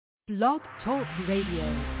Blog Talk Radio.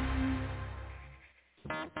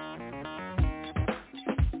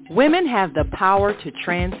 Women have the power to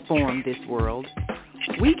transform this world.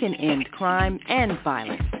 We can end crime and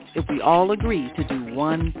violence if we all agree to do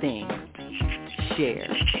one thing: share.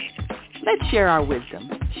 Let's share our wisdom,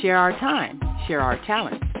 share our time, share our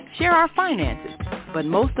talent, share our finances, but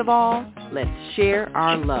most of all, let's share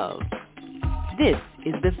our love. This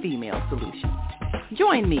is the Female Solution.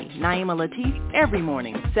 Join me, Naima Latif, every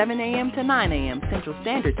morning, 7 a.m. to 9 a.m. Central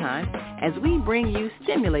Standard Time, as we bring you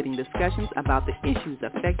stimulating discussions about the issues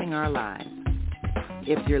affecting our lives.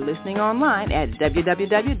 If you're listening online at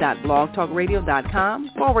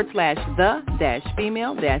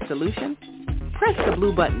www.blogtalkradio.com/the-female-solution, press the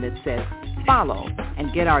blue button that says follow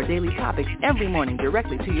and get our daily topics every morning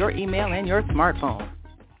directly to your email and your smartphone.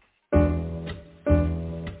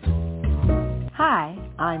 Hi,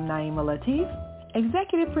 I'm Naima Latif,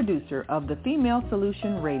 Executive Producer of the Female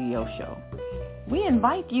Solution Radio Show. We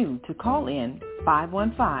invite you to call in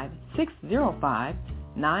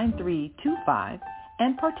 515-605-9325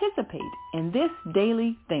 and participate in this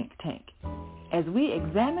daily think tank as we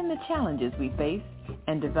examine the challenges we face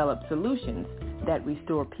and develop solutions that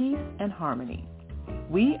restore peace and harmony.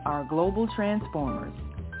 We are global transformers,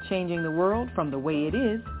 changing the world from the way it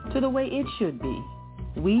is to the way it should be.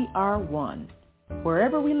 We are one.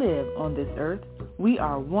 Wherever we live on this earth, we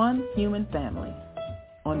are one human family.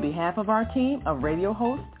 On behalf of our team of radio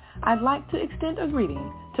hosts, I'd like to extend a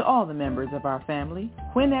greeting to all the members of our family,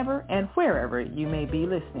 whenever and wherever you may be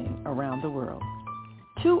listening around the world.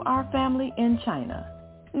 To our family in China,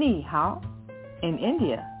 Ni Hao. In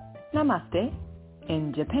India, Namaste.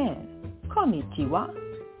 In Japan, Konnichiwa.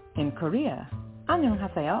 In Korea,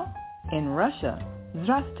 Annyeonghaseyo. In Russia,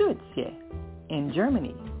 Здравствуйте. In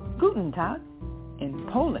Germany, Guten Tag. In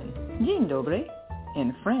Poland, Dzień dobry.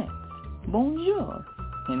 In France, Bonjour.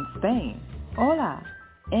 In Spain, Hola.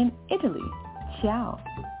 In Italy, Ciao.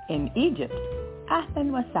 In Egypt,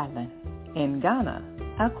 Ahlan wa sahlan. In Ghana,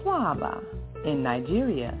 Akwaba. In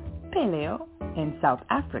Nigeria, Peleo. In South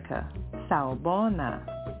Africa, Sawubona.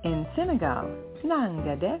 In Senegal,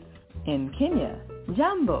 Nangadef. In Kenya,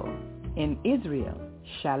 Jambo. In Israel,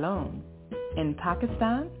 Shalom. In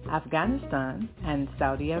Pakistan, Afghanistan, and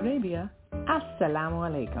Saudi Arabia, Assalamu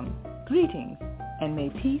alaikum. Greetings, and may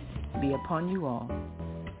peace be upon you all.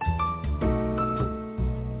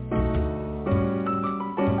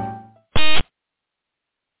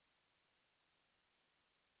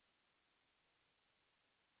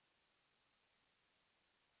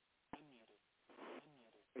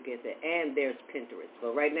 Forget that. And there's Pinterest.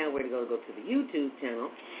 But right now we're going to go to the YouTube channel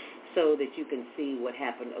so that you can see what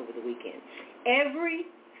happened over the weekend. Every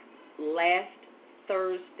last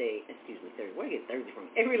Thursday, where do I get Thursday from?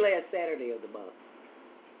 Every last Saturday of the month,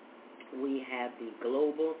 we have the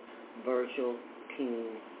Global Virtual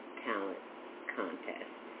Teen Talent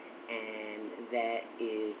Contest. And that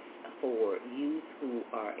is for youth who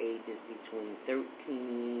are ages between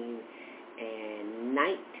 13 and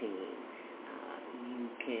 19. You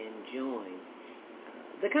can join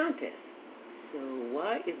the contest. So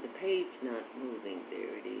why is the page not moving?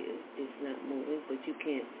 There it is. It's not moving, but you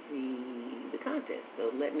can't see the contest.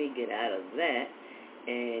 So let me get out of that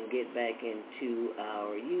and get back into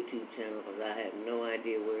our YouTube channel, because I have no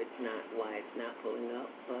idea why it's not pulling up.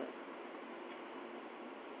 But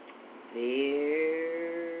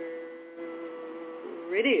there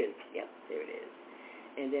it is. Yep, there it is.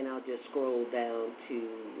 And then I'll just scroll down to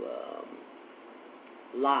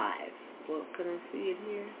live. Well, can I see it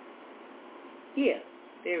here? Yeah,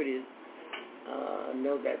 there it is.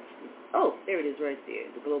 There it is right there,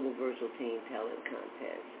 the Global Virtual Teen Talent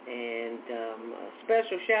Contest. And a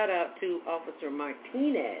special shout-out to Officer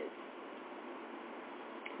Martinez,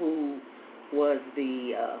 who was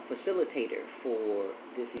the facilitator for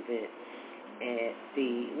this event at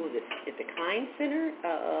the Klein Center,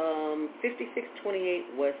 5628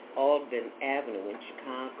 West Ogden Avenue in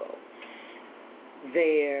Chicago.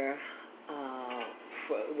 There,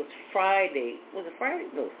 it was Friday. Was it Friday?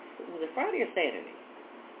 No, was it Friday or Saturday?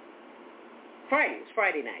 Friday. It was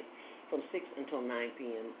Friday night from 6 until 9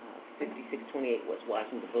 p.m., 5628 West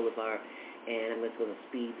Washington Boulevard. And I'm just going to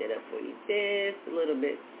speed that up for you just a little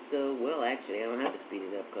bit. So, well, actually, I don't have to speed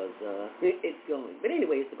it up because it's going. But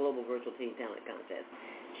anyway, it's the Global Virtual Teen Talent Contest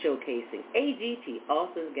showcasing AGT,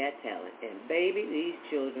 Austin's Got Talent. And, baby, these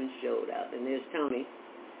children showed up. And there's Tony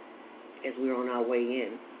as we were on our way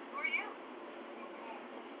in.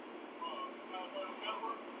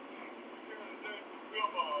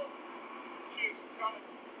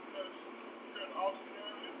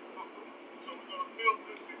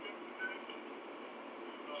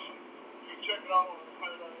 Check it out on the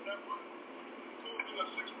Highline Network.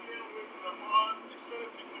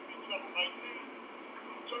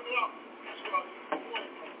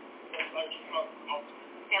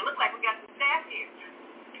 It looks like we got some staff here. It's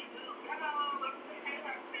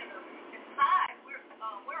 5.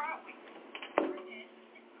 Where are we? And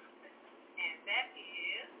that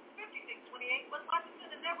is 5628 West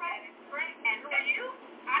Washington. Is that right? Right. And who are you?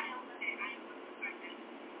 I am.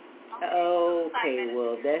 Okay,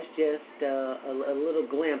 well, that's just a little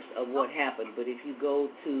glimpse of what happened. But if you go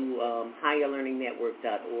to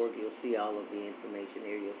higherlearningnetwork.org, you'll see all of the information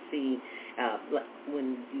there. You'll see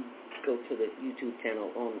when you go to the YouTube channel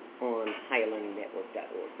on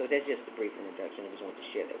higherlearningnetwork.org. So that's just a brief introduction. I just wanted to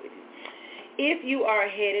share that with you. If you are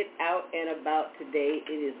headed out and about today,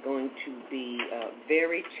 it is going to be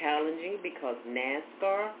very challenging because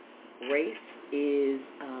NASCAR race is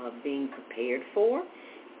being prepared for,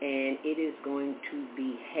 and it is going to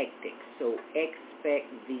be hectic. So expect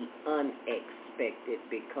the unexpected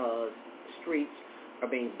because streets are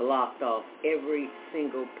being blocked off every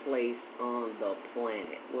single place on the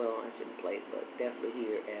planet. Well, I shouldn't place, but definitely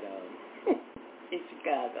here at in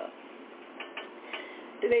Chicago.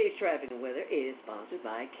 Today's Traffic and Weather is sponsored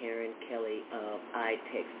by Karen Kelly of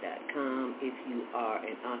iTex.com. If you are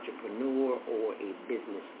an entrepreneur or a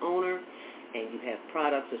business owner and you have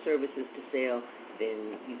products or services to sell,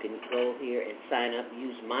 then you can go here and sign up.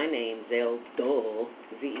 Use my name, Zelda,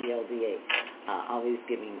 Z-E-L-D-A. Always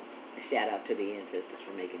giving a shout-out to the ancestors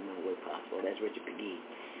for making my work possible. That's Richard Pegee,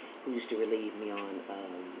 who used to relieve me on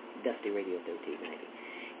Dusty Radio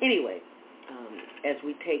 1390. Anyway, as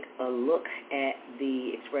we take a look at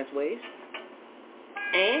the expressways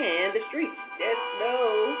and the streets, just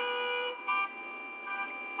know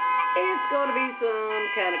it's going to be some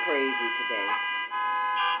kind of crazy today.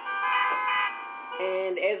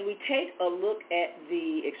 And as we take a look at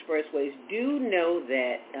the expressways, do know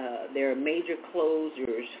that there are major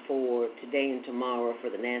closures for today and tomorrow for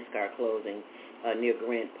the NASCAR closing near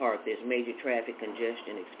Grant Park. There's major traffic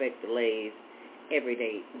congestion. Expect delays every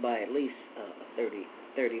day by at least 30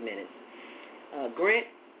 minutes. Grant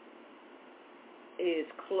is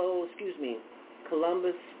closed,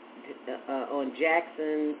 Columbus on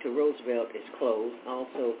Jackson to Roosevelt is closed.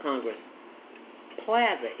 Also, Congress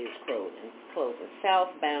Plaza is closed.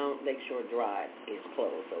 Southbound Lakeshore Drive is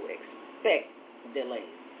closed, so expect delays.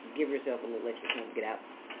 Give yourself a little extra time to get out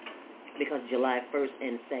because July 1st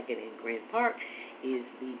and 2nd in Grant Park is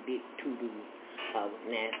the big to-do of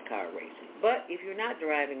NASCAR racing. But if you're not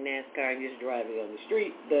driving NASCAR and you're just driving on the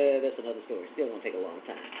street, that's another story. Still going to take a long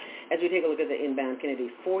time. As we take a look at the inbound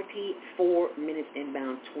Kennedy, 44 minutes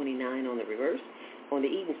inbound, 29 on the reverse. On the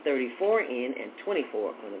Eaton's, 34 in and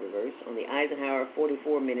 24 on the reverse. On the Eisenhower,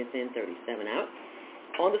 44 minutes in, 37 out.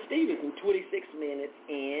 On the Stevenson, 26 minutes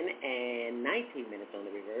in and 19 minutes on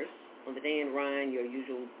the reverse. On the Dan Ryan, your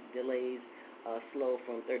usual delays slow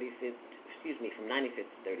from 95th to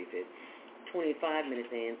 35th. 25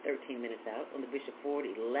 minutes in, 13 minutes out. On the Bishop Ford,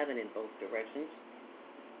 11 in both directions.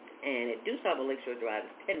 And at DuSable Lakeshore Drive,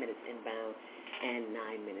 10 minutes inbound and 9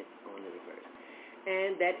 minutes on the reverse.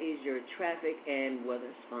 And that is your traffic and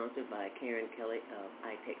weather, sponsored by Karen Kelly of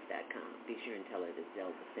iTex.com. Be sure and tell her that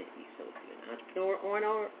Zelda sent you. So if you're an entrepreneur or an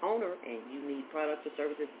owner and you need products or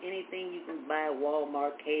services, anything you can buy at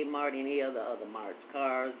Walmart, Kmart, any other marts,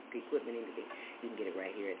 cars, equipment, anything, you can get it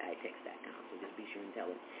right here at iTex.com. So just be sure and tell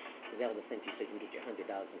her Zelda sent you so you can get your $100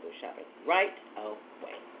 and go shopping right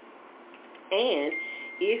away. And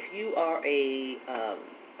if you are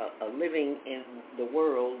living in the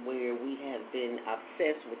world where we have been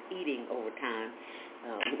obsessed with eating over time,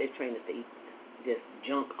 they've trained us to eat just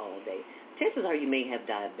junk all day. Chances are you may be a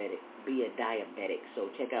diabetic. So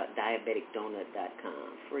check out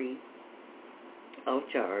diabeticdonut.com, free of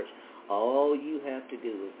charge. All you have to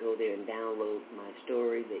do is go there and download my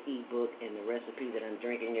story, the ebook, and the recipe that I'm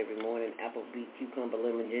drinking every morning: apple, beet, cucumber,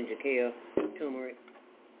 lemon, ginger, kale, turmeric.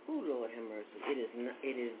 Ooh, Lord have mercy!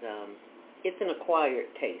 It's an acquired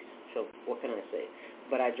taste. So what can I say?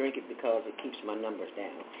 But I drink it because it keeps my numbers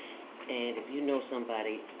down. And if you know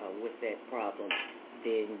somebody with that problem,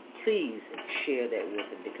 then please share that with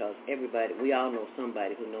them, because we all know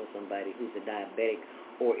somebody who knows somebody who's a diabetic,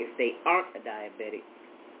 or if they aren't a diabetic,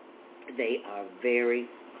 they are very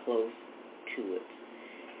close to it.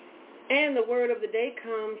 And the word of the day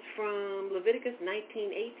comes from Leviticus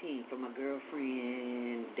 19:18 from my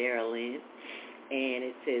girlfriend, Darrell Lynn. And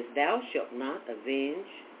it says, "Thou shalt not avenge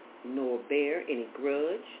nor bear any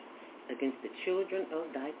grudge against the children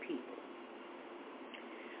of thy people,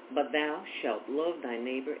 but thou shalt love thy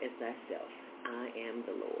neighbor as thyself. I am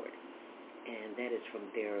the Lord." And that is from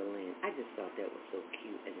Darrell Lynn. I just thought that was so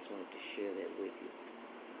cute. I just wanted to share that with you.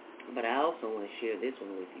 But I also want to share this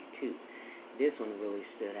one with you, too. This one really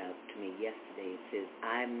stood out to me yesterday. It says,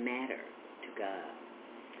 I matter to God.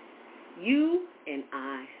 You and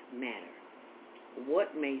I matter.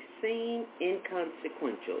 What may seem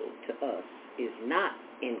inconsequential to us is not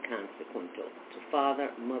inconsequential to Father,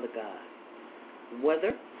 Mother God.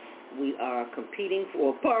 Whether we are competing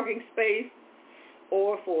for a parking space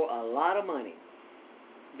or for a lot of money,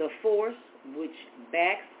 the force which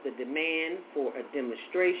backs the demand for a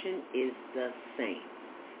demonstration is the same.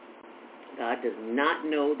 God does not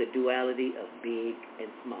know the duality of big and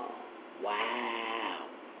small. Wow.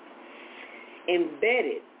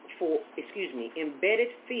 Embedded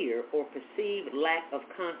fear or perceived lack of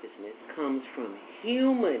consciousness comes from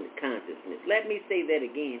human consciousness. Let me say that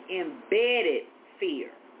again. Embedded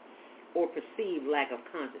fear or perceived lack of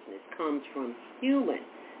consciousness comes from human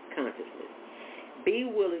consciousness. Be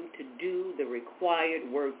willing to do the required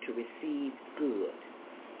work to receive good.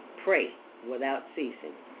 Pray without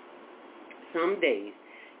ceasing. Some days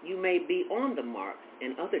you may be on the mark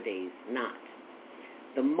and other days not.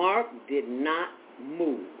 The mark did not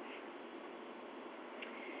move.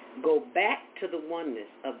 Go back to the oneness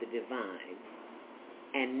of the divine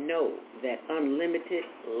and know that unlimited,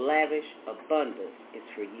 lavish abundance is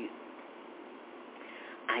for you.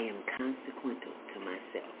 I am consequential to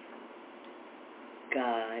myself.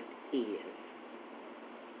 God is.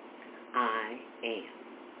 I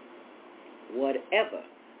am. Whatever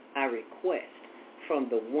I request from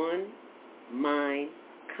the one mind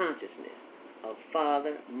consciousness of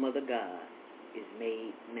Father, Mother God is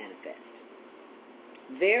made manifest.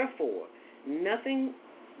 Therefore, nothing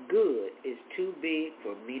good is too big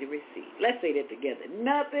for me to receive. Let's say that together.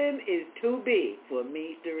 Nothing is too big for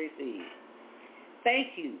me to receive.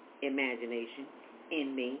 Thank you, imagination,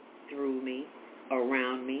 in me, through me,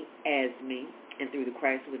 around me, as me, and through the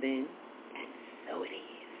Christ within, and so it is.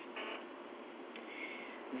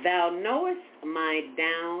 Thou knowest my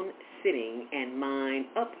down sitting and mine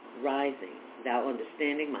uprising, thou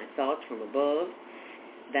understanding my thoughts from above.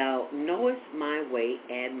 Thou knowest my way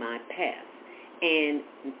and my path, and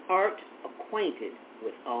art acquainted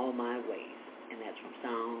with all my ways. And that's from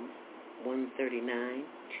Psalms 139,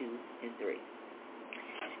 2, and 3.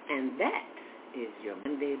 And that is your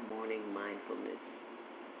Monday Morning Mindfulness.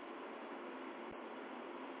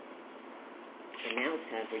 And now it's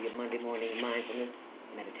time for your Monday Morning Mindfulness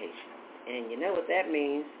meditation. And you know what that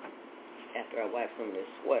means after I wipe some of this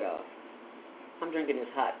sweat off. I'm drinking this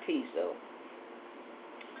hot tea, so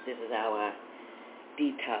this is how I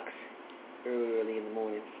detox early in the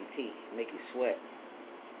morning. Some tea, make you sweat.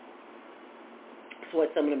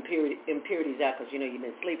 Sweat some of the impurities out because, you know, you've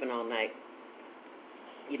been sleeping all night.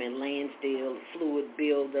 You've been laying still, fluid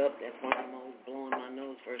build up. That's why I'm always blowing my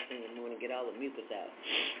nose first thing in the morning, get all the mucus out.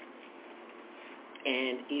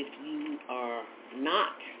 And if you are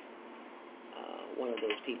not one of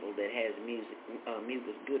those people that has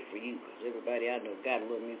mucus, good for you, because everybody I know got a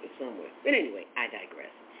little mucus somewhere. But anyway, I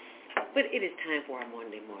digress. But it is time for our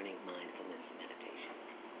Monday Morning Mindfulness meditation.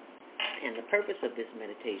 And the purpose of this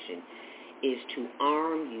meditation is to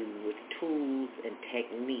arm you with tools and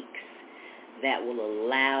techniques that will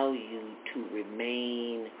allow you to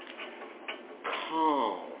remain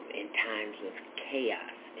calm in times of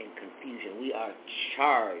chaos and confusion. We are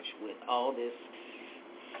charged with all this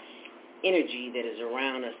energy that is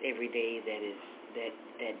around us every day that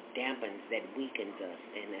dampens, that weakens us.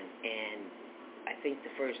 And I think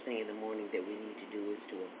the first thing in the morning that we need to do is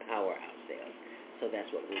to empower ourselves. So that's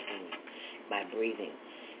what we're doing by breathing.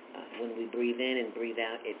 When we breathe in and breathe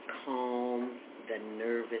out, it calms the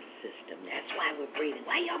nervous system. That's why we're breathing.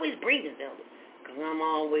 Why are you always breathing, Zelda? Because I'm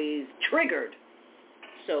always triggered.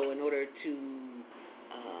 So in order to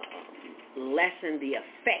lessen the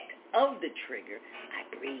effect of the trigger, I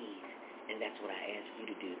breathe. And that's what I ask you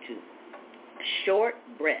to do, too. Short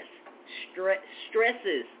breaths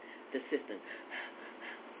stresses the system.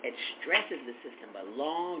 It stresses the system. But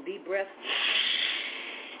long, deep breaths,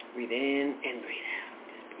 breathe in and breathe out.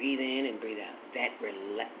 Just breathe in and breathe out. That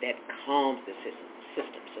calms the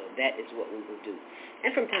system. So that is what we will do.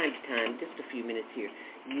 And from time to time, just a few minutes here,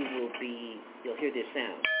 you'll hear this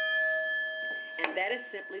sound. And that is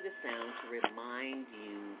simply the sound to remind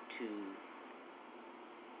you to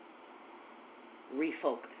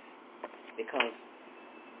refocus, because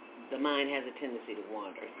the mind has a tendency to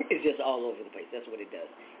wander. It's just all over the place. That's what it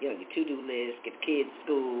does. You know, your to-do list, get the kids to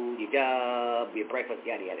school, your job, your breakfast,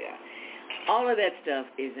 yada, yada, yada. All of that stuff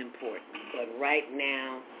is important. But right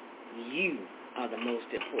now, you are the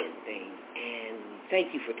most important thing. And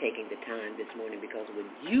thank you for taking the time this morning, because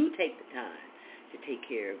when you take the time to take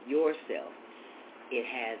care of yourself, it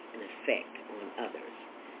has an effect on others.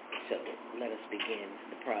 So let us begin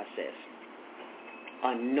the process.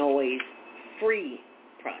 A noise-free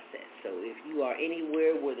process. So if you are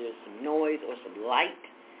anywhere where there's some noise or some light,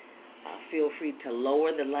 feel free to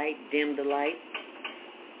lower the light, dim the light,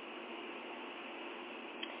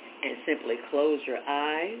 and simply close your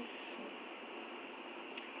eyes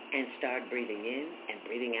and start breathing in and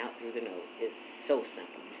breathing out through the nose. It's so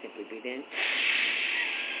simple. You simply breathe in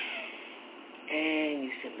and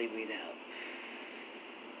you simply breathe out.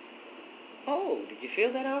 Oh, did you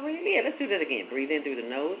feel that already? Yeah, let's do that again. Breathe in through the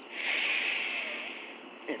nose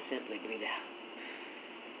and simply breathe out.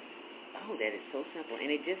 Oh, that is so simple, and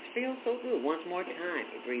it just feels so good. Once more time,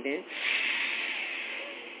 you breathe in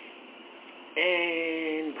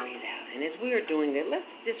and breathe out. And as we are doing that, let's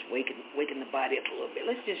just waken the body up a little bit.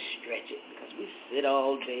 Let's just stretch it, because we sit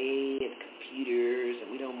all day at computers and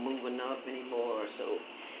we don't move enough anymore. So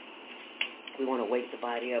we want to wake the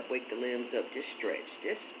body up, wake the limbs up, just stretch,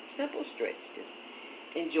 just simple stretch. Just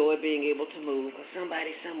enjoy being able to move, because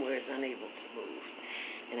somebody somewhere is unable to move.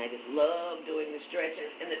 And I just love doing the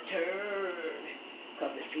stretches and the turn,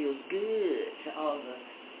 because it feels good to all the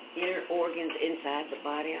inner organs inside the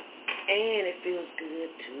body, and it feels good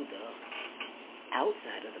to the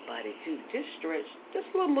outside of the body too. Just stretch, just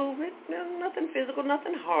a little movement, nothing physical,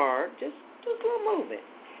 nothing hard, just a little movement.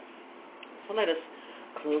 So let us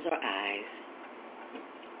close our eyes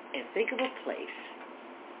and think of a place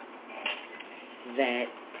that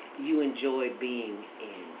you enjoy being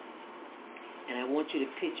in. And I want you to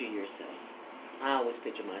picture yourself. I always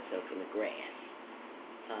picture myself in the grass,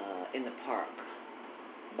 in the park,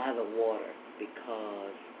 by the water,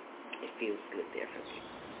 because it feels good there for me.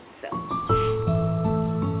 So,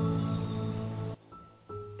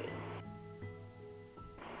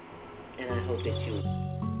 and I hope that you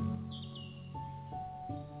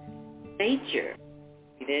nature.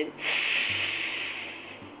 Breathe in,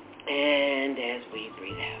 and as we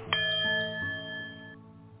breathe out,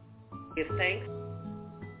 give thanks for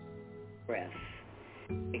breath,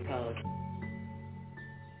 because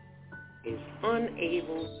it's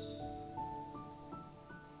unable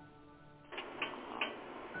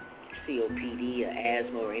COPD or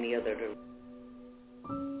asthma or any other to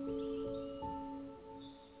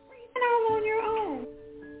breathe all on your own.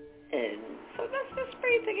 And so let's just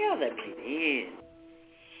breathe together. Breathe in.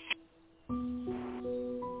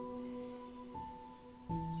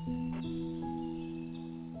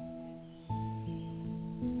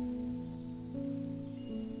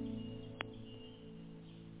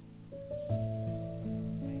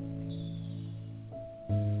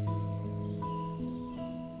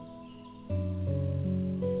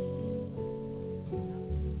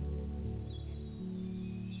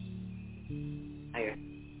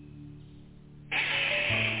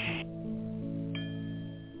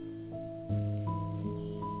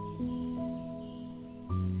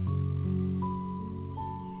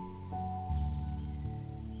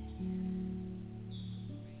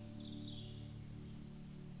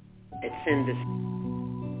 Let's send this.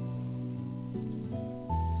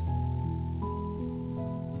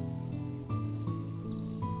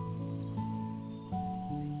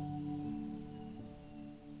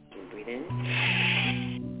 Breathe in.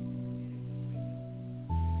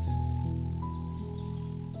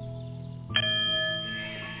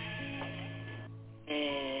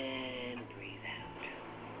 And breathe out.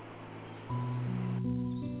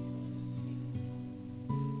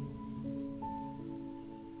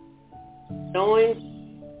 Knowing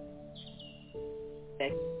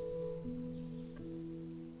that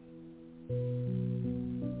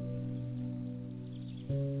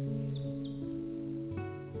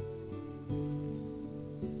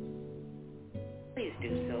please do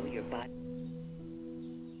so, your body.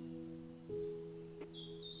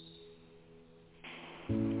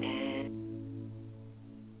 And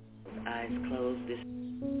with eyes closed, this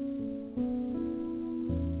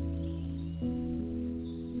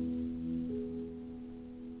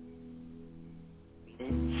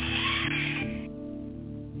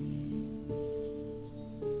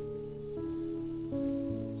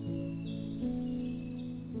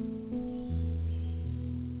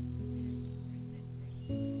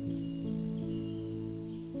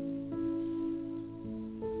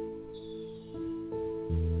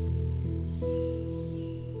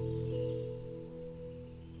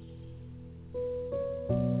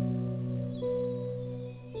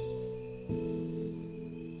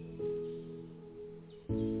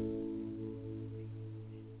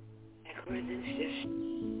backwards and just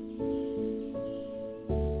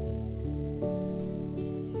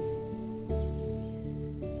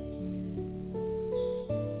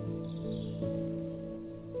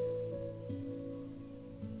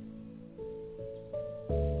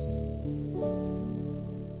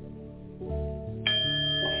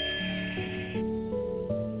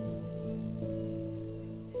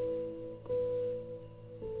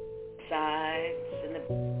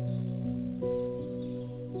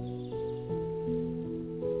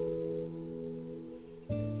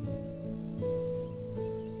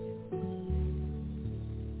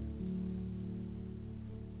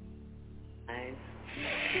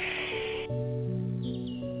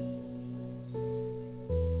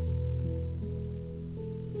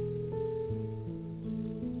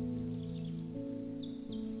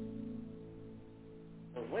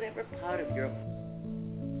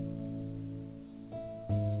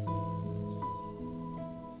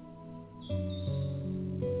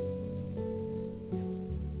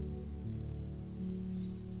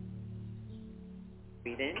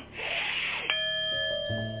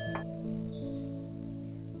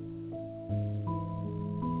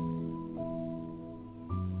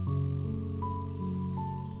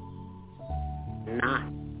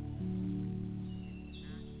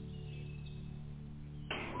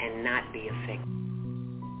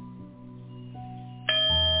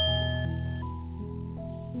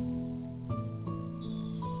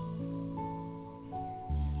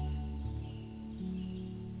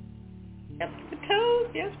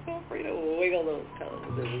Just feel free to wiggle those toes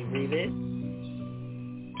as we breathe in.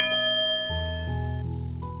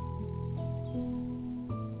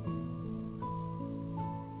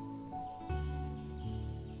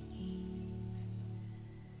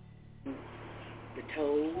 The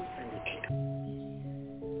toes and the ankles.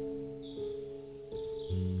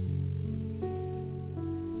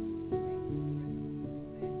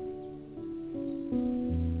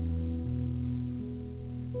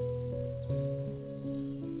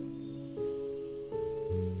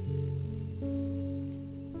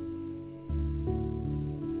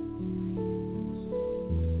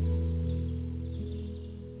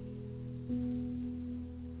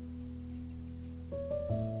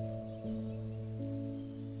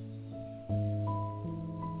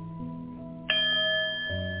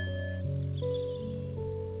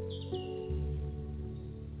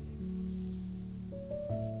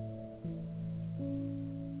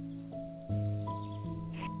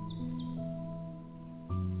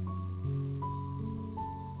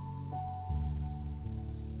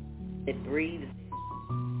 It breathes.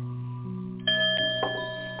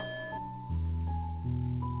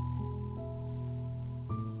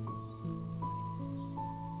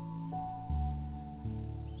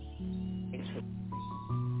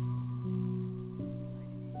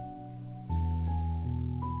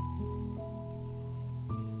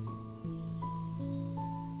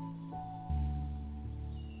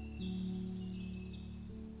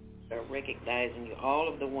 Recognizing you,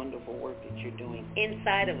 all of the wonderful work that you're doing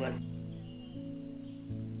inside of us.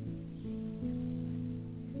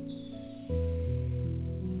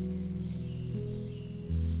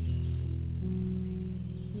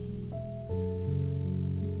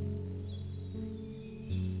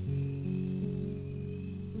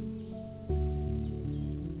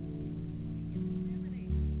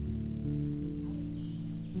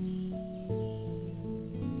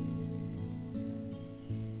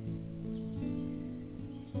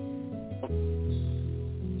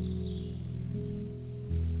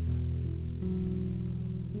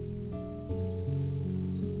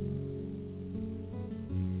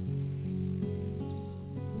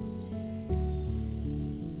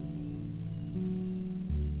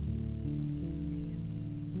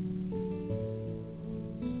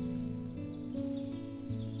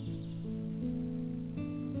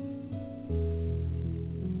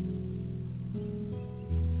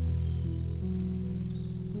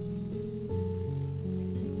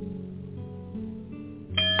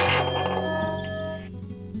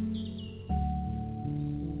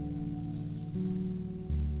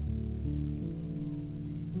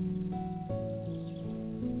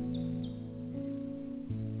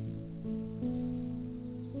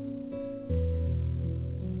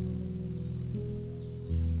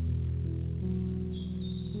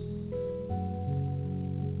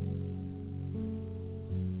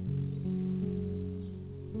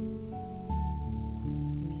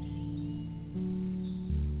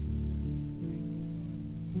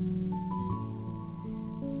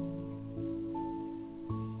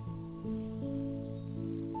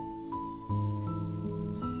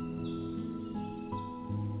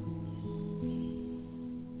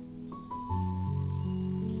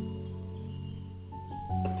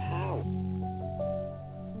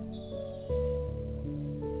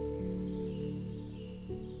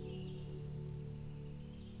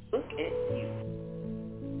 Look at you.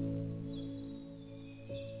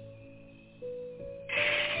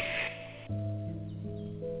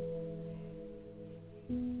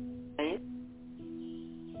 Thanks.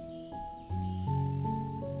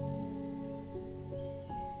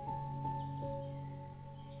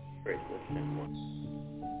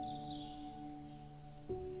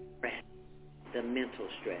 Stress, the mental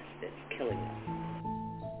stress that's killing us.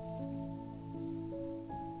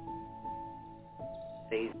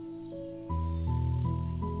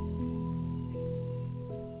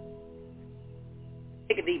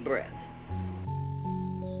 Take a deep breath.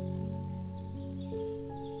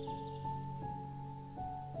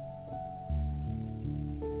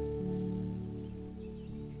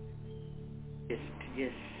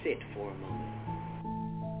 Just sit for a moment.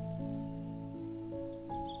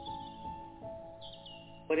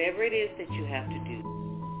 Whatever it is that you have to do,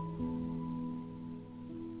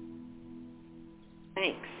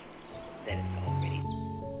 thanks that it's already.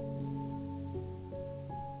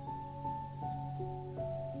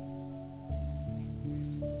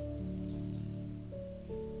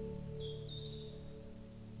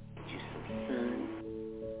 Get you some sun.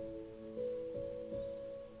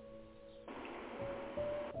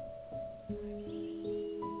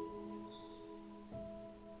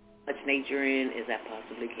 Much nature in as I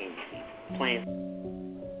possibly can. Plants.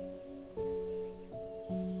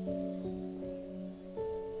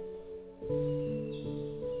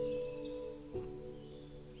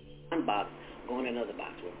 on another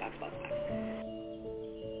box. Box.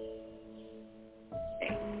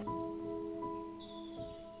 Okay.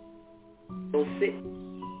 Go sit.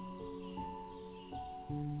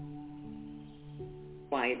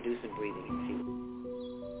 Quiet, do some breathing and see.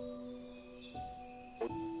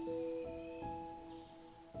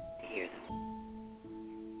 Hear them.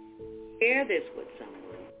 Share this with someone.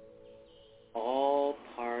 All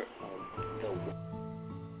part of the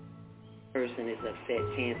person is upset.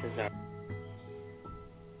 Chances are.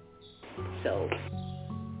 So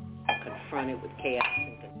confront it with chaos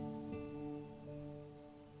and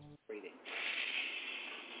breathing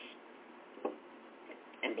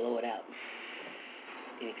and blow it out.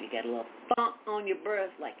 And if you got a little funk on your breath,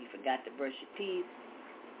 like you forgot to brush your teeth,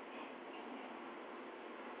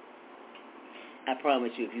 I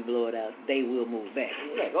promise you, if you blow it out, they will move back.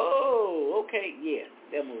 And you're like, oh, okay, yeah,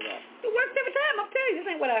 they'll move out. It works every time. I'm telling you, this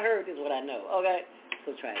ain't what I heard, this is what I know. Okay,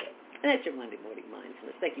 so try it. And that's your Monday Morning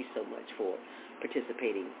Mindfulness. Thank you so much for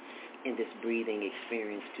participating in this breathing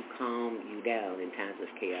experience to calm you down in times of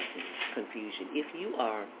chaos and confusion. If you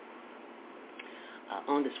are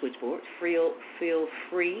on the switchboard, feel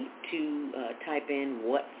free to type in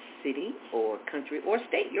what city or country or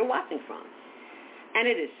state you're watching from. And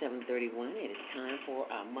it is 7:31. It is time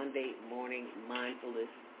for our Monday Morning Mindfulness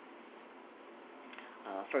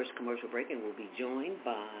first commercial break, and we'll be joined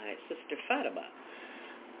by Sister Fatima,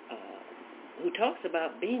 who talks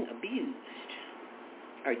about being abused.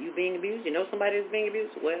 Are you being abused? You know somebody who's being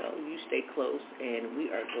abused? Well, you stay close, and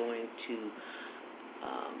we are going to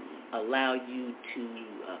allow you to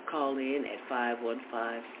call in at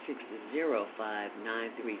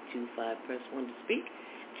 515-605-9325. Press 1 to speak,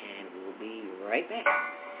 and we'll be right back.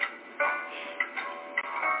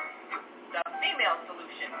 The Female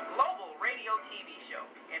Solution Global Radio TV Show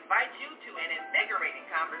invites you to an invigorating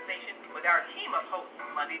conversation with our team of hosts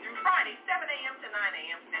Monday through Friday, 7 a.m. to 9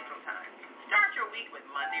 a.m. Central Time. Start your week with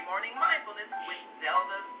Monday Morning Mindfulness with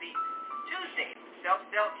Zelda Speaks. Tuesdays,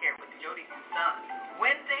 Self-Care with Jody Susan.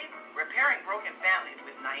 Wednesdays, Repairing Broken Families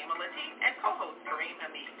with Naima Latif and co-host Kareem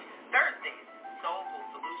Hamid. Thursdays, Soulful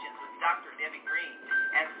Solutions with Dr. Debbie Green.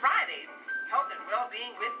 And Fridays, Health and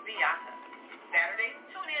Wellbeing with Beata. Saturdays,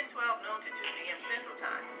 tune in 12 noon to 2 p.m. Central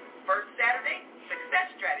Time. First Saturday,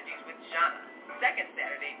 Success Strategies with Jana. Second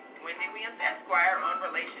Saturday, Wendy Williams Esquire on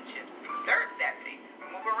Relationships. Third Saturday,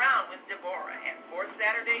 Move Around with Deborah. And fourth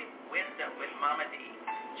Saturday, Wisdom with Mama D.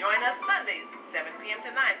 Join us Sundays, 7 p.m.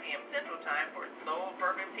 to 9 p.m. Central Time for Soul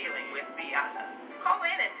Purpose Healing with Beata. Call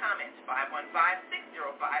in and comment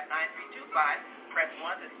 515-605-9325. Press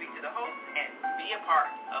 1 to speak to the host and be a part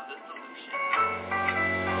of the solution.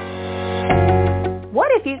 What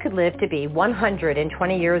if you could live to be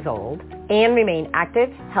 120 years old and remain active,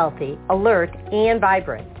 healthy, alert, and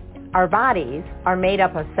vibrant? Our bodies are made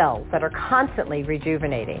up of cells that are constantly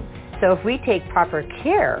rejuvenating. So if we take proper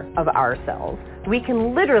care of ourselves, we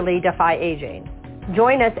can literally defy aging.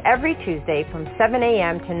 Join us every Tuesday from 7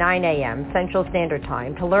 a.m. to 9 a.m. Central Standard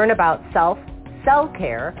Time to learn about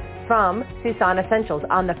self-care from Susan Essentials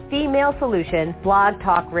on the Female Solution Blog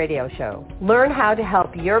Talk Radio Show. Learn how to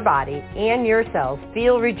help your body and your cells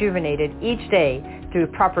feel rejuvenated each day through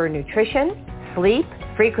proper nutrition, sleep,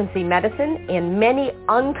 frequency medicine, and many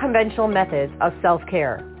unconventional methods of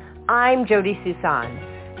self-care. I'm Jody Susan.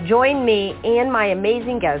 Join me and my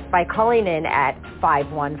amazing guests by calling in at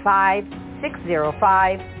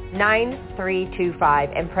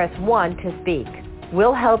 515-605-9325 and press 1 to speak.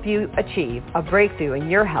 We'll help you achieve a breakthrough in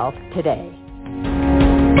your health today.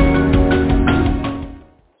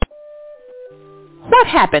 What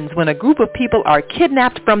happens when a group of people are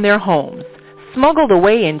kidnapped from their homes, smuggled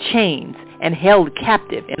away in chains, and held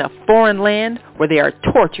captive in a foreign land where they are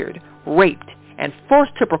tortured, raped, and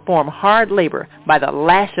forced to perform hard labor by the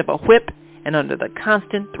lash of a whip and under the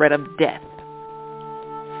constant threat of death?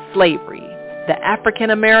 Slavery, the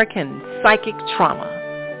African-American psychic trauma.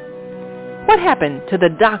 What happened to the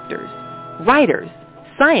doctors, writers,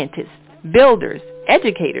 scientists, builders,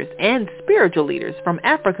 educators, and spiritual leaders from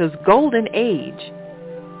Africa's golden age?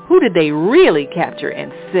 Who did they really capture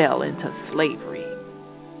and sell into slavery?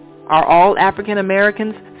 Are all African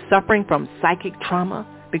Americans suffering from psychic trauma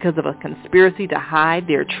because of a conspiracy to hide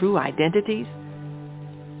their true identities?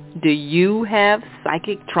 Do you have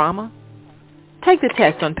psychic trauma? Take the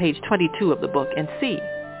test on page 22 of the book and see.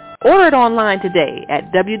 Order it online today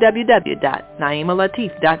at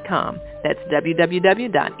www.naimalatif.com. That's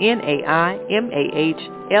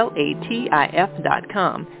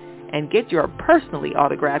www.naimalatif.com. And get your personally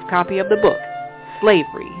autographed copy of the book,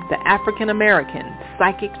 Slavery, the African American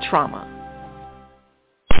Psychic Trauma.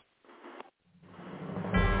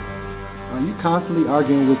 Are you constantly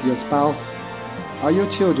arguing with your spouse? Are your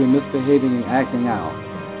children misbehaving and acting out?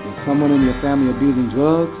 Is someone in your family abusing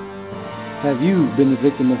drugs? Have you been the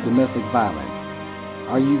victim of domestic violence?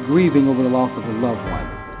 Are you grieving over the loss of a loved one?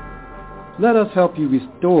 Let us help you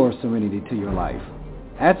restore serenity to your life.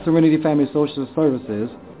 At Serenity Family Social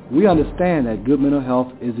Services, we understand that good mental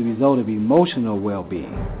health is the result of emotional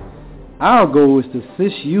well-being. Our goal is to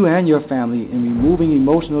assist you and your family in removing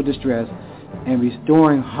emotional distress and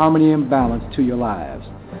restoring harmony and balance to your lives.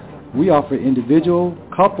 We offer individual,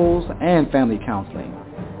 couples, and family counseling.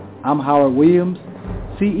 I'm Howard Williams,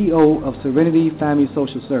 CEO of Serenity Family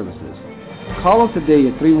Social Services. Call us today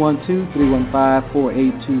at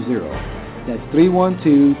 312-315-4820. That's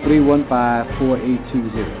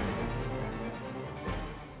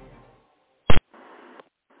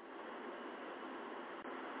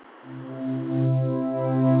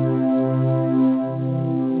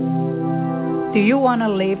Do you want to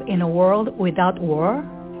live in a world without war?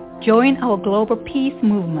 Join our global peace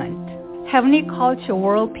movement. Heavenly Culture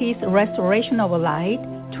World Peace Restoration of Light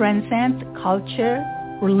transcends culture,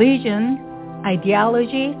 religion,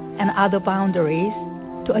 ideology, and other boundaries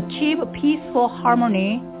to achieve peaceful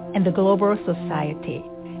harmony in the global society.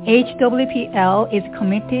 HWPL is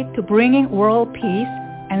committed to bringing world peace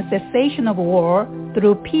and cessation of war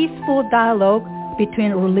through peaceful dialogue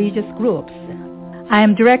between religious groups. I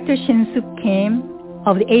am Director Shin-Suk Kim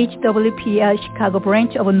of the HWPL Chicago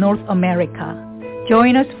branch of North America.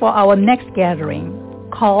 Join us for our next gathering.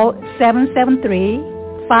 Call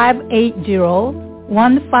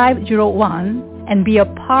 773-580-1501 and be a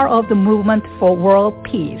part of the movement for world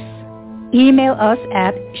peace. Email us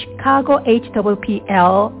at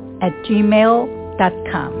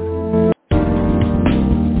chicagohwpl@gmail.com.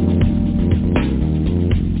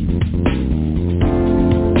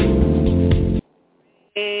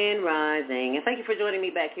 And rising. And thank you for joining me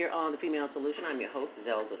back here on The Female Solution. I'm your host,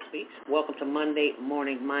 Zelda Speaks. Welcome to Monday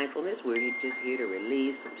Morning Mindfulness. We're just here to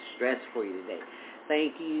relieve some stress for you today.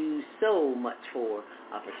 Thank you so much for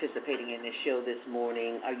participating in this show this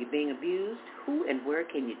morning. Are you being abused? Who and where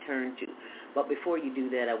can you turn to? But before you do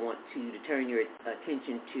that, I want you to turn your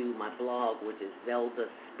attention to my blog, which is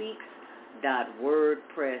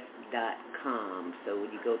zeldaspeaks.wordpress.com. So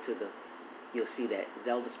when you go to you'll see that,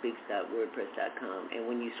 zeldaspeaks.wordpress.com. And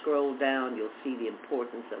when you scroll down, you'll see the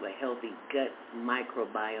importance of a healthy gut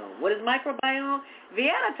microbiome. What is microbiome?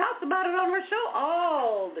 Vienna talks about it on her show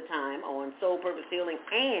all the time on Soul Purpose Healing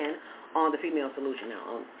and on The Female Solution.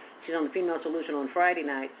 Now, she's on The Female Solution on Friday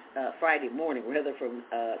morning, from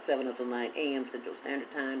 7 until 9 a.m. Central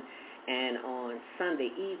Standard Time, and on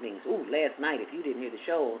Sunday evenings. Last night, if you didn't hear the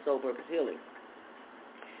show on Soul Purpose Healing,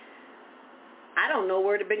 I don't know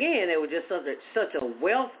where to begin. There was just such a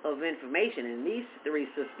wealth of information, and these three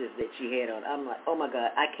sisters that she had on, I'm like, oh my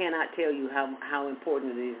God, I cannot tell you how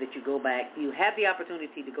important it is that you go back. You have the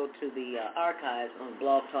opportunity to go to the archives on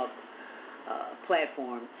Blog Talk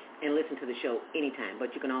platform and listen to the show anytime,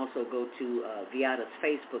 but you can also go to Viada's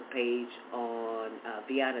Facebook page on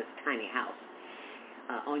Viada's Tiny House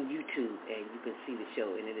on YouTube, and you can see the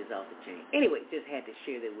show, and it is off the chain. Anyway, just had to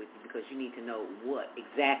share that with you because you need to know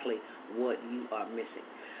exactly what you are missing.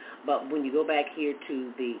 But when you go back here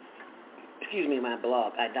to my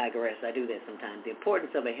blog, I digress. I do that sometimes. The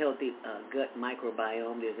importance of a healthy gut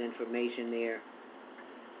microbiome, there's information there.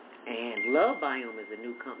 And Love Biome is a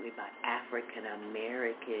new company by African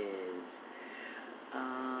Americans.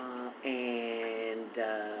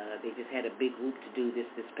 They just had a big group to do this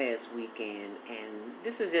past weekend, and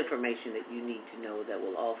this is information that you need to know that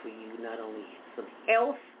will offer you not only some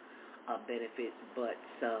health benefits, but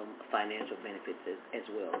some financial benefits as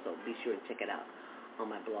well. So be sure to check it out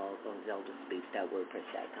on my blog on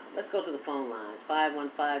zeldaspeaks.wordpress.com. Let's go to the phone lines,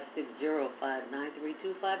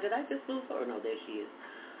 515-605-9325. Did I just lose her? No, there she is.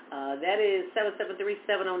 That is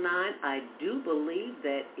 773-709. I do believe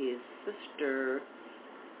that is Sister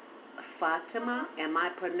Fatima. Am I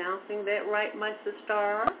pronouncing that right, my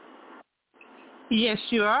sister? Yes,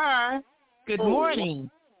 you are. Good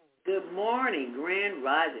morning. Good morning, Grand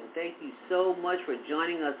Rising. Thank you so much for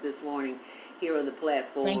joining us this morning here on the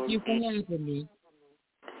platform. Thank you for having me.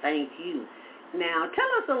 Thank you. Now,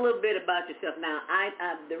 tell us a little bit about yourself. Now,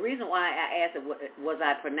 the reason why I asked was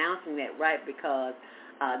I pronouncing that right because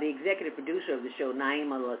the executive producer of the show,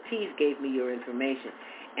 Naima Latif, gave me your information.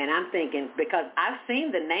 And I'm thinking, because I've seen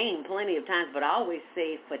the name plenty of times, but I always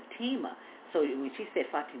say Fatima. So when she said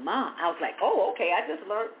Fatima, I was like, oh, okay, I just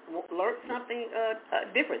learned something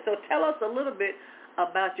different. So tell us a little bit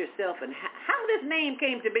about yourself and how this name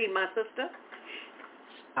came to be, my sister.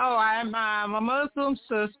 Oh, I'm a Muslim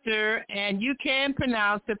sister, and you can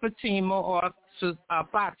pronounce it Fatima or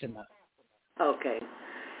Fatima. Okay.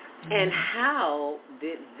 And how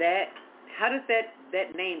did that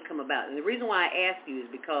name come about? And the reason why I ask you is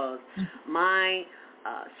because my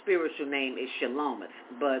spiritual name is Shalometh,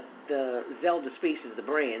 but the Zelda Speaks is the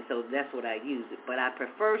brand, so that's what I use it. But I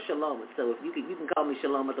prefer Shalometh, so if you can call me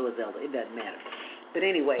Shalometh or Zelda, it doesn't matter. But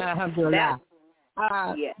anyway,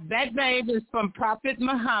 that name is from Prophet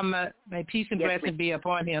Muhammad. May peace and blessing be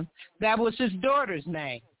upon him. That was his daughter's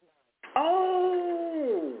name.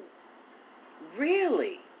 Oh,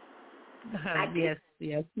 really? Yes,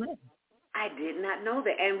 ma'am. I did not know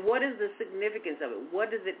that. And what is the significance of it? What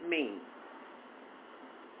does it mean?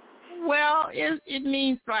 Well, it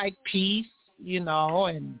means like peace,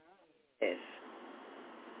 and yes.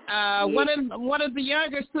 One of the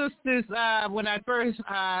younger sisters, when I first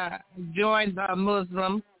joined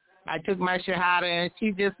Muslim, I took my Shahada, and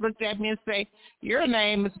she just looked at me and said, "Your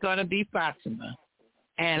name is going to be Fatima,"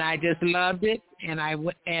 and I just loved it, and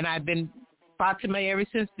I've been Fatima ever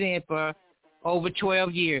since then for over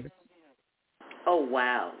 12 years. Oh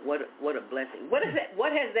wow! What a blessing! What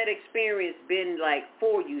has that experience been like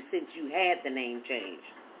for you since you had the name change?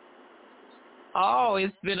 Oh,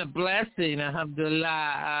 it's been a blessing,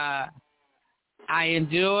 alhamdulillah. I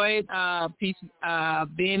enjoyed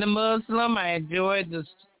being a Muslim. I enjoyed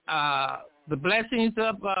the blessings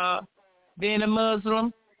of being a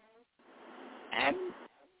Muslim, and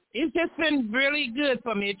it's just been really good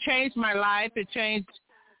for me. It changed my life. It changed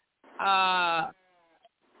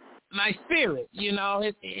my spirit.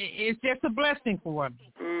 It's just a blessing for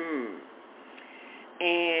me.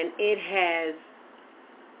 And it has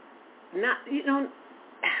not,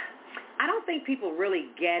 I don't think people really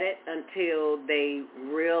get it until they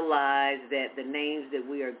realize that the names that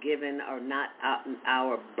we are given are not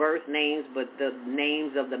our birth names, but the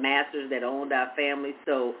names of the masters that owned our family.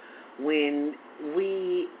 So when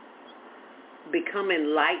we become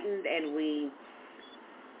enlightened and we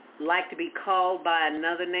like to be called by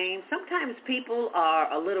another name, sometimes people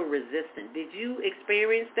are a little resistant. Did you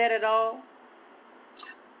experience that at all?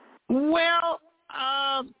 Well,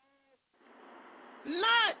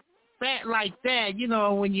 not that like that.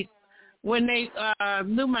 When they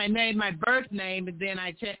knew my name, my birth name, and then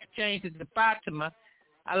I changed it to Fatima,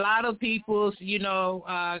 a lot of people, didn't know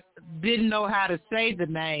how to say the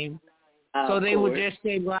name. So they would just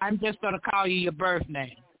say, well, I'm just going to call you your birth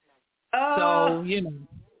name. So,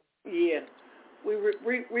 Yeah, we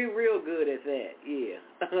real good at that, yeah.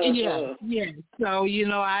 So,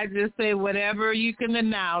 I just say whatever you can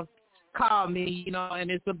announce, call me,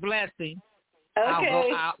 and it's a blessing.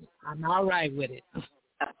 Okay. I'm all right with it.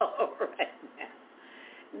 All right.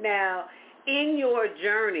 Now, in your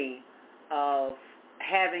journey of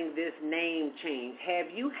having this name change, have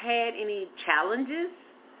you had any challenges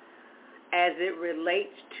as it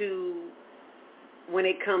relates to when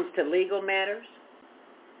it comes to legal matters?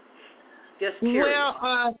 Just curious.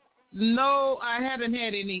 Well, no, I haven't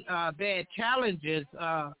had any bad challenges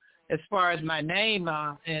as far as my name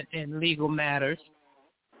in legal matters.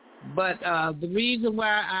 But the reason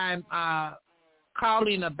why I'm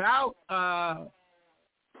calling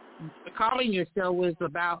your show is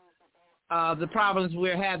about the problems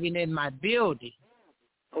we're having in my building.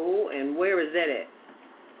 Oh, and where is that at?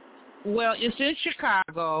 Well, it's in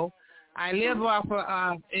Chicago. I live off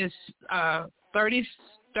of it's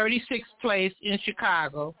 36th place in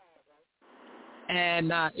Chicago,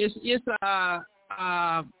 and it's a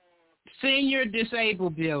senior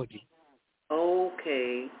disabled building.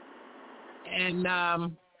 Okay. And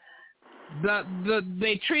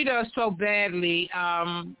they treat us so badly.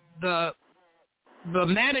 The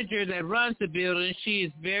manager that runs the building, she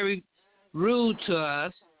is very rude to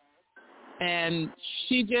us, and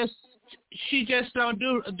she just don't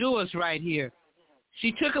do us right here.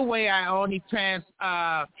 She took away our only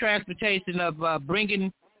transportation of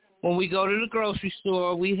bringing. When we go to the grocery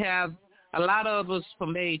store, we have a lot of us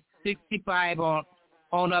from age 65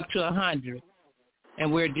 on up to 100.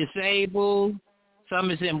 And we're disabled.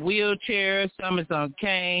 Some is in wheelchairs. Some is on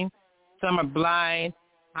cane. Some are blind.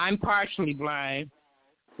 I'm partially blind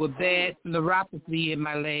with bad neuropathy in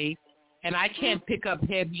my leg. And I can't pick up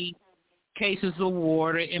heavy cases of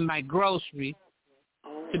water in my grocery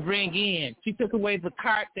to bring in. She took away the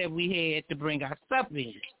cart that we had to bring our stuff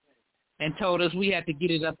in and told us we had to get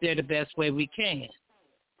it up there the best way we can.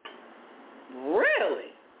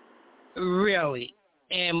 Really? Really.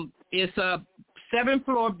 And it's a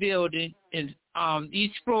 7-floor building, and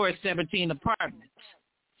each floor is 17 apartments.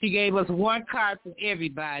 She gave us one cart for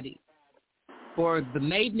everybody, for the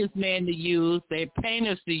maintenance man to use, their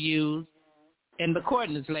painters to use, and the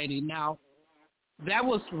coordinates lady. Now, that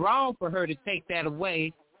was wrong for her to take that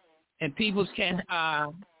away, and people can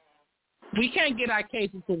we can't get our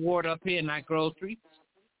cases of water up here in our groceries.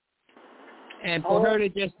 And for her to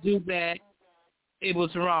just do that, it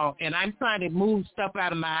was wrong. And I'm trying to move stuff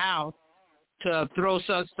out of my house to throw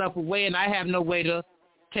some stuff away, and I have no way to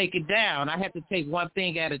take it down. I have to take one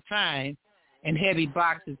thing at a time in heavy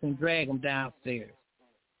boxes and drag them downstairs.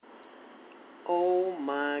 Oh,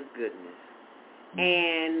 my goodness.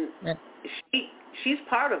 And she's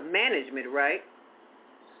part of management, right?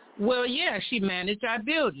 Well, yeah, she managed our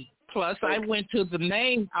building. Plus, I went to the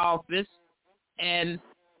main office, and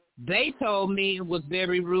they told me it was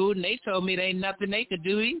very rude, and they told me there ain't nothing they could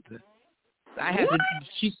do either. I had to.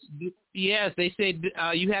 Yes, they said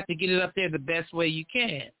you have to get it up there the best way you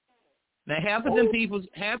can. Now, half of the people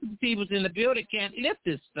in the building can't lift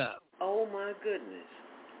this stuff. Oh my goodness.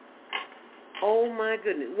 Oh my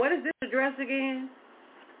goodness. What is this address again?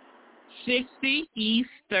 60 East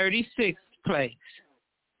 36th Place.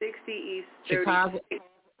 60 East 36th Chicago.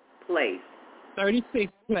 Place.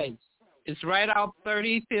 36th Place. It's right off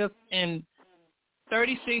 35th and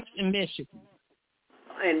 36th in Michigan.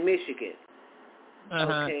 In Michigan.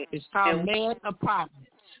 Okay. It's called Med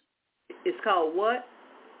Apartments. It's called what?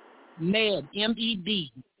 Med,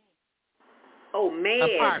 M-E-D. Oh, Med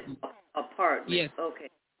Apartments. Yes. Okay.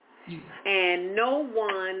 And no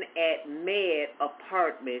one at Med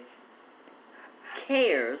Apartments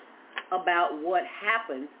cares about what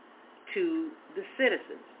happens to the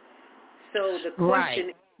citizens. So the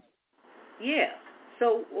question,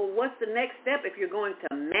 So what's the next step if you're going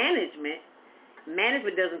to management?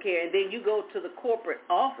 Management doesn't care, and then you go to the corporate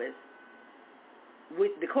office.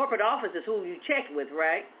 With the corporate office is who you checked with,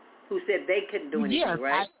 right? Who said they couldn't do anything,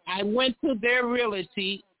 right? I went to their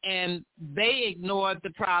realty, and they ignored the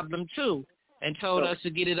problem too, and told us to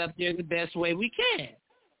get it up there the best way we can.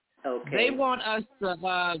 Okay. They want us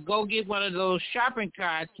to go get one of those shopping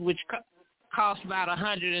carts, which cost about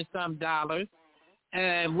 $100 and some,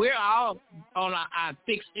 and we're all on our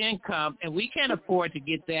fixed income, and we can't afford to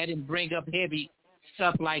get that and bring up heavy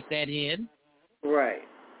stuff like that in. Right.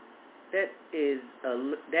 That is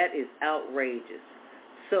outrageous.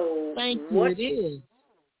 So Thank you. It is.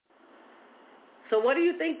 So what do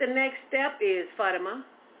you think the next step is, Fatima?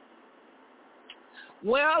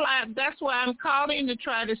 Well, that's why I'm calling to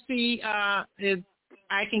try to see if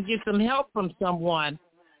I can get some help from someone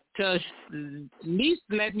to at least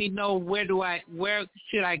let me know where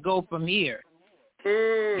should I go from here.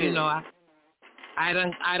 You know, I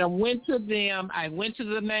done went to them. I went to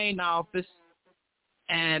the main office,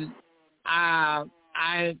 and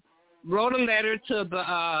I wrote a letter to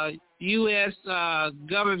the U.S.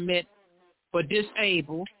 government for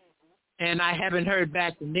disabled, and I haven't heard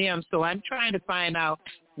back from them. So I'm trying to find out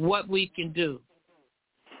what we can do.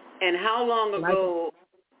 And how long ago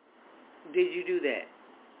did you do that?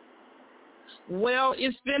 Well,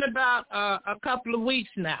 it's been about a couple of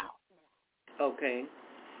weeks now. Okay.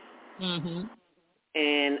 Mhm.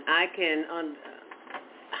 And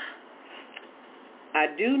I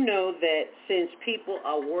do know that since people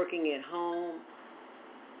are working at home,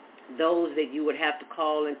 those that you would have to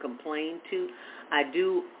call and complain to, I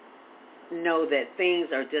do know that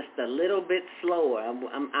things are just a little bit slower.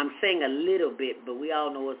 I'm saying a little bit, but we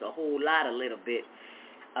all know it's a whole lot of little bit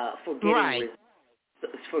for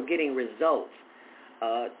getting results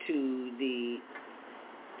to the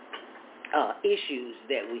issues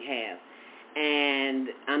that we have. And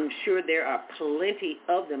I'm sure there are plenty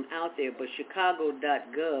of them out there, but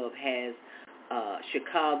Chicago.gov has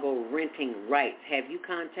Chicago renting rights. Have you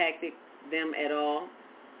contacted them at all?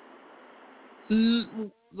 The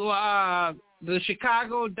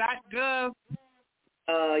Chicago.gov?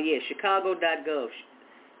 Yes, Chicago.gov.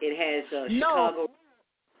 It has Chicago.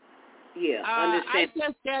 Yeah, understand. I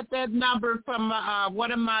just got that number from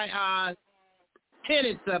one of my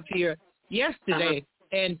tenants up here yesterday,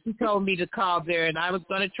 and she told me to call there, and I was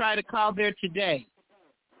going to try to call there today.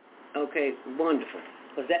 Okay, wonderful.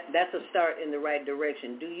 Because that's a start in the right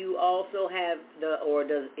direction. Do you also have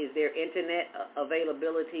is there internet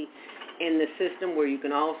availability in the system where you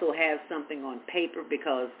can also have something on paper,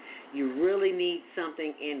 because you really need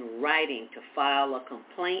something in writing to file a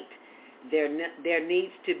complaint? There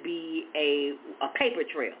needs to be a paper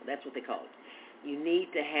trail. That's what they call it. You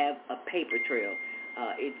need to have a paper trail.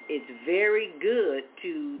 It's very good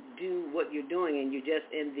to do what you're doing, and you're just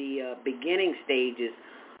in the beginning stages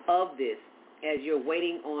of this. As you're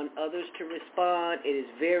waiting on others to respond, it is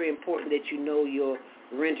very important that you know your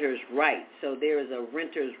renter's rights. So there is a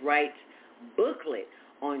renter's rights booklet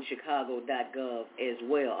on Chicago.gov as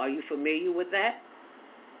well. Are you familiar with that?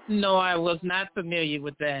 No, I was not familiar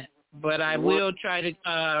with that, but I will try to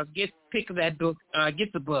pick that book,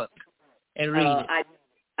 get the book, and read it.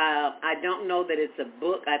 I don't know that it's a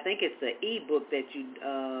book. I think it's an e-book that you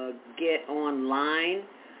get online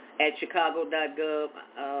at chicago.gov.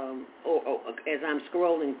 Or as I'm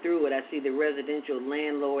scrolling through it, I see the Residential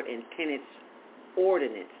Landlord and Tenants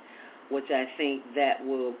Ordinance, which I think that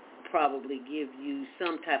will probably give you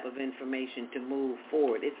some type of information to move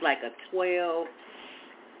forward. It's like a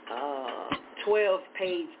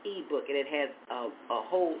 12-page ebook, and it has a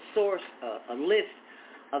whole source, a list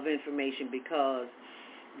of information, because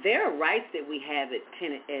there are rights that we have as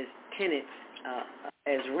tenants,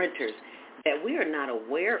 as renters, that we are not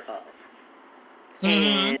aware of.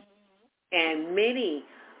 Mm-hmm. And many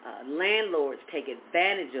landlords take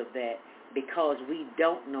advantage of that because we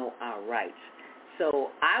don't know our rights.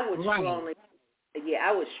 So I would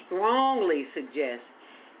strongly suggest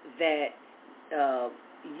that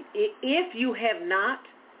if you have not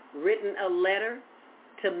written a letter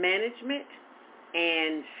to management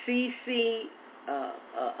and CC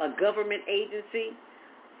a government agency,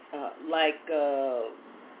 like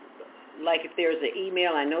if there's an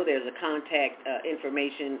email, I know there's a contact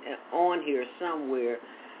information on here somewhere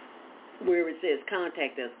where it says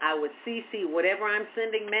contact us. I would CC whatever I'm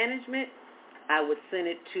sending management, I would send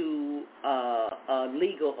it to a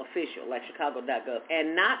legal official like chicago.gov.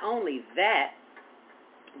 And not only that,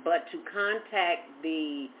 but to contact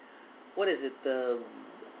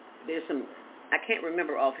there's some, I can't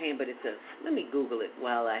remember offhand, but let me Google it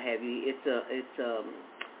while I have you. It's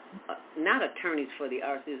not Attorneys for the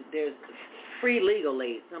Arts. There's Free Legal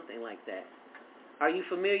Aid, something like that. Are you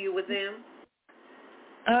familiar with them?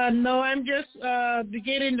 No, I'm just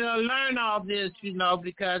beginning to learn all this,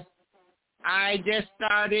 because I just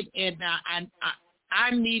started, and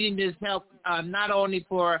I'm needing this help not only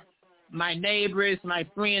for my neighbors, my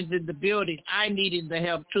friends in the building. I'm needing the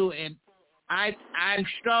help too, and I'm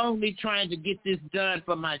strongly trying to get this done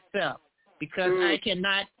for myself, because I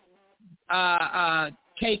cannot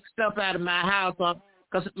take stuff out of my house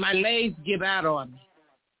because my legs give out on me,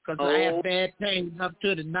 because I have bad pains up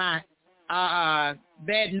to the night,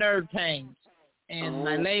 bad nerve pains, and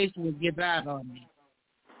my legs will give out on me.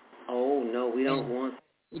 Oh, no, we don't want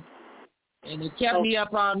it. And it kept me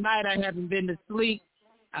up all night. I haven't been to sleep.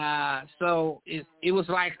 So it was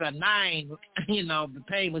like a 9, the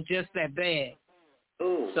pain was just that bad.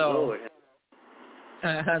 Oh, so, Lord.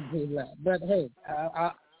 But hey,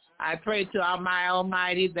 I pray to my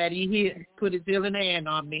Almighty that He put His healing hand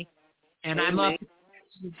on me, and Amen. I'm up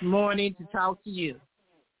this morning to talk to you.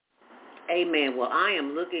 Amen. Well, I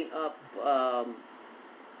am looking up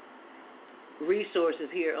resources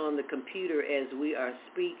here on the computer as we are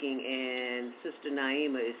speaking, and Sister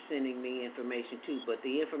Naima is sending me information too. But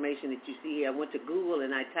the information that you see here, I went to Google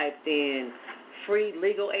and I typed in free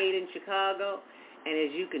legal aid in Chicago, and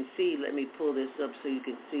as you can see, let me pull this up so you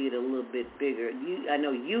can see it a little bit bigger. I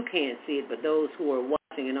know you can't see it, but those who are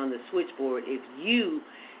watching and on the switchboard, if you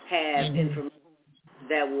have information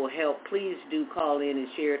that will help, please do call in and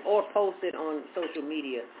share it, or post it on social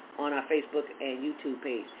media on our Facebook and YouTube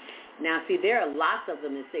page. Now, see, there are lots of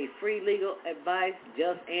them that say free legal advice,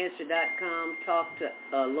 justanswer.com, talk to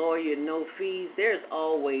a lawyer, no fees. There's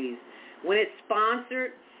always, when it's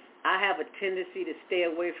sponsored, I have a tendency to stay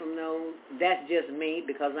away from those. That's just me,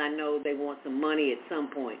 because I know they want some money at some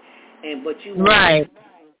point. But you want,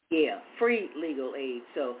 free legal aid.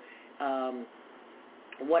 So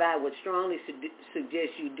what I would strongly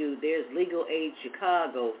suggest you do, there's Legal Aid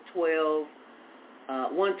Chicago,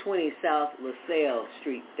 120 South LaSalle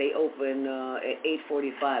Street. They open at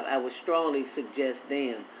 8:45. I would strongly suggest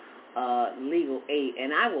them, Legal Aid.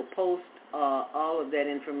 And I will post all of that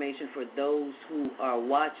information for those who are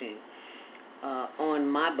watching on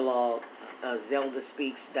my blog,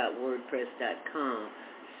 zeldaspeaks.wordpress.com,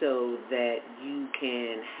 so that you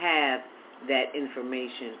can have that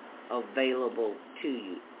information available to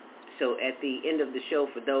you. So at the end of the show,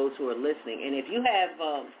 for those who are listening, and if you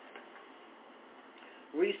have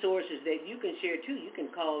resources that you can share too, you can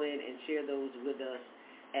call in and share those with us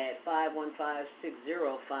at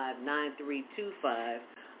 515-605-9325.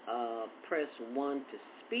 Press 1 to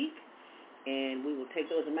speak, and we will take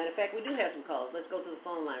those. As a matter of fact, we do have some calls. Let's go to the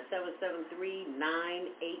phone line,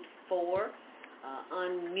 773-984.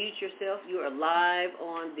 Unmute yourself. You are live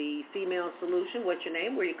on the Female Solution. What's your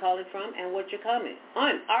name, where you calling from, and what's your comment?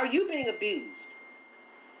 Are you being abused?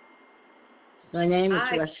 My name is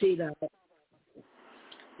Rashida.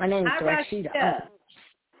 My name is Rashida.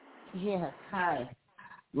 Yes, hi.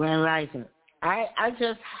 Grand Rising. I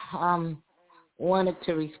just wanted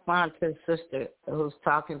to respond to the sister who's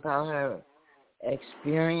talking about her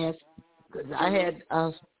experience, because I had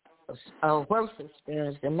a worse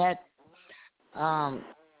experience than that,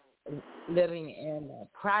 living in a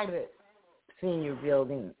private senior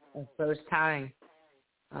building. The first time,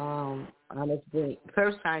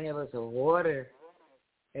 first time there was a water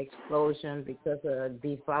explosion because of a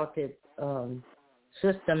defaulted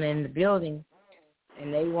system in the building,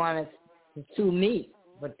 and they wanted to sue me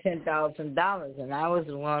for $10,000, and I was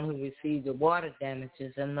the one who received the water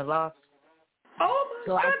damages and the loss. Oh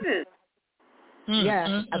my goodness!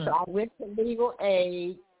 So I went to legal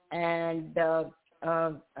aid, and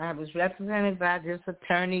I was represented by this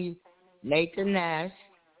attorney, Nathan Nash.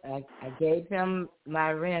 I gave him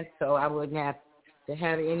my rent so I wouldn't have to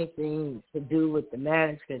have anything to do with the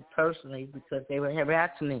management personally because they were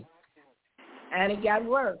harassing me. And it got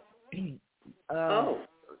worse.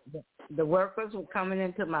 The workers were coming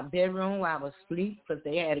into my bedroom while I was asleep because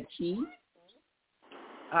they had a key.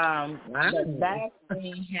 The bad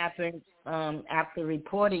thing happened after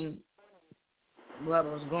reporting what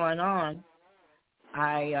was going on.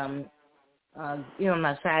 I,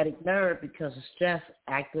 my sciatic nerve because of stress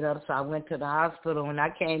acted up, so I went to the hospital. When I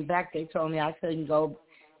came back, they told me I couldn't go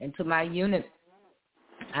into my unit.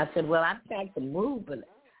 I said, well, I'm packed to move, but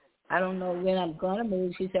I don't know when I'm going to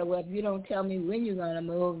move. She said, well, if you don't tell me when you're going to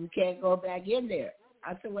move, you can't go back in there.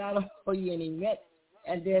 I said, well, I don't owe you any rent.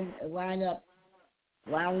 And then while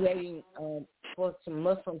I'm waiting for some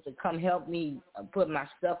Muslims to come help me put my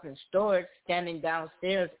stuff in storage, standing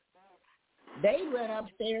downstairs, they went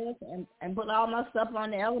upstairs and put all my stuff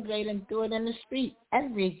on the elevator and threw it in the street.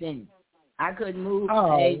 Everything. I couldn't move.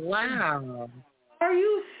 Oh, wow. Are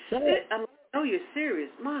you serious? Oh, you're serious.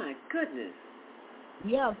 My goodness.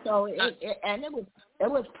 Yeah, so it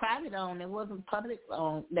was private owned. It wasn't public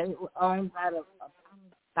owned. They were owned by the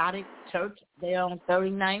Apostolic Church. They're on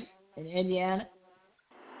 39th in Indiana.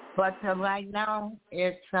 But right now,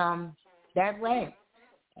 it's that way.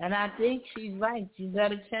 And I think she's right. She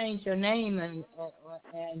better change her name and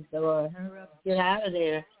get out of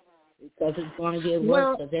there because it's going to get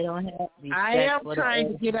worse because they don't have respect. I am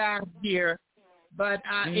trying to get out of here, but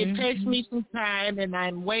it takes me some time, and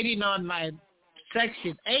I'm waiting on my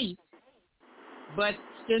Section 8. But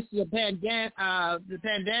since the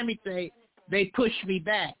pandemic, they pushed me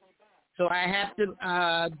back. So I have to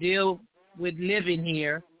deal with living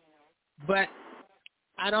here. But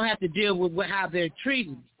I don't have to deal with how they're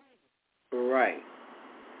treating me. Right.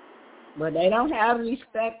 But they don't have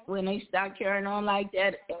respect when they start carrying on like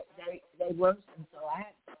that. They worsen.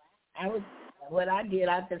 So what I did,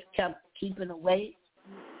 I just kept keeping away,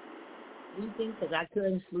 sleeping because I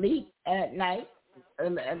couldn't sleep at night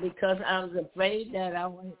because I was afraid that I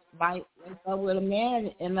might wake up with a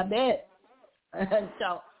man in my bed. And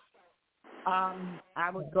so I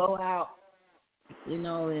would go out, and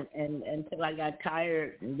until I got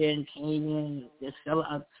tired and then came in and just fell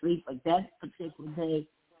out asleep. But that particular day,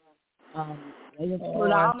 they just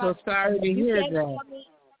put all my... I'm so sorry to hear that.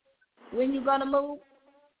 When you're going to move,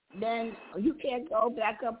 then you can't go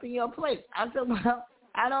back up in your place. I said, well,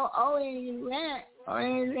 I don't owe any rent or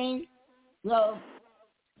anything. So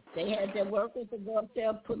they had their workers to go up there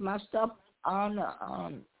and put my stuff on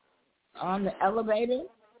the elevator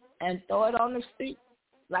and throw it on the street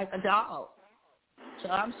like a dog. So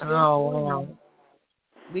I'm still wow.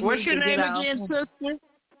 What's your name again, sister?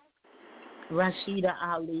 Rashida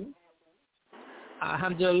Ali.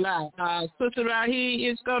 Alhamdulillah. Sister Rahi,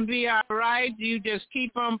 it's going to be all right. You just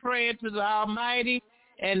keep on praying to the Almighty,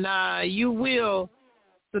 and you will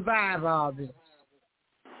survive all this.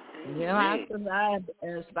 I survived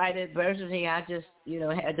in spite of adversity. I just,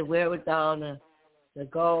 had the wherewithal to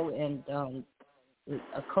go and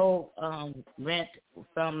a co-rent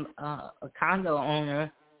from a condo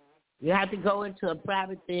owner. You have to go into a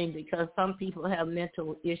private thing because some people have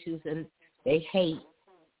mental issues and they hate.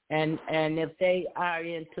 And if they are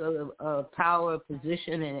into a power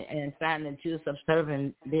position and find that you're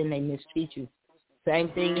subservient, then they mistreat you. Same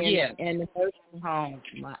thing in the nursing home.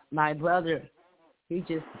 My brother, he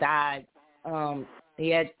just died. He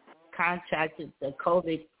had contracted the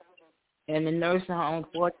COVID in the nursing home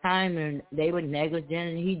 4 times, and they were negligent,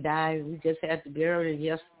 and he died. We just had to bury him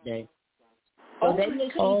yesterday. So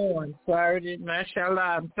I'm sorry. Mashallah,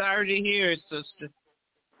 I'm sorry to hear it, sister.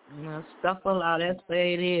 Stuff a lot. That's the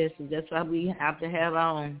way it is. That's why we have to have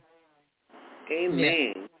our own.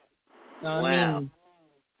 Amen. Yeah.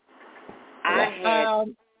 Wow.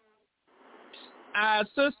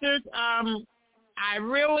 Sisters, I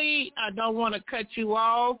really don't want to cut you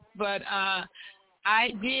off, but I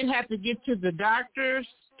did have to get to the doctors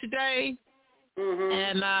today,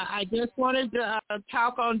 and I just wanted to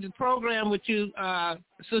talk on the program with you,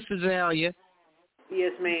 Sister Zelia.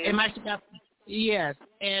 Yes, ma'am. Yes,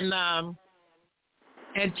 and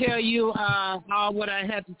tell you all what I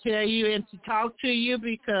have to tell you and to talk to you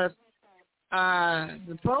because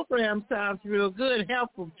the program sounds real good,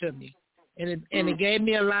 helpful to me. And it gave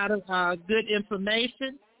me a lot of good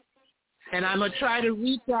information. And I'm going to try to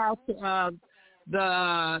reach out to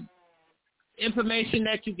the information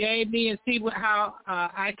that you gave me and see how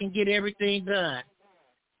I can get everything done.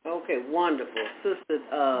 Okay, wonderful. Sister,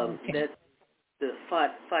 that's the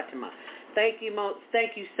Fatima. Thank you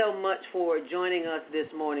so much for joining us this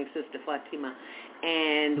morning, Sister Fatima.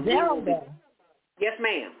 And yes,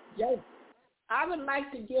 ma'am. Yes. I would like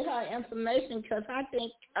to get her information because I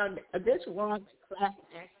think this warrants class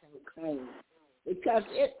action claim because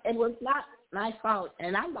it was not my fault,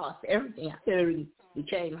 and I lost everything. I literally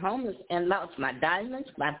became homeless and lost my diamonds,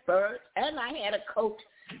 my furs, and I had a coat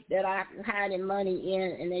that I had money in,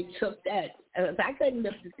 and they took that. I couldn't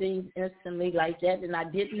lift the things instantly like that, and I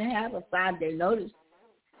didn't have a 5-day notice.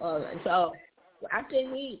 So I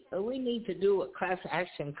think we need to do a class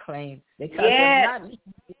action claim because it's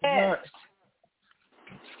not worse.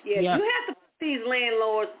 Yeah, you have to put these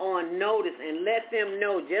landlords on notice and let them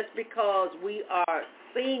know just because we are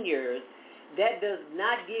seniors, that does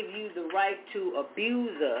not give you the right to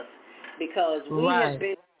abuse us because we have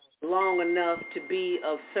been long enough to be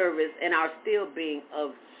of service and are still being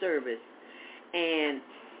of service. And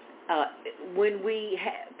when we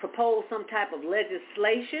propose some type of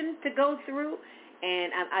legislation to go through,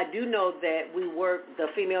 and I do know that the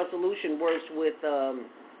Female Solution works with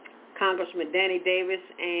Congressman Danny Davis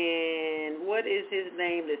and what is his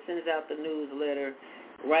name that sends out the newsletter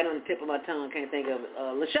right on the tip of my tongue, can't think of it,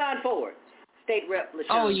 LaShawn Ford, State Rep LaShawn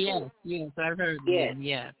Ford. Yes, I've heard that,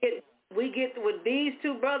 yeah. We get with these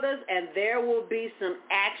two brothers, and there will be some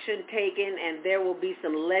action taken, and there will be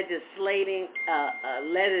some legislation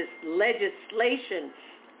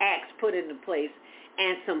acts put into place,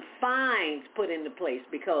 and some fines put into place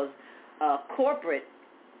because corporate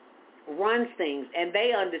runs things, and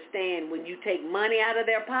they understand when you take money out of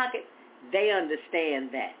their pocket, they understand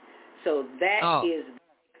that. So that is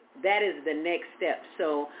the next step.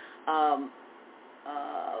 So,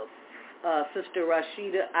 Sister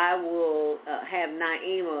Rashida, I will have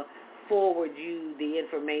Naima forward you the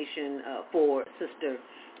information for Sister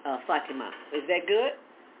Fatima. Is that good?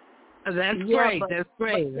 That's great. That's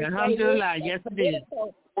great. Alhamdulillah. Yes, it is.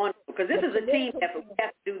 Because this is a team effort. We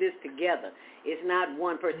have to do this together. It's not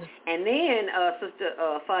one person. And then, Sister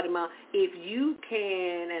Fatima, if you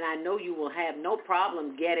can, and I know you will have no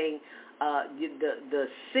problem getting the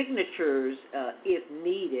signatures, if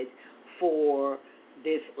needed, for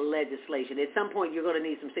this legislation. At some point, you're going to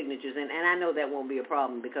need some signatures, and I know that won't be a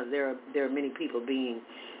problem because there are many people being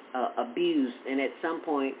abused, and at some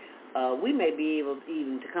point, we may be able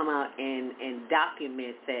even to come out and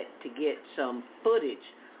document that to get some footage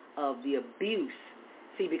of the abuse.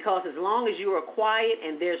 See, because as long as you are quiet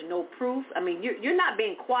and there's no proof, I mean, you're not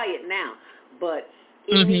being quiet now, but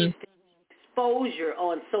it needs to be exposure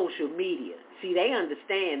on social media. See, they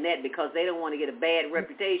understand that because they don't want to get a bad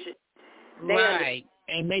reputation. Right.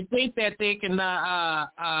 And they think that they can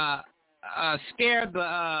scare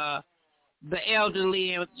the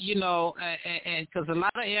elderly, and because a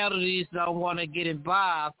lot of elderly don't want to get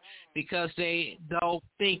involved because they don't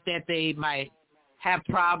think that they might have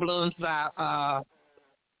problems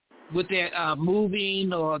with their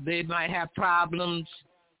moving, or they might have problems.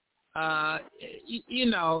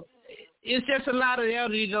 It's just a lot of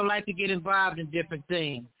elderly don't like to get involved in different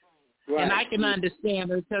things. Right. And I can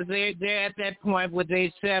understand it because they're at that point where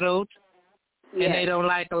they settled and they don't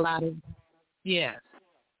like a lot of,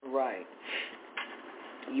 Right.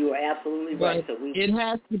 You are absolutely right. So it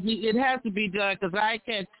has to be done because I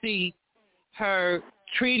can't see her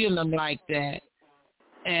treating them like that.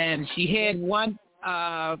 And she had one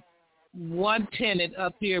tenant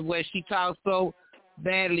up here where she talked so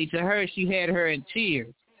badly to her, she had her in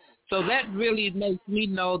tears. So that really makes me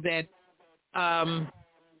know that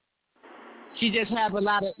she just have a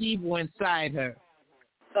lot of evil inside her.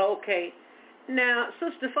 Okay. Now,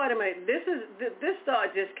 Sister Fatima, this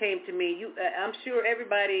thought just came to me. I'm sure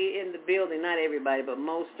everybody in the building, not everybody, but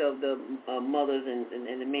most of the mothers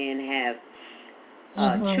and the men have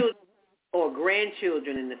children or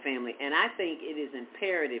grandchildren in the family. And I think it is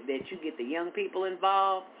imperative that you get the young people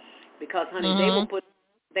involved because, honey,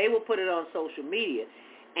 they will put it on social media.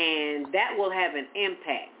 And that will have an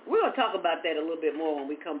impact. We're going to talk about that a little bit more when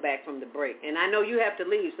we come back from the break. And I know you have to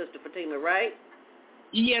leave, Sister Fatima, right?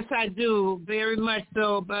 Yes, I do, very much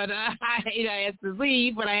so. But I had to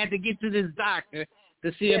leave, but I had to get to this doctor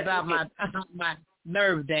to see about my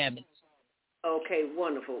nerve damage. Okay,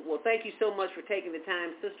 wonderful. Well, thank you so much for taking the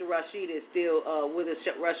time. Sister Rashida is still with us.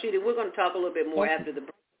 Rashida, we're going to talk a little bit more after the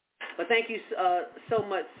break. But thank you so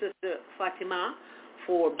much, Sister Fatima,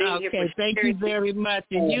 for being here. Okay, thank you very much.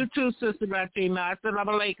 And you too, Sister Fatima.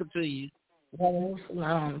 Assalamu alaikum to you.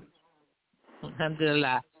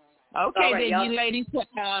 Alhamdulillah. Okay, right, then y'all. you ladies,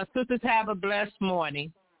 sisters, have a blessed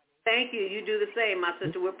morning. Thank you. You do the same, my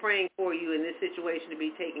sister. We're praying for you in this situation to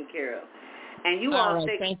be taken care of. And you all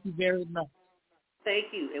right, thank you very much.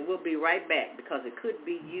 Thank you, and we'll be right back because it could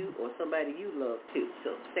be you or somebody you love too.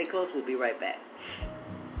 So stay close. We'll be right back.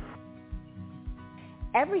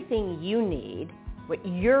 Everything you need, what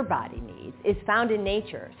your body needs, is found in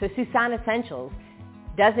nature. So Susan Essentials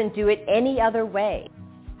doesn't do it any other way.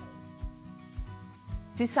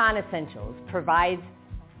 Susan Essentials provides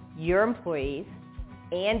your employees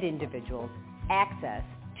and individuals access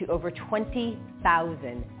to over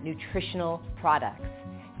 20,000 nutritional products,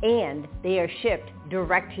 and they are shipped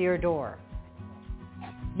direct to your door.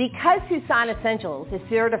 Because Susan Essentials is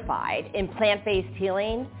certified in plant-based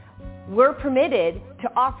healing, we're permitted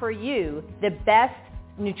to offer you the best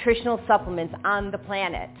nutritional supplements on the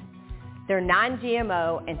planet. They're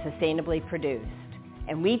non-GMO and sustainably produced,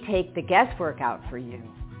 and we take the guesswork out for you.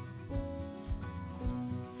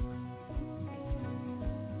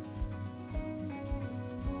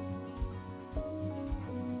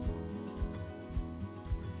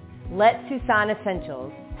 Let Susan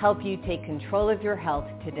Essentials help you take control of your health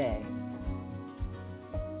today.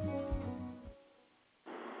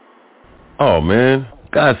 Oh man,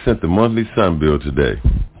 God sent the monthly sun bill today.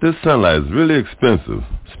 This sunlight is really expensive,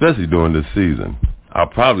 especially during this season. I'll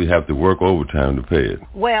probably have to work overtime to pay it.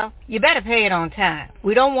 Well, you better pay it on time.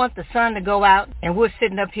 We don't want the sun to go out and we're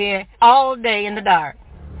sitting up here all day in the dark.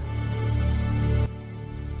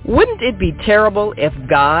 Wouldn't it be terrible if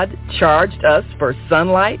God charged us for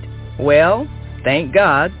sunlight? Well, thank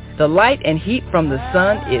God, the light and heat from the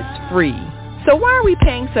sun is free. So why are we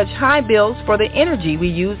paying such high bills for the energy we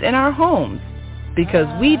use in our homes? Because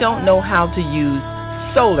we don't know how to use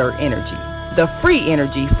solar energy, the free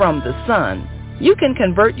energy from the sun. You can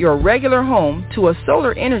convert your regular home to a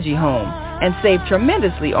solar energy home and save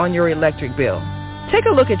tremendously on your electric bill. Take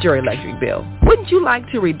a look at your electric bill. Wouldn't you like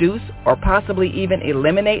to reduce or possibly even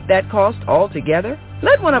eliminate that cost altogether?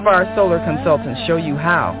 Let one of our solar consultants show you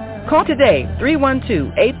how. Call today,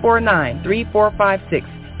 312-849-3456,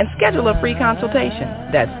 and schedule a free consultation.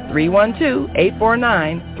 That's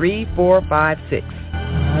 312-849-3456.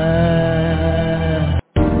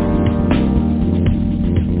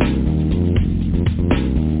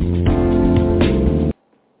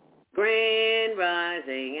 Grand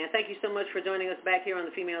Rising, and thank you so much for joining us back here on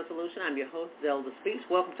The Female Solution. I'm your host, Zelda Speaks.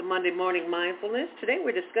 Welcome to Monday Morning Mindfulness. Today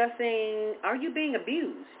we're discussing, are you being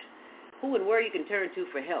abused? Who and where you can turn to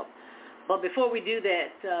for help. But before we do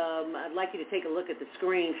that, I'd like you to take a look at the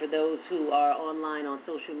screen for those who are online on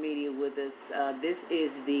social media with us. This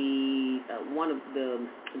is one of the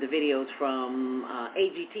videos from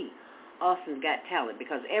AGT, Austin's Got Talent,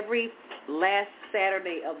 because every last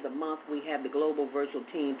Saturday of the month we have the Global Virtual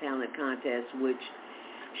Teen Talent Contest, which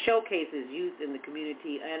showcases youth in the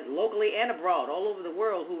community and locally and abroad, all over the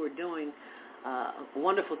world, who are doing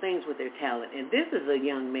wonderful things with their talent. And this is a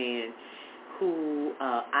young man who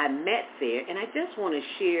I met there, and I just want to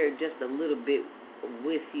share just a little bit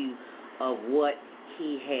with you of what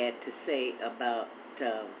he had to say about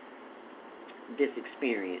this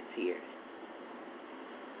experience here.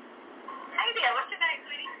 Hey there, what's your name,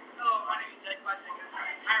 sweetie? My name is Jack Patrick.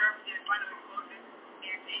 I represent Final Exclusive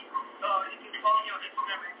ENT. You can follow me on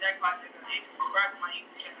Instagram at Jack Patrick, and you can subscribe to my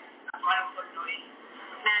YouTube channel. Final Exclusive.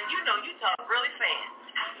 Now, you know you talk really fast,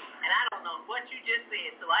 and I don't know what you just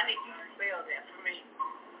said, so I need you to spell that for me.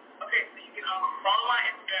 Okay, so you can follow my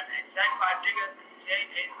Instagram at Jack Patrick, JackPodjigga,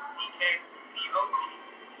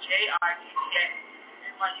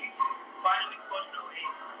 and my YouTube, Final Exclusive,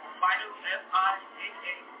 Final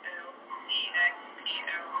FINALEXPLOSION.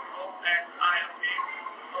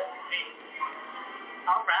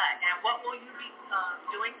 All right, and what will you be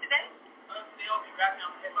doing today? Today I'll be rapping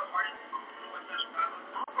on hip-hop artists.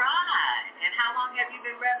 All right. And how long have you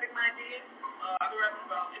been rapping, my dear? I've been rapping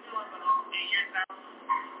about 8 years now.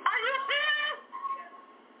 Are you serious?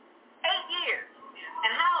 Yeah. 8 years? Yeah.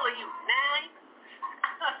 And how old are you? 9?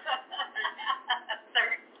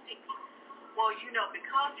 13. Well, you know,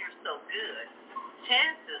 because you're so good,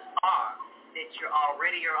 chances are that you're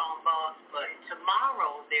already your own boss, but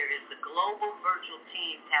tomorrow there is the Global Virtual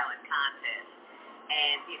Teen Talent Contest.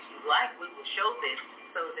 And if you like, we will show this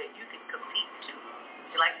so that you can compete too.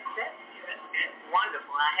 Would you like to do that? Yes.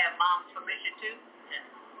 Wonderful. I have Mom's permission too? Yes.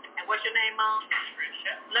 And what's your name, Mom?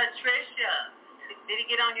 Latricia. Did he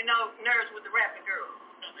get on your nerves with the rapping girl?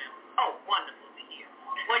 No, ma'am. Oh, wonderful to hear.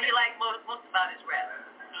 What do you like most about his rap?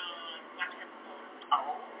 Black Panther.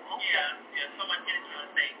 Oh, Yeah, so much energy on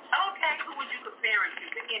stage. Okay, who would you compare it to,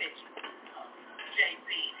 the energy? JC.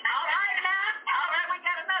 All right, now. All right, we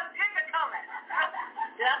got another jigger coming.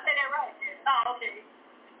 Did I say that right? Oh, okay.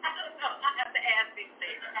 I don't know. I have to ask these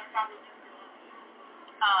things.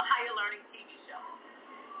 Higher Learning TV show.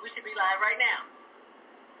 We should be live right now.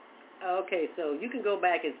 Okay, so you can go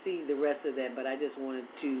back and see the rest of that, but I just wanted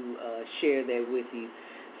to share that with you.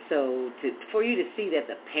 So for you to see that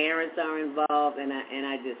the parents are involved, and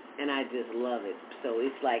I just love it. So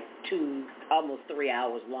it's like almost 3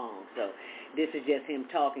 hours long. So this is just him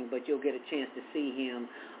talking, but you'll get a chance to see him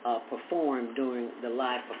perform during the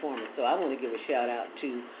live performance. So I want to give a shout out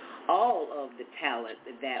to all of the talent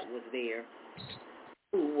that was there,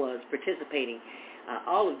 who was participating,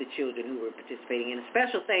 all of the children who were participating, and a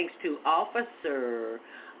special thanks to Officer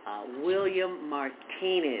William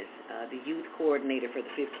Martinez, the youth coordinator for the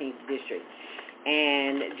 15th District.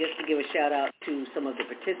 And just to give a shout out to some of the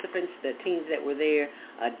participants, the teams that were there,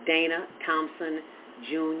 Dana Thompson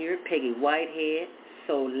Jr., Peggy Whitehead,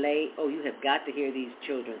 Soleil. Oh, you have got to hear these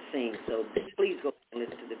children sing, so please go and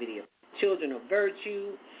listen to the video. Children of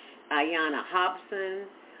Virtue, Ayanna Hobson,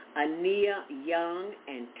 Ania Young,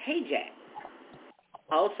 and Tajak.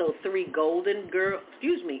 Also the Golden Grills,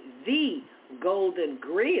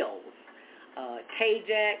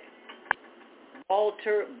 Tajak,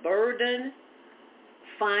 Walter Burden,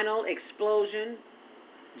 Final Explosion,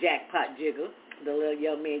 Jackpot Jiggle, the little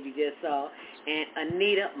young man you just saw, and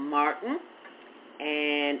Anita Martin,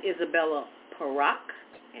 and Isabella Parak.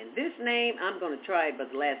 And this name, I'm going to try it,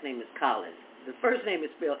 but the last name is Collins. The first name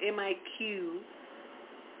is spelled Miqahyken.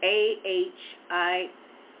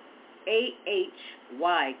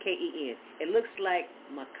 It looks like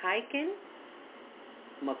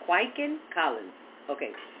McQuiken Collins.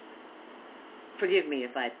 Okay. Forgive me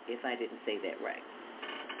if I didn't say that right.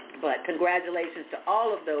 But congratulations to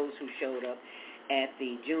all of those who showed up at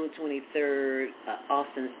the June 23rd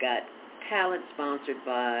Austin's Got Talent, sponsored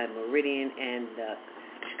by Meridian and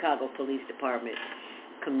Chicago Police Department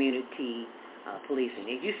Community Policing.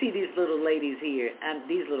 If you see these little ladies here,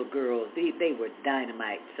 these little girls, they were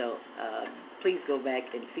dynamite. So please go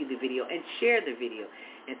back and see the video and share the video.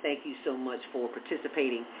 And thank you so much for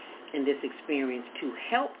participating in this experience to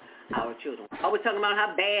help our children. I was talking about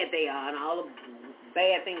how bad they are and all the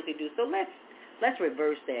bad things they do. So let's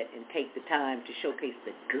reverse that and take the time to showcase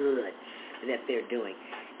the good that they're doing.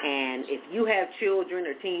 And if you have children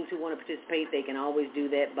or teens who want to participate, they can always do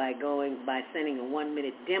that by sending a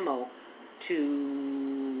 1-minute demo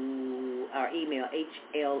to our email,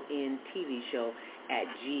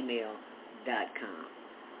 hlntvshow@gmail.com.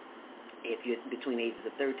 If you're between the ages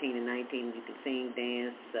of 13 and 19, you can sing,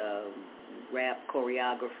 dance, rap,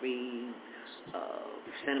 choreography,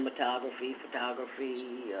 cinematography,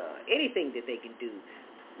 photography, anything that they can do,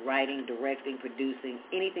 writing, directing, producing,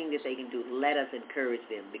 anything that they can do. Let us encourage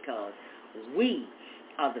them, because we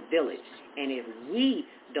are the village. And if we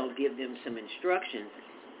don't give them some instructions,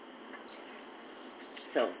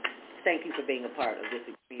 so thank you for being a part of this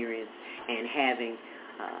experience and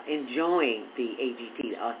enjoying the AGT,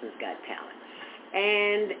 the Austin's Got Talent.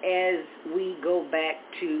 And as we go back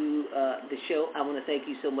to the show, I want to thank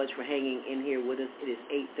you so much for hanging in here with us. It is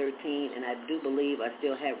 8:13, and I do believe I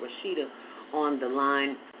still have Rashida on the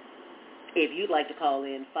line. If you'd like to call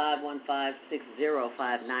in,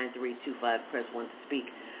 515-605-9325, press 1 to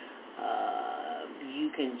speak. You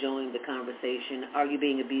can join the conversation. Are you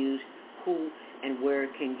being abused? Who and where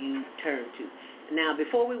can you turn to? Now,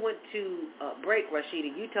 before we went to break,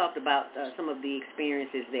 Rashida, you talked about some of the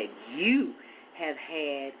experiences that you have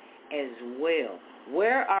had as well.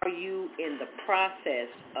 Where are you in the process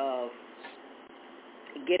of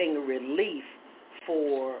getting relief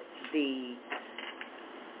for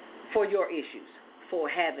your issues, for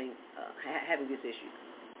having this issue?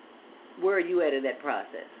 Where are you at in that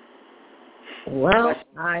process? Well,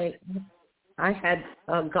 I had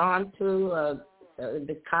gone to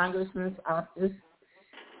the congressman's office.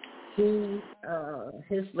 His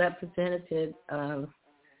representative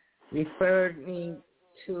referred me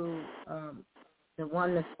to the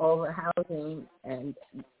one that's over housing, and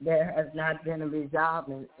there has not been a resolve,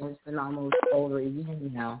 and it's been almost over a year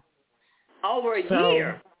now. Over a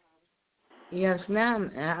year? Yes,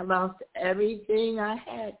 ma'am. And I lost everything I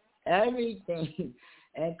had, everything,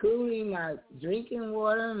 including my drinking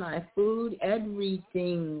water, my food,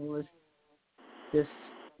 everything was just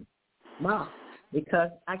lost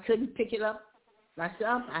because I couldn't pick it up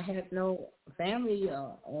myself. I had no family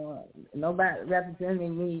or nobody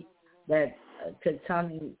representing me that could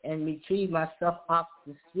come and retrieve my stuff off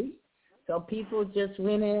the street. So So people just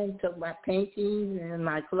went in, took my paintings and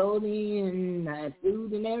my clothing and my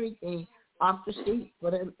food and everything off the street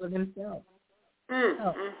for themselves. And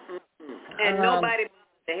nobody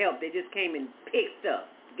to help. They just came and picked up,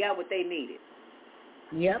 got what they needed.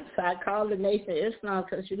 Yep. So I called the Nation of Islam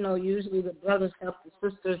because, usually the brothers help the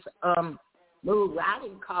sisters move. I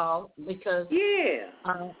didn't call because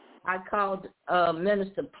I called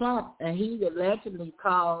Minister Plump, and he allegedly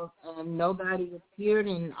called, and nobody appeared,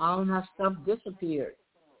 and all my stuff disappeared.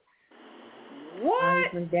 What? I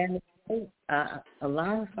was in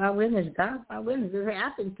Allah is my witness, God my witness. It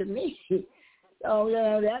happened to me. So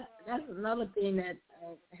that's another thing that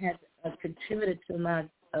had contributed to my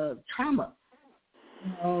trauma.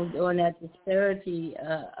 During that disparity,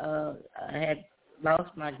 I had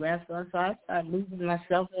lost my grandson, so I started losing my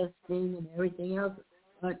self-esteem and everything else.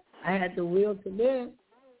 But I had the will to live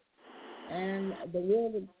and the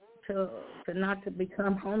will to not to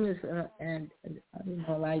become homeless and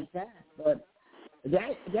like that. But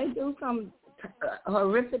they do some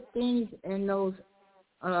horrific things in those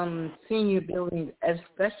senior buildings,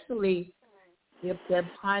 especially if they're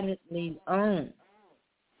privately owned.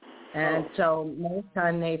 And so most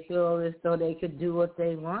time they feel as though they could do what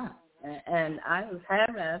they want. And I was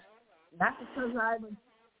harassed, not because I was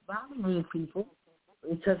bothering people,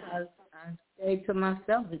 because I stayed to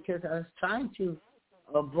myself, because I was trying to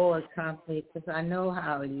avoid conflict, because I know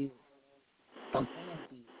how it is.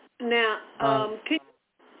 Now,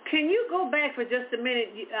 can you go back for just a minute?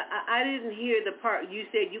 I didn't hear the part. You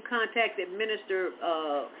said you contacted Minister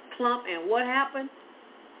Plump, and what happened?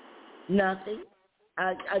 Nothing.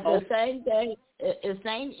 The same day, the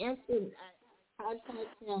same instant, I contacted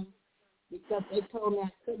him because they told me I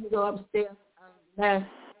couldn't go upstairs unless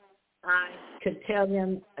I could tell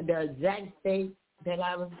them the exact date that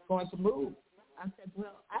I was going to move. I said,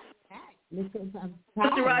 well, I can't because I'm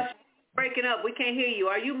tired. Mr. Rush, breaking up. We can't hear you.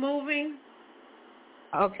 Are you moving?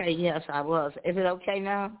 Okay, yes, I was. Is it okay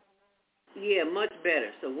now? Yeah, much better.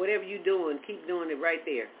 So whatever you're doing, keep doing it right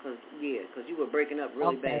there because you were breaking up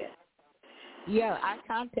really bad. Yeah, I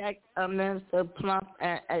contacted Minister Plump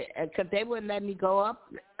because they wouldn't let me go up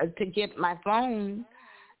to get my phone.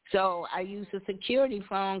 So I used a security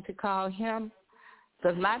phone to call him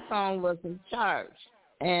because my phone wasn't charged.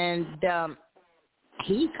 And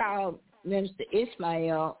he called Minister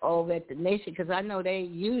Ismail over at the Nation because I know they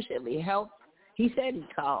usually help. He said he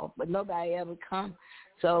called, but nobody ever come.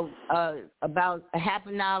 So about a half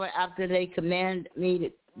an hour after they commanded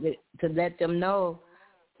me to let them know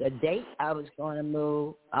the date I was going to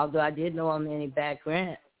move, although I didn't know on any back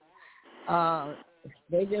rent,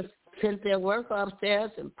 they just sent their work upstairs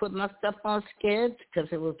and put my stuff on skids because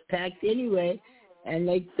it was packed anyway, and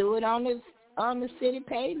they threw it on the city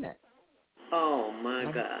pavement. Oh my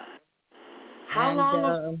God! How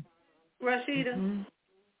long, Rashida? Mm-hmm.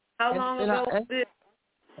 How long ago was this?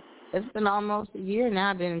 It's been almost a year now.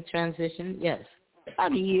 I've been in transition. Yes,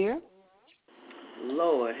 about a year.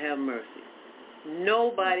 Lord have mercy.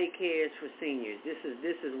 Nobody cares for seniors.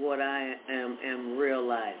 This is what I am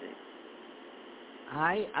realizing.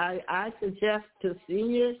 I suggest to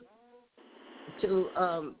seniors to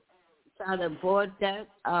try to avoid that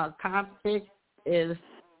conflict is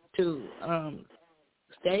to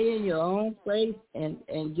stay in your own place and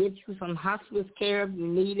get you some hospice care if you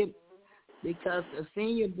need it, because the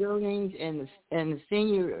senior buildings and the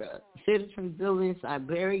senior citizen buildings are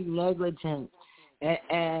very negligent.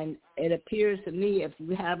 And it appears to me if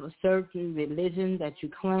you have a certain religion that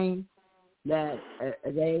you claim, that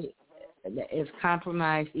it's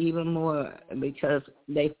compromised even more because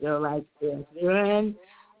they feel like if they're in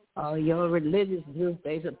your religious group,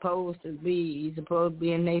 you're supposed to be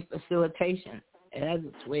in their facilitation. And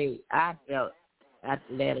that's the way I felt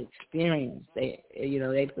after that experience. They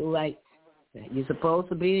feel like you're supposed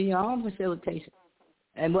to be in your own facilitation.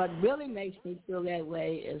 And what really makes me feel that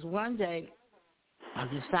way is one day I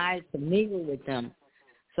decided to mingle with them.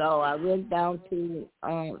 So I went down to,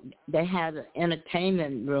 they had an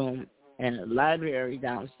entertainment room and a library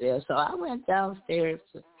downstairs. So I went downstairs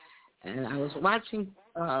and I was watching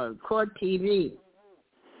court TV.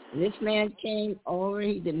 This man came over.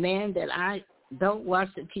 He demanded that I don't watch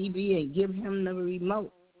the TV and give him the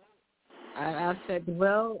remote. I said,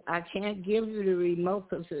 well, I can't give you the remote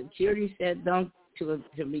because security said don't to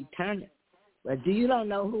return it. But you don't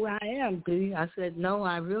know who I am, do you? I said, no,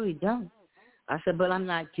 I really don't. I said, but I'm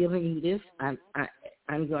not giving you this. I'm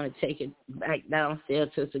going to take it back downstairs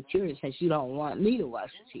to security since you don't want me to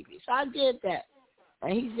watch the TV. So I did that.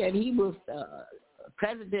 And he said he was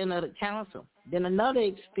president of the council. Then another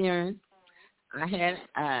experience I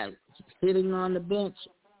had sitting on the bench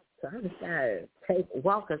So I decided to take a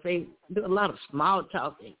walk because they do a lot of small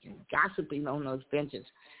talking and gossiping on those benches.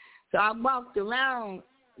 So I walked around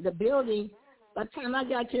the building. By the time I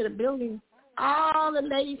got to the building, all the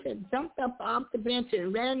ladies had jumped up off the bench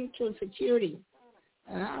and ran into security.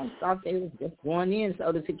 And I thought they was just going in.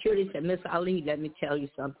 So the security said, Miss Ali, let me tell you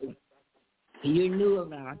something. You're new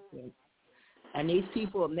around here, and these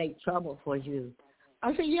people will make trouble for you.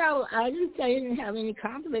 I said, yo, I didn't say you didn't have any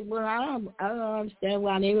conflict, but I don't understand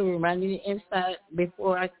why they were running inside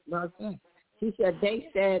before I walked in. She said, they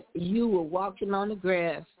said you were walking on the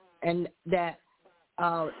grass and that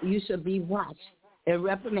you should be watched and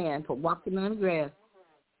reprimanded for walking on the grass.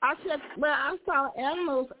 I said, well, I saw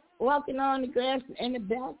animals walking on the grass in the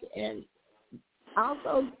back, and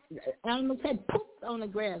also animals had pooped on the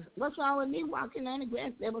grass. What's wrong with me walking on the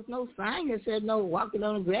grass? There was no sign that said no walking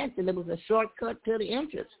on the grass, and there was a shortcut to the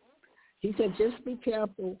entrance. He said, just be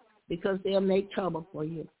careful because they'll make trouble for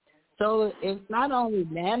you. So it's not only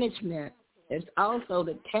management, it's also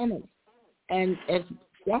the tenants. And it's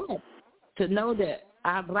sad to know that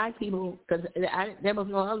our black people, because there was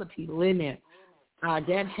no other people in there, are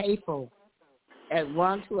that hateful, and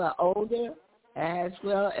ones who are older as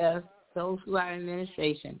well as those who are in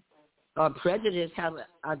administration or prejudiced, have an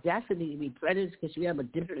audacity to be prejudiced because you have a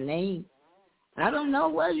different name. I don't know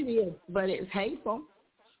what it is, but it's hateful.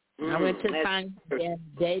 I went to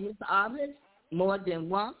Davis' office more than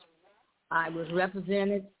once. I was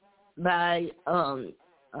represented by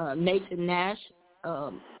Nathan Nash.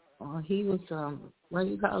 He was, what do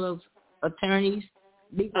you call those attorneys?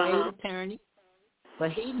 Legal aid attorney.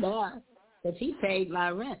 But he left because he paid my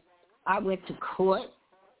rent. I went to court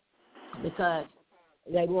because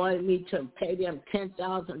they wanted me to pay them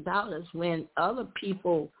 $10,000 when other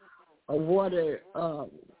people, a water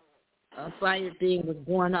fire thing was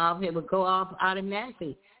going off. It would go off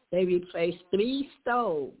automatically. They replaced 3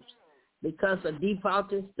 stoves because of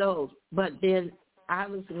defaulted stoves. But then I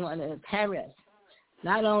was the one that was harassed.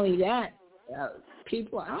 Not only that,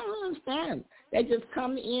 people, I don't understand. They just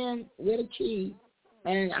come in with a key,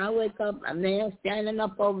 and I wake up, a man standing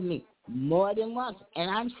up over me more than once, and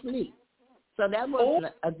I'm asleep. So that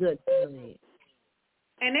wasn't a good feeling.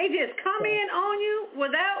 And they just come in on you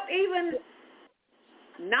without even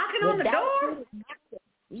knocking on the door?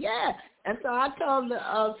 Yeah. And so I told the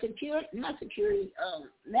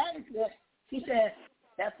management, she said,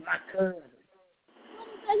 that's my cousin. What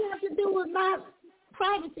does that have to do with my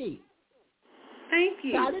privacy? Thank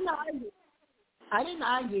you. So I didn't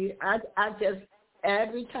argue. I just,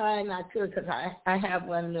 every time I could, because I have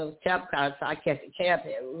one of those tap cards, so I catch a cab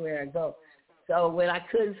everywhere I go. So when I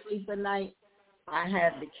couldn't sleep at night, I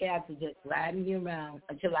had the cab to just ride me around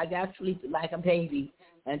until I got sleepy like a baby,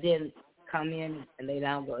 and then come in and lay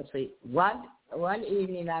down and go to sleep. One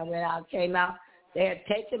evening I went out, came out, they had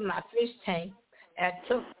taken my fish tank and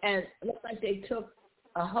it looked like they took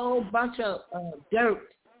a whole bunch of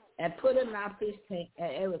dirt and put it in my fish tank,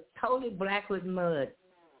 and it was totally black with mud.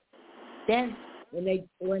 Then when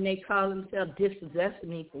they call themselves dispossessing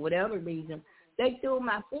me for whatever reason, they threw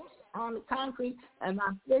my fish on the concrete, and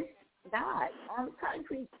my fish died on the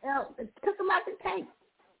concrete. It took them out the tank.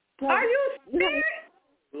 So, are you serious?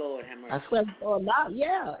 Lord have mercy. I slept for a lot.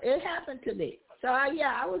 Yeah, it happened to me. So,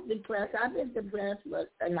 I was depressed. I've been depressed,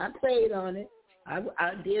 and I prayed on it.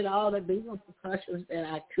 I did all the legal precautions that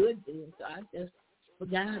I could do. So I just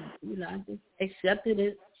forgot, I just accepted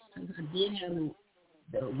it. I did have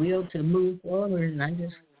the will to move forward, and I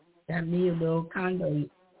just got me a little condo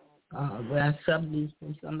where I subleased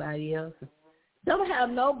from somebody else. Don't have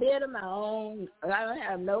no bed of my own. I don't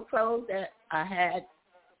have no clothes that I had,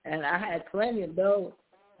 and I had plenty of those.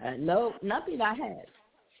 Nothing I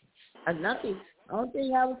had. Nothing. The only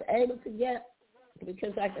thing I was able to get,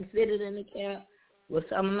 because I could fit it in the cab, was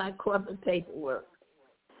some of my corporate paperwork.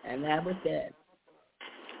 And that was that.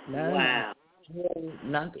 Wow.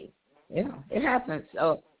 Nothing. Yeah, it happens.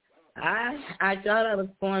 So I thought I was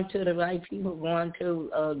going to the right people, going to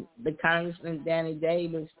the Congressman Danny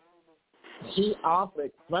Davis. He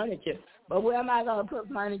offered furniture. But where am I going to put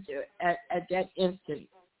furniture at that instant?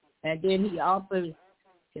 And then he offered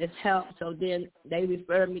his help. So then they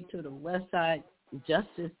referred me to the West Side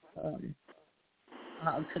Justice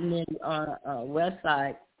Committee on West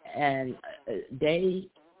Side, and they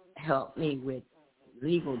helped me with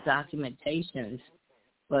legal documentations.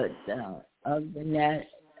 But other than that,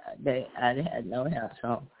 I had no help.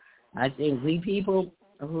 So I think we people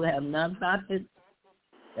who have nonprofits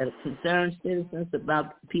that are concerned citizens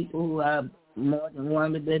about people who are more than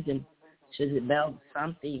one religion should develop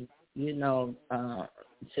something,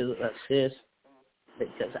 to assist,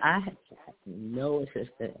 because I have no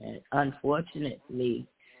assistance. And unfortunately,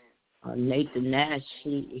 Nathan Nash,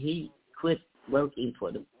 he quit working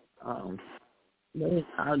for the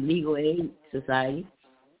Legal Aid Society,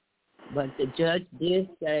 but the judge did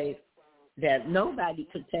say that nobody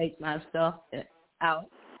could take my stuff out.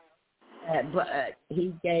 But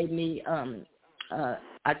he gave me,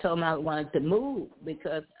 I told him I wanted to move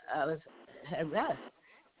because I was harassed.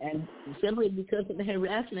 And simply because of the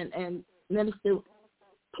harassment, and Minister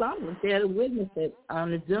Plum was there to witness it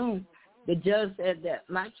on the Zoom, the judge said that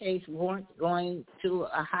my case weren't going to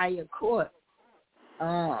a higher court.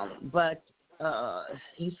 But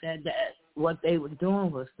he said that what they were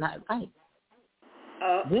doing was not right.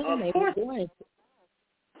 Of course.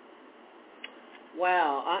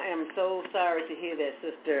 Wow, I am so sorry to hear that,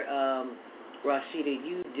 Sister Rashida.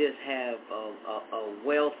 You just have a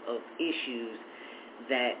wealth of issues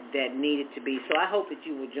that needed to be. So I hope that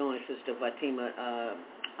you will join Sister Fatima.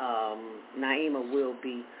 Naima will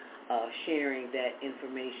be sharing that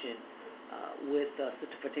information with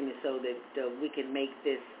Sister Fatima so that we can make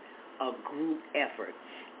this a group effort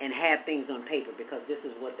and have things on paper, because this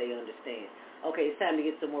is what they understand. Okay, it's time to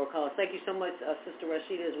get some more calls. Thank you so much, Sister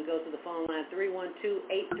Rashida, as we go to the phone line,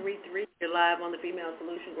 312-833. You're live on the Female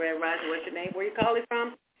Solution. Grand Rising, what's your name, where you calling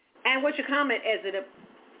from, and what's your comment as it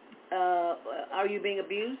are you being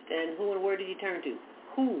abused, and who and where did you turn to?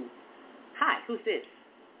 Hi, who's this?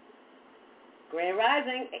 Grand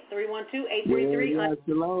Rising, 312-833. Yeah,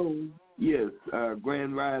 shalom. Yes,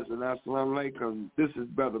 Grand Rising, assalamu alaikum. This is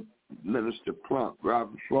Brother Minister Plump,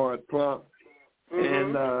 Robert Floyd Plump.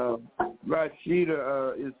 Mm-hmm. And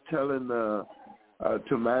Rashida is telling,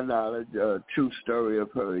 to my knowledge, a true story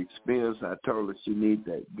of her experience. I told her she needs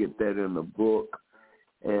to get that in a book,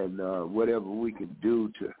 and whatever we could do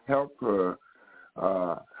to help her.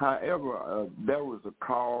 However, there was a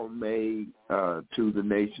call made to the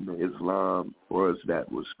Nation of Islam for us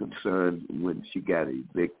that was concerned when she got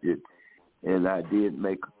evicted, and I did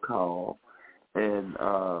make a call, and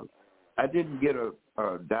I didn't get a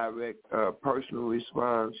direct personal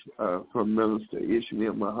response from Minister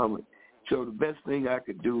Ishmael Muhammad. So the best thing I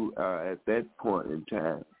could do at that point in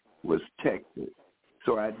time was text it.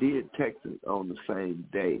 So I did text it on the same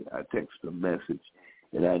day. I texted a message,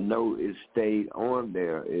 and I know it stayed on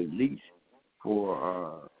there at least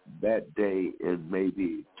for that day and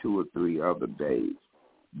maybe 2 or 3 other days.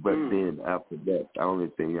 But then after that, the only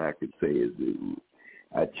thing I could say is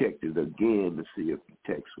I checked it again to see if the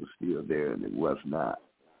text was still there, and it was not.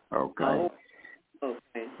 Okay.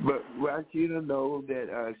 Okay. But Rashida knows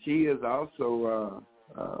that she is also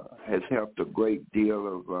has helped a great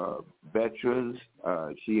deal of veterans.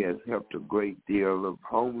 She has helped a great deal of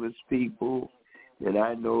homeless people, and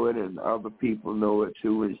I know it, and other people know it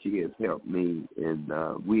too. And she has helped me, and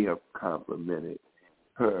we have complimented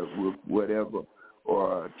her with whatever,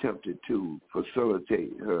 or attempted to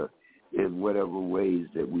facilitate her in whatever ways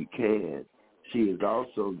that we can. She is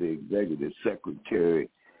also the executive secretary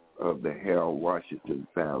of the Harold Washington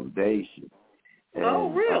Foundation.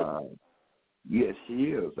 And, really? Yes,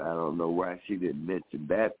 she is. I don't know why she didn't mention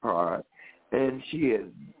that part. And she has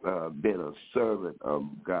been a servant of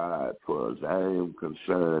God for us. I am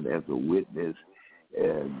concerned as a witness,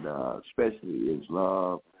 and especially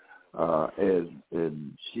Islam,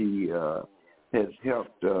 and she has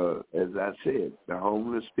helped, as I said, the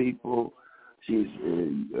homeless people. She's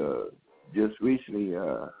just recently,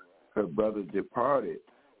 her brother departed,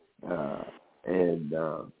 and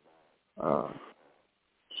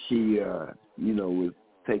she, was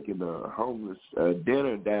taking a homeless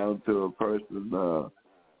dinner down to a person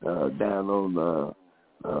down on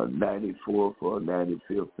 94th or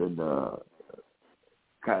 95th and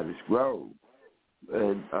Cottage Grove.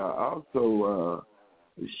 And also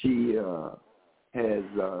she has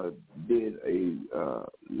did a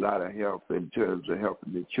lot of help in terms of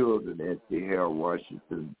helping the children at the Harold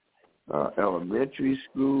Washington Elementary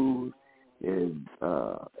School. And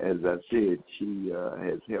as I said, she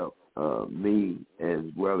has helped me as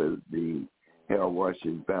well as the Harold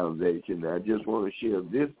Washington Foundation. I just want to share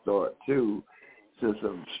this thought, too, since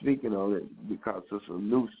I'm speaking on it, because it's a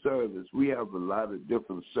new service. We have a lot of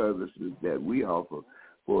different services that we offer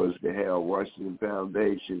for us, the Harold Washington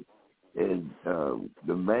Foundation. And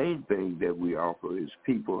the main thing that we offer is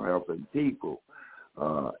people helping people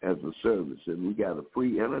as a service. And we got a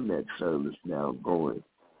free internet service now going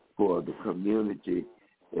for the community.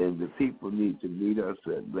 And the people need to meet us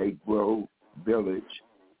at Lake Grove Village,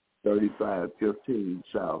 3515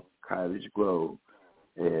 South Cottage Grove.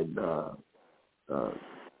 And the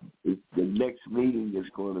next meeting is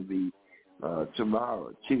going to be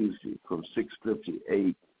tomorrow, Tuesday, from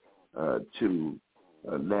 6:58 to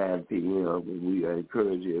 9 p.m. And we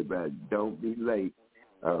encourage everybody, don't be late.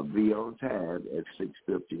 be on time at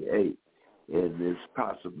 6:58, and it's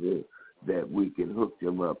possible that we can hook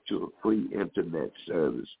them up to a free internet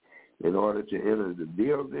service. In order to enter the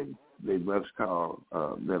building, they must call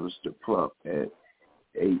Minister Plump at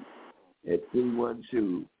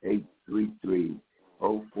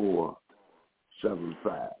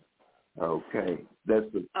 312-833-0475. Okay,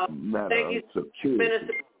 that's the matter thank you, of security.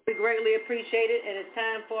 Minister. We greatly appreciate it, and it's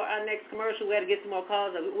time for our next commercial. We got to get some more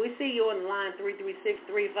calls. We see you on the line,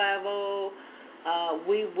 336-350.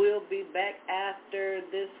 We will be back after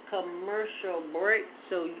this commercial break,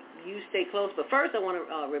 so you stay close. But first, I want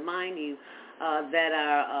to remind you that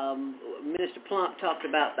our Minister Plump talked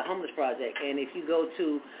about the Homeless Project, and if you go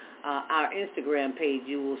to our Instagram page,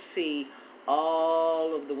 you will see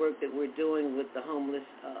all of the work that we're doing with the homeless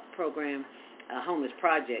program, Homeless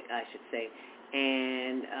Project, I should say.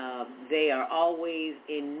 And they are always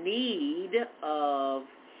in need of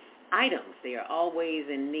items. They are always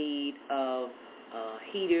in need of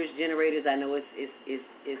heaters, generators. I know it's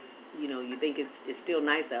you know, you think it's still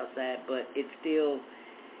nice outside, but it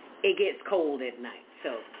gets cold at night.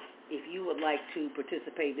 So if you would like to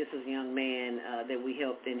participate, this was a young man that we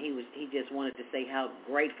helped, and he just wanted to say how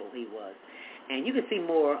grateful he was. And you can see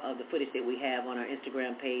more of the footage that we have on our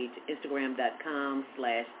Instagram page,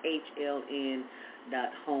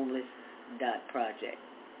 instagram.com/hln.homeless.project.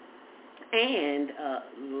 And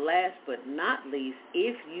last but not least,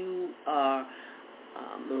 if you are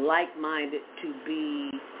like-minded to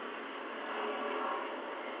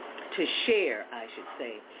share, I should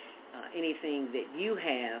say, anything that you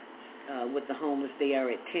have with the homeless, they are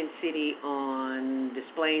at Tent City on Des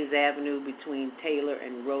Plaines Avenue between Taylor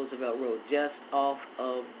and Roosevelt Road, just off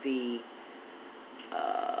of the,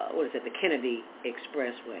 the Kennedy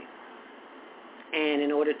Expressway. And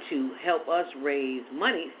in order to help us raise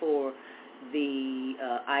money for the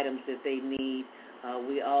items that they need,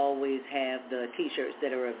 we always have the T-shirts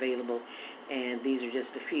that are available, and these are just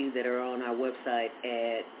a few that are on our website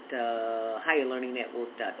at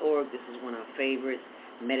higherlearningnetwork.org. This is one of our favorites.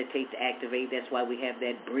 Meditate to activate. That's why we have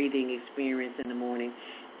that breathing experience in the morning.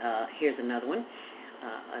 Here's another one.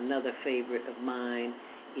 Another favorite of mine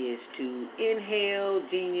is to inhale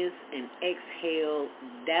genius and exhale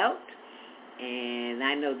doubt. And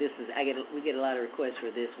I know we get a lot of requests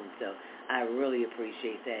for this one, so I really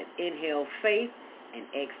appreciate that. Inhale faith and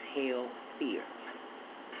exhale fear.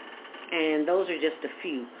 And those are just a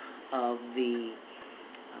few of the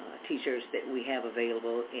T-shirts that we have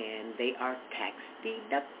available, and they are tax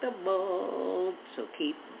deductible, so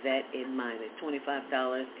keep that in mind. It's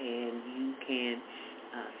 $25, and you can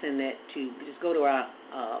send that to, just go to our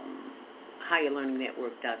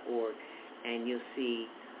higherlearningnetwork.org, and you'll see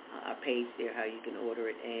our page there, how you can order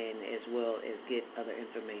it, and as well as get other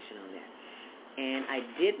information on that. And I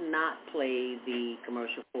did not play the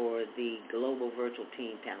commercial for the Global Virtual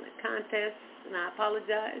Teen Talent Contest, and I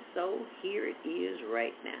apologize, so here it is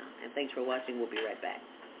right now. And thanks for watching. We'll be right back.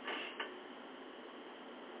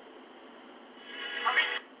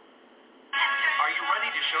 Are you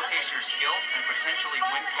ready to showcase your skills and potentially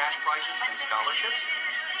win cash prizes and scholarships?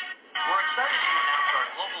 We're excited to announce our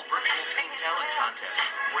Global Virtual Teen Talent Contest,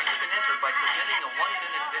 where you can enter by submitting a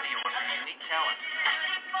 1-minute video of your unique talent.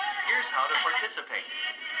 Here's how to participate.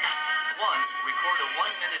 1. Record a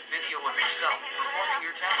 1-minute video of yourself performing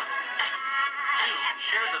your talent. 2.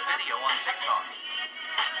 Share the video on TikTok.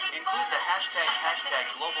 Include the hashtag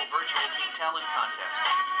Global Virtual Teen Talent Contest.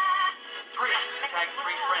 3. Tag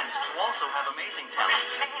 3 friends who also have amazing talent.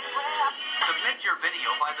 Submit your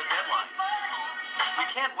video by the deadline. We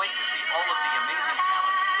can't wait to see all of the amazing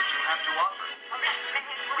talent that you have to offer.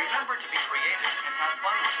 Remember to be creative and have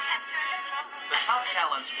fun with it. The top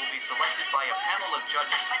talents will be selected by a panel of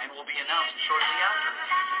judges and will be announced shortly after.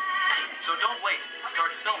 So don't wait.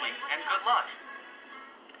 Start filming, and good luck.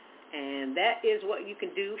 And that is what you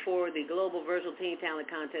can do for the Global Virtual Teen Talent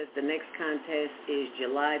Contest. The next contest is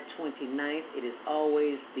July 29th. It is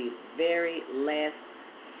always the very last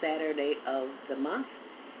Saturday of the month.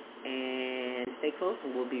 And stay close,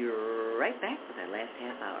 and we'll be right back with our last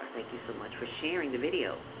half hour. Thank you so much for sharing the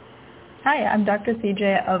video. Hi, I'm Dr.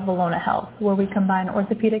 CJ of Valona Health, where we combine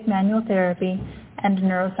orthopedic manual therapy and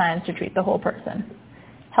neuroscience to treat the whole person.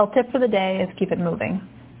 Health tip for the day is keep it moving.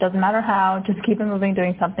 Doesn't matter how, just keep it moving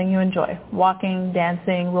doing something you enjoy. Walking,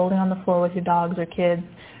 dancing, rolling on the floor with your dogs or kids,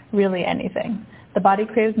 really anything. The body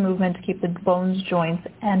craves movement to keep the bones, joints,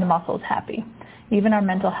 and muscles happy. Even our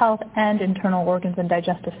mental health and internal organs and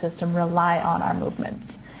digestive system rely on our movements.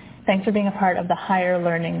 Thanks for being a part of the Higher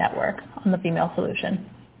Learning Network on The Female Solution.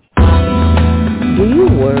 Do you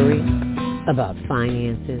worry about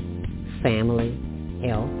finances, family,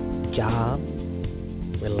 health, job?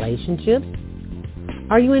 relationships?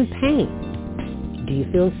 Are you in pain? Do you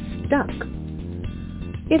feel stuck?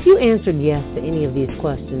 If you answered yes to any of these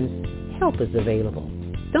questions, help is available.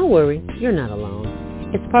 Don't worry, you're not alone.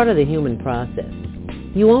 It's part of the human process.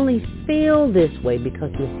 You only feel this way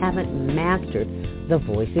because you haven't mastered the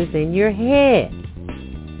voices in your head.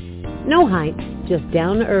 No hype, just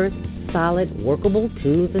down-to-earth, solid, workable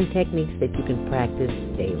tools and techniques that you can practice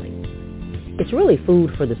daily. It's really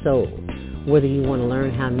food for the soul, whether you want to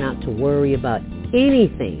learn how not to worry about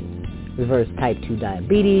anything, reverse type 2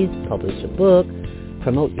 diabetes, publish a book,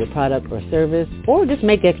 promote your product or service, or just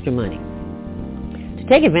make extra money. To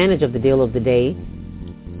take advantage of the deal of the day,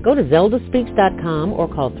 go to zeldaspeaks.com or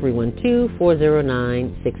call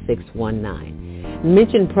 312-409-6619.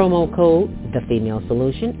 Mention promo code The Female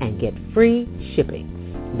Solution and get free shipping.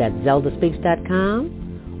 That's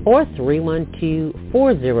zeldaspeaks.com or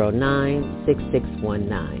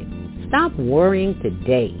 312-409-6619. Stop worrying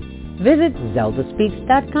today. Visit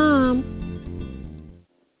zeldaspeaks.com.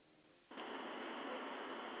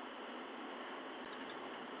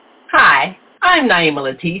 Hi, I'm Naima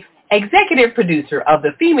Latif, executive producer of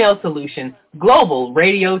the Female Solution Global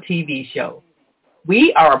Radio TV show.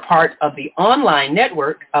 We are a part of the online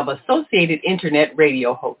network of Associated Internet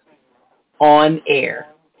radio hosts, On Air.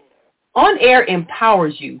 On Air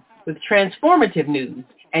empowers you with transformative news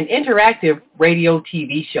and interactive radio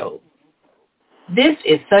TV shows. This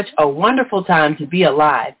is such a wonderful time to be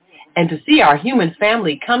alive and to see our human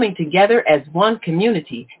family coming together as one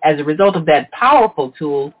community as a result of that powerful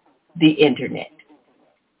tool, the Internet.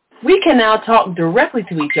 We can now talk directly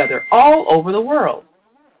to each other all over the world.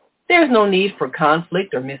 There's no need for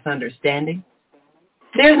conflict or misunderstanding.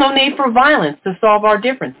 There's no need for violence to solve our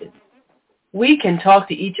differences. We can talk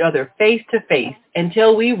to each other face to face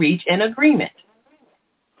until we reach an agreement.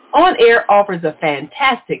 On Air offers a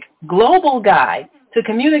fantastic global guide to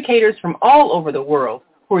communicators from all over the world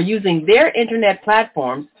who are using their Internet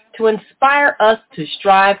platforms to inspire us to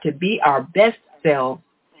strive to be our best selves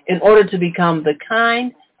in order to become the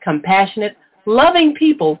kind, compassionate, loving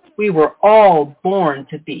people we were all born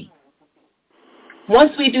to be.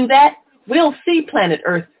 Once we do that, we'll see planet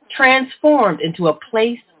Earth transformed into a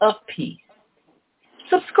place of peace.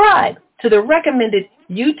 Subscribe to the recommended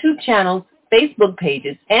YouTube channels, Facebook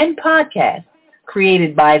pages, and podcasts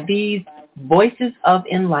created by these Voices of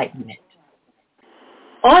Enlightenment.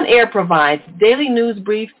 On Air provides daily news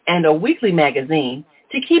briefs and a weekly magazine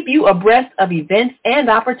to keep you abreast of events and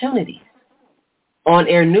opportunities. On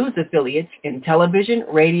Air news affiliates in television,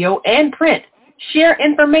 radio, and print share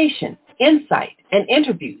information, insight, and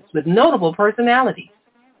interviews with notable personalities.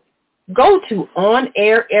 Go to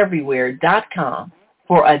onaireverywhere.com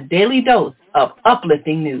for a daily dose of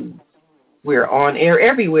uplifting news. We're on air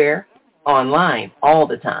everywhere, online all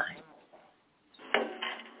the time.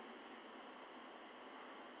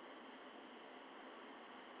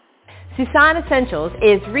 Susan Essentials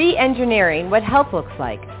is re-engineering what health looks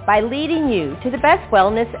like by leading you to the best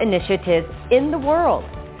wellness initiatives in the world.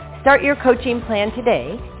 Start your coaching plan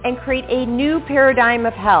today and create a new paradigm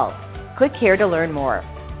of health. Click here to learn more.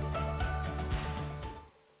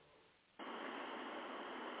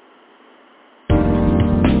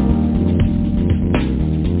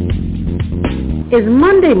 Is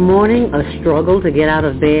Monday morning a struggle to get out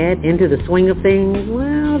of bed, into the swing of things?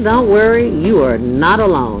 Well, don't worry, you are not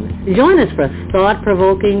alone. Join us for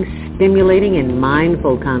thought-provoking, stimulating, and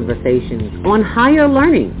mindful conversations on higher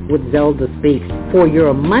learning with Zelda Speaks for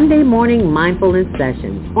your Monday morning mindfulness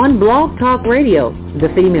sessions on Blog Talk Radio, The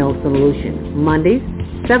Female Solution, Mondays,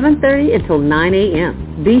 7:30 until 9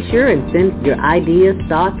 a.m. Be sure and send your ideas,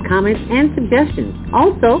 thoughts, comments, and suggestions.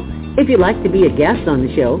 Also, if you'd like to be a guest on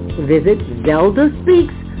the show, visit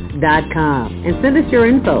zeldaspeaks.com and send us your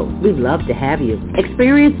info. We'd love to have you.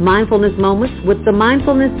 Experience mindfulness moments with the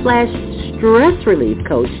mindfulness/stress relief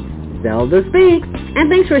coach, Zelda Speaks. And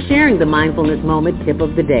thanks for sharing the mindfulness moment tip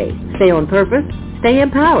of the day. Stay on purpose, stay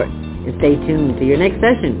empowered, and stay tuned to your next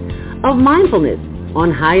session of mindfulness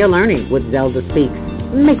on higher learning with Zelda Speaks.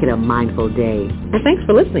 Make it a mindful day. And thanks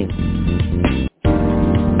for listening.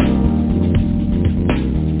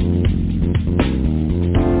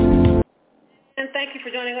 Thank you for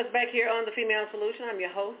joining us back here on The Female Solution. I'm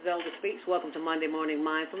your host, Zelda Speaks. Welcome to Monday Morning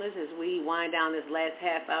Mindfulness. As we wind down this last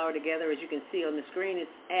half hour together, as you can see on the screen,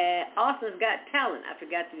 it's Austin's Got Talent. I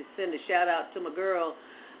forgot to send a shout-out to my girl,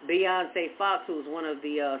 Beyonce Fox, who's one of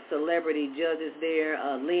the celebrity judges there.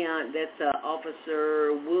 Leon, that's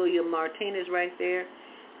Officer William Martinez right there.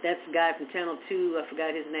 That's the guy from Channel 2. I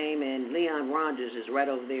forgot his name. And Leon Rogers is right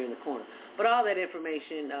over there in the corner. But all that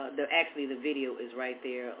information, the video is right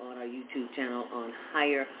there on our YouTube channel on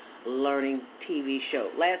Higher Learning TV show.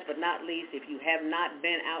 Last but not least, if you have not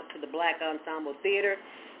been out to the Black Ensemble Theater,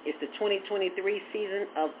 it's the 2023 season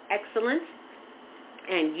of excellence,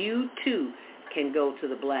 and you too can go to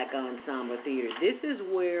the Black Ensemble Theater. This is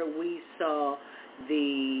where we saw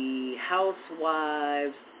the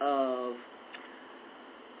housewives of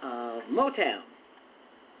Motown,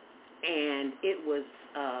 and it was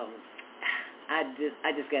I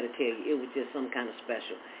just got to tell you, it was just some kind of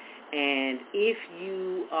special. And if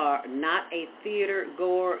you are not a theater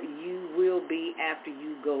goer, you will be after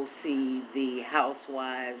you go see the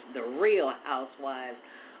housewives, the real housewives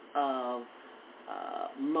of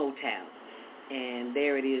Motown. And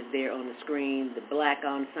there it is there on the screen. The Black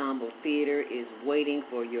Ensemble Theater is waiting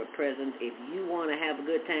for your presence. If you want to have a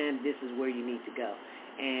good time, this is where you need to go.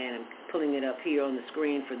 And I'm pulling it up here on the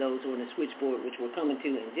screen for those who are on the switchboard, which we're coming to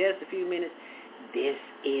in just a few minutes. This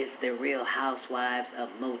is the Real Housewives of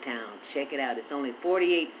Motown. Check it out. It's only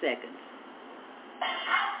 48 seconds.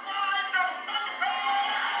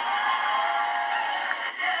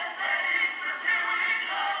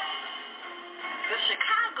 The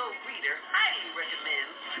Chicago Reader highly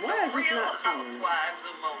recommends Why is The this Real not Housewives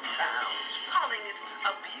of Motown, calling it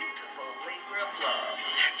a beautiful labor of love.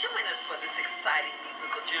 Join us for this exciting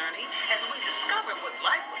musical journey as we discover what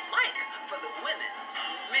life was like for the women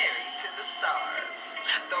married to the stars.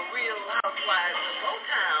 The Real Housewives of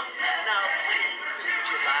Motown, now playing through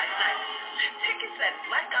July 9th. Tickets at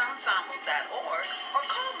blackensemble.org or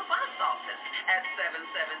call the box office at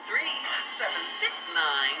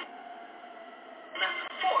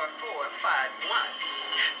 773-769-4451.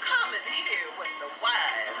 Come and hear what the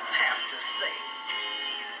wives have to say.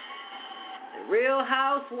 The Real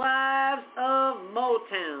Housewives of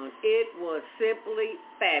Motown. It was simply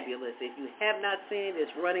fabulous. If you have not seen it,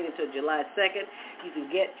 it's running until July 2nd. You can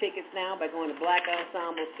get tickets now by going to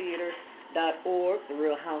blackensemble.org, The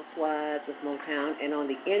Real Housewives of Motown. And on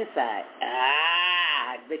the inside,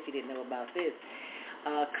 I bet you didn't know about this.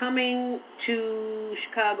 Coming to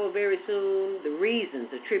Chicago very soon, The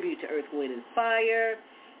Reasons, a tribute to Earth, Wind, and Fire,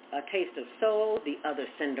 A Taste of Soul, The Other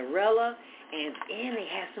Cinderella, and then they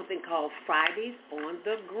have something called Fridays on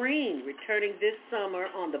the Green, returning this summer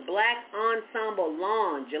on the Black Ensemble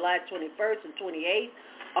lawn, July 21st and 28th,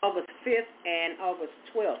 August 5th and August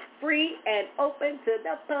 12th. Free and open to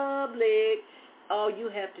the public. All you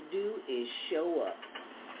have to do is show up.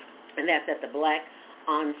 And that's at the Black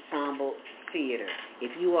Ensemble Theater.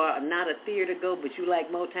 If you are not a theater go, but you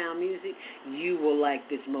like Motown music, you will like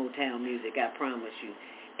this Motown music, I promise you.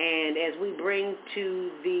 And as we bring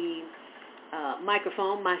to the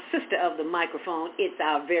microphone, my sister of the microphone, it's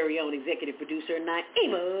our very own executive producer,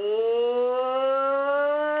 Naima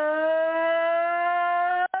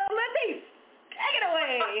Latif. Take it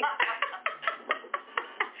away.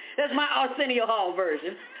 That's my Arsenio Hall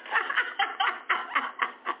version.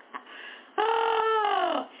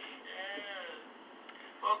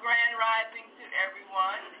 Well, grand rising to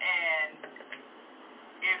everyone, and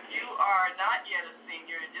if you are not yet a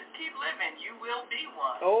senior, just keep living. You will be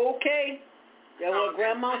one. Okay. That's what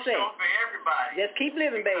Grandma said. For everybody. Just keep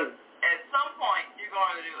living, baby. At some point, you're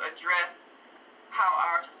going to address how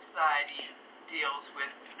our society deals with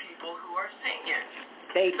people who are seniors.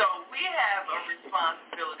 So we have a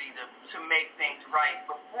responsibility to make things right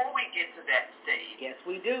before we get to that stage. Yes,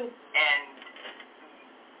 we do. And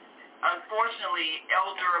unfortunately,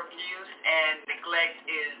 elder abuse and neglect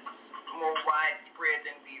is more widespread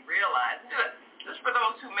than we realize. Just for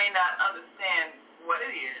those who may not understand what it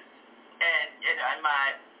is, and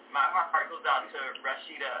my heart goes out to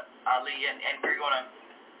Rashida Ali, and we're going to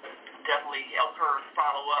definitely help her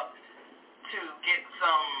follow up to get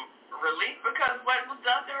some relief, because what was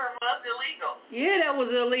done to her was illegal. Yeah, that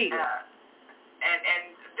was illegal.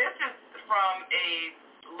 And this is from an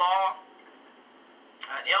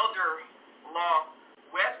elder law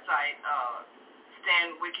website,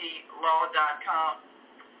 stanwikilaw.com.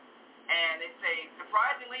 And they say,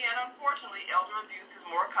 surprisingly and unfortunately, elder abuse is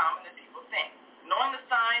more common than people think. Knowing the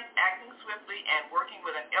signs, acting swiftly, and working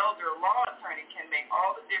with an elder law attorney can make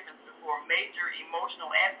all the difference before major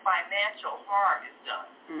emotional and financial harm is done.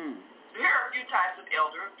 So here are a few types of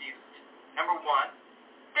elder abuse. Number one,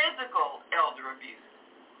 physical elder abuse.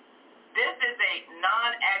 This is a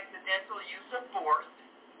non-accidental use of force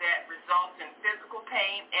that results in physical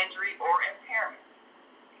pain, injury, or impairment.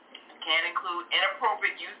 Can include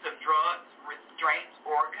inappropriate use of drugs, restraints,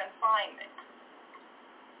 or confinement.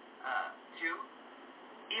 2,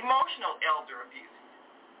 emotional elder abuse.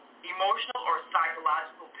 Emotional or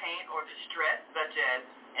psychological pain or distress, such as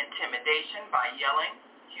intimidation by yelling,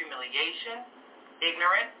 humiliation,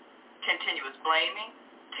 ignorance, continuous blaming,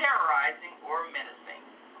 terrorizing, or menacing.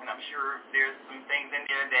 And I'm sure there's some things in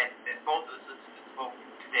there that both of us who spoke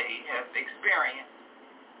today have experienced.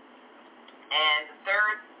 And the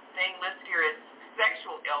third thing listed here is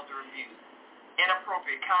sexual elder abuse,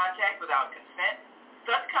 inappropriate contact without consent.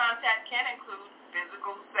 Such contact can include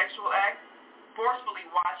physical sexual acts, forcefully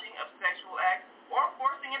watching of sexual acts, or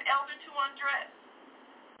forcing an elder to undress.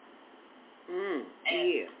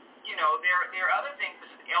 And, you know, there are other things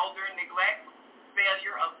such as elder neglect,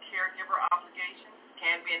 failure of caregiver obligations,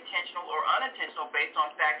 can be intentional or unintentional based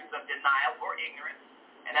on factors of denial or ignorance.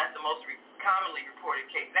 And that's the most commonly reported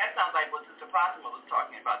case. That sounds like what Sister Fatima was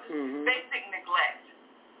talking about, this basic neglect.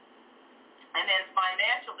 And then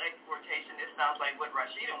financial exploitation, this sounds like what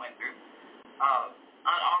Rashida went through.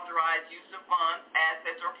 Unauthorized use of funds,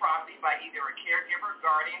 assets, or property by either a caregiver,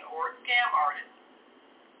 guardian, or scam artist.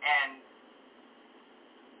 And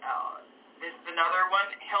this is another one,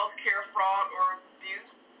 healthcare fraud or abuse.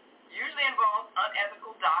 Usually involves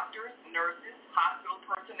unethical doctors, nurses, hospital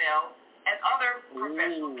personnel, and other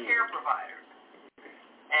professional care providers.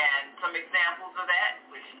 And some examples of that,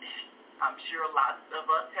 which I'm sure lots of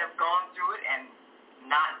us have gone through it and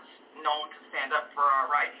not known to stand up for our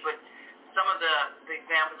rights, but some of the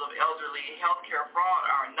examples of elderly healthcare fraud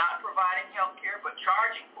are not providing healthcare but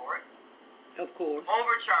charging for it. Of course.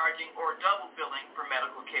 Overcharging or double billing for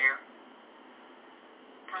medical care.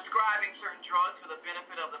 Prescribing certain drugs for the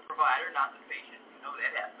benefit of the provider, not the patient. You know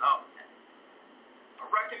that happens all the time.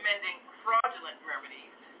 Recommending fraudulent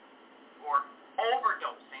remedies or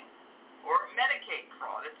overdosing or Medicaid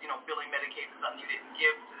fraud. It's, you know, billing Medicaid for something you didn't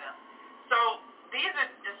give to them. So these are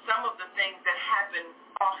just some of the things that happen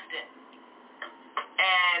often.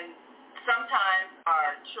 And sometimes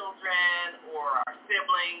our children or our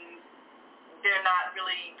siblings, they're not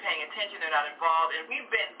really paying attention, they're not involved, and we've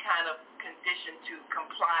been kind of conditioned to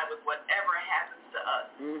comply with whatever happens to us.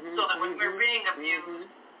 So that when we're being abused,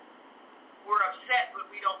 we're upset, but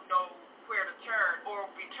we don't know where to turn, or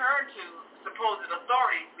we turn to supposed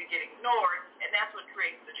authorities, we get ignored, and that's what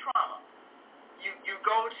creates the trauma. You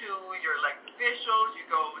go to your elected officials, you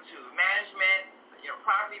go to management, you know,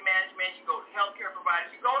 property management, you go to healthcare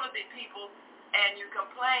providers, you go to the people, and you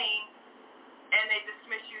complain, and they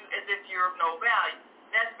dismiss you as if you're of no value.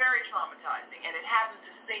 That's very traumatizing, and it happens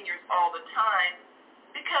to seniors all the time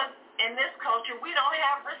because in this culture, we don't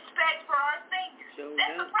have respect for our seniors.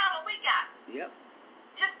 That's the problem we got. Yep.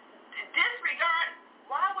 Just disregard.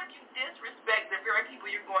 Why would you disrespect the very people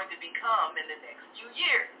you're going to become in the next few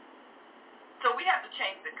years? So we have to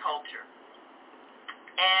change the culture.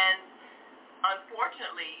 And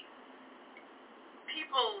unfortunately,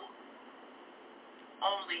 people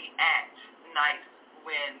only act nice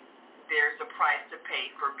when there's a price to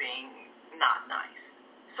pay for being not nice.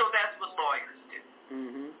 So that's what lawyers do.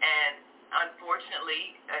 And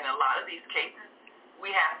unfortunately, in a lot of these cases, we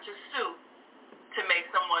have to sue to make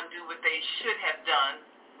someone do what they should have done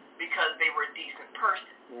because they were a decent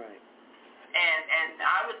person. Right. And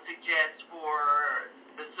I would suggest for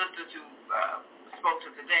the sisters who spoke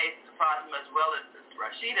to today, Sister Fatima as well as Sister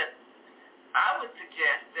Rashida, I would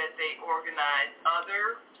suggest that they organize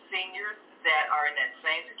other seniors that are in that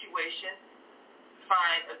same situation,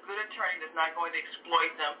 find a good attorney that's not going to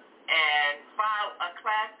exploit them, and file a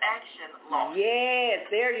class action lawsuit. Yes,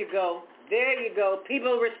 there you go. There you go.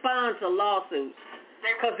 People respond to lawsuits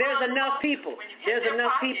because there's enough people. There's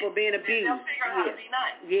enough people being abused. They'll figure out how to be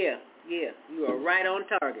nice. Yeah. You are right on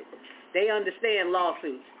target. They understand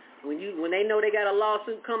lawsuits. When they know they got a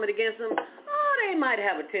lawsuit coming against them, they might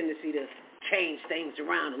have a tendency to change things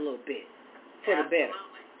around a little bit for the better.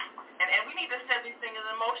 And we need to set these things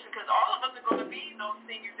in motion because all of us are going to be those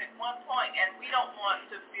seniors at one point, and we don't want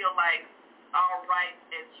to feel like our rights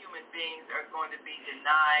as human beings are going to be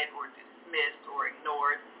denied or dismissed or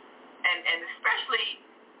ignored. And especially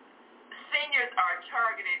seniors are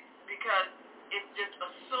targeted because it's just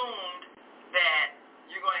assumed that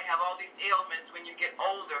you're going to have all these ailments when you get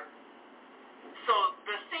older. So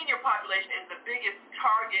the senior population is the biggest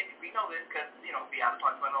target. We know this because, you know, Beyonce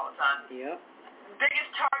talks about it all the time. Yep.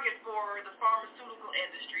 Biggest target for the pharmaceutical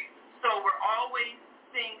industry. So we're always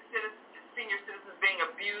seeing senior citizens being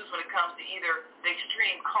abused when it comes to either the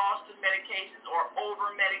extreme cost of medications or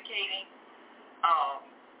over-medicating,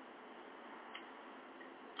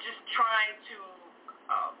 just trying to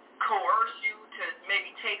coerce you to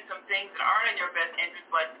maybe take some things that aren't in your best interest,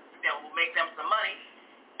 but will make them some money.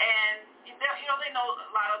 And, they know a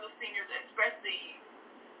lot of the seniors, especially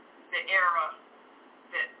the era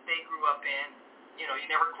that they grew up in, you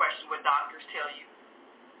never question what doctors tell you.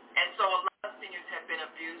 And so a lot of seniors have been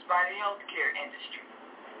abused by the healthcare industry.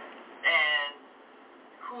 And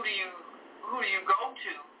who do you go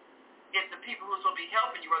to if the people who are supposed to be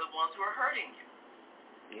helping you are the ones who are hurting you?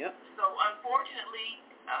 Yep. So unfortunately,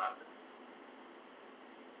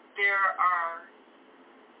 there are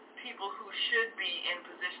people who should be in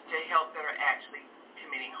position to help that are actually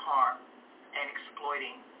committing harm and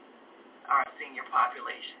exploiting our senior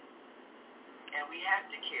population. And we have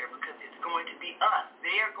to care because it's going to be us.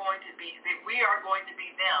 We are going to be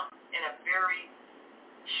them in a very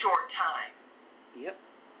short time. Yep.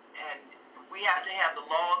 And we have to have the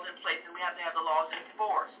laws in place, and we have to have the laws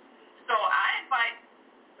enforced. So I invite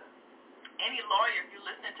any lawyer, if you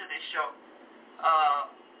listen to this show,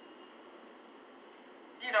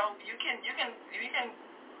 you can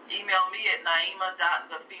email me at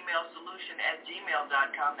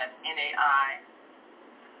naima.thefemalesolution@gmail.com. That's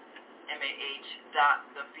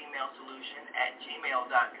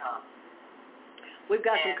naimah.thefemalesolution@gmail.com. We've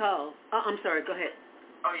got some calls. Oh, I'm sorry. Go ahead.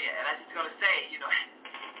 Oh, yeah, and I was just going to say, if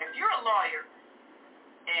you're a lawyer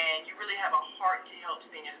and you really have a heart to help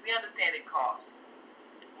seniors, we understand it costs.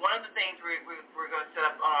 One of the things we're going to set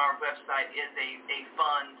up on our website is a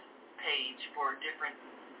fund page for different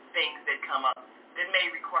things that come up that may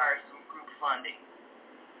require some group funding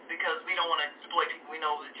because we don't want to exploit people. We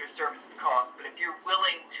know that your services cost, but if you're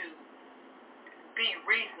willing to be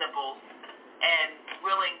reasonable and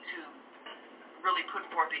willing to really put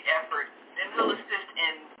forth the effort, then we'll assist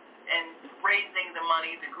in raising the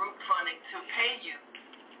money, the group funding to pay you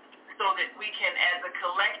so that we can, as a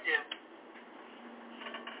collective,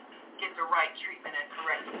 get the right treatment and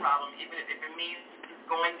correct the problem. Even if it means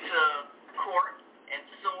going to court and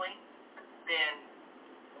suing, then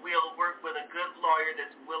we'll work with a good lawyer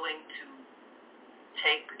that's willing to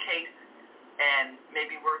take the case and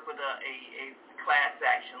maybe work with a class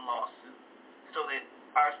action lawsuit so that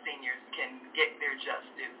our seniors can get their just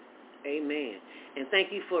due. Amen. And thank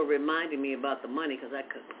you for reminding me about the money because I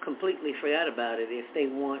completely forgot about it. If they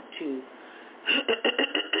want to,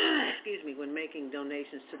 when making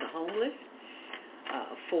donations to the homeless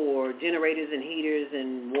for generators and heaters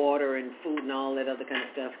and water and food and all that other kind of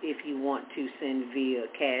stuff, if you want to send via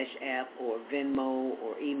Cash App or Venmo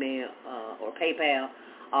or email or PayPal,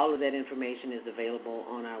 all of that information is available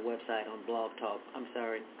on our website on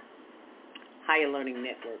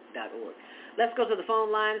higherlearningnetwork.org. Let's go to the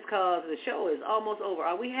phone lines because the show is almost over.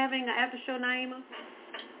 Are we having an after show, Naima?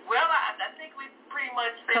 Well, I think we pretty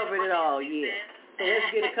much covered it all, yeah. So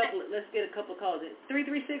let's get a couple calls.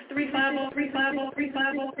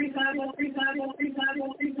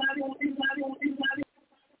 336-350-350-350-350-350-350-350-350-350-350.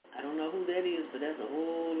 I don't know who that is, but that's a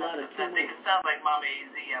whole lot of too much. I think it sounds like Mama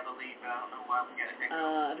AZ, I believe. I don't know why we got it.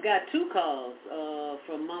 I've got two calls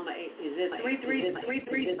from Mama AZ. Is it 333?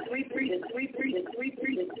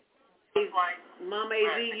 Mama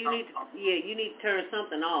AZ, you need to turn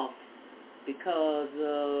something off because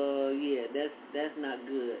that's not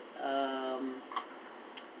good.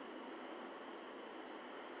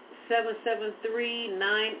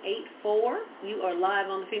 773-984. You are live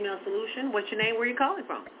on the Female Solution. What's your name? Where are you calling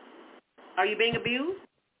from? Are you being abused?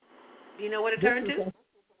 Do you know what it turned to?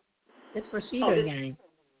 It's Rashida again.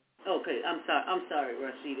 Okay, I'm sorry,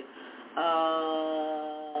 Rashida.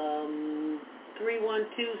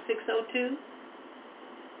 312602.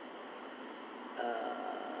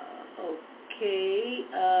 Okay.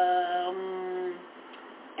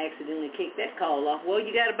 Accidentally kicked that call off. Well,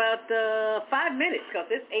 you got about 5 minutes because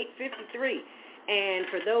it's 8:53. And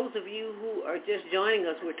for those of you who are just joining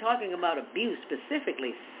us, we're talking about abuse,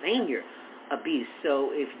 specifically senior abuse.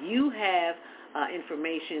 So if you have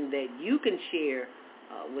information that you can share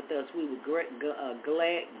with us, we would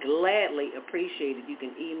gladly appreciate it. You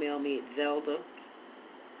can email me at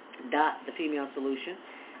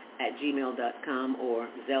zelda.thefemalesolution@gmail.com or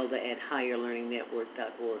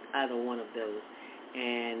zelda@higherlearningnetwork.org, either one of those.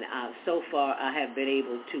 And so far I have been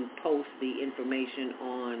able to post the information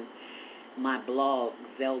on my blog,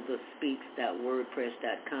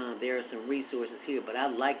 zeldaspeaks.wordpress.com. There are some resources here, but I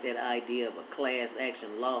like that idea of a class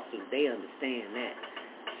action lawsuit. They understand that.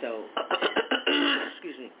 So,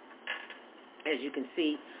 as you can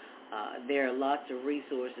see, there are lots of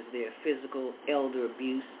resources there, physical, elder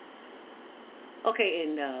abuse. Okay,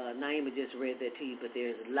 and Naima just read that to you, but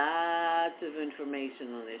there's lots of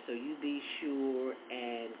information on there, so you be sure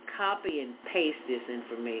and copy and paste this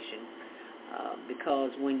information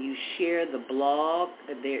because when you share the blog,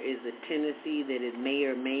 there is a tendency that it may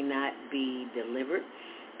or may not be delivered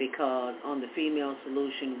because on the Female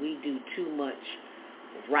Solution, we do too much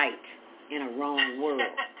right in a wrong world,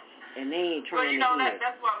 and they ain't trying to hear.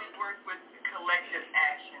 That's why we work with collective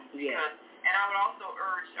action because. And I would also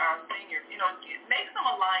urge our seniors, make some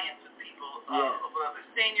alliance with people people, with other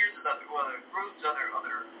seniors, with other groups, other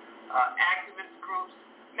activist groups.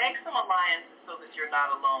 Make some alliances so that you're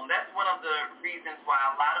not alone. That's one of the reasons why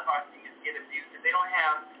a lot of our seniors get abused. If they don't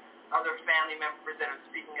have other family members that are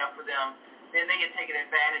speaking up for them, then they get taken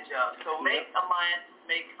advantage of. So make alliances,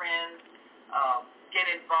 make friends, get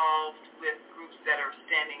involved with groups that are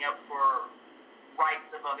standing up for rights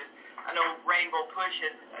of others. I know Rainbow Push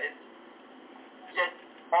is just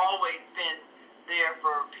always been there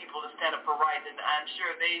for people to stand up for rights, and I'm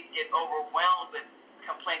sure they get overwhelmed with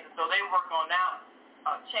complaints, and so they work on now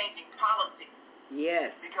changing policy. Yes.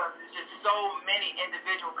 Because there's just so many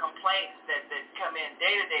individual complaints that come in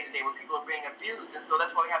day to day where people are being abused, and so that's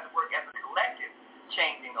why we have to work as a collective,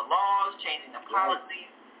 changing the laws, changing the policies,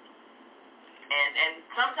 and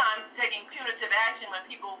sometimes taking punitive action when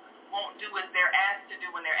people won't do what they're asked to do.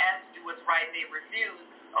 When they're asked to do what's right, they refuse.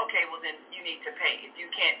 Okay, well then you need to pay. If you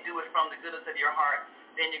can't do it from the goodness of your heart,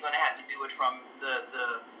 then you're going to have to do it from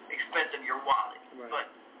the expense of your wallet. Right. But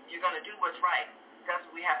you're going to do what's right. That's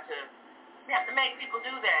what we have to make people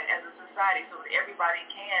do that as a society so that everybody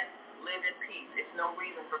can live in peace. It's no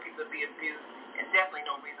reason for people to be abused, and definitely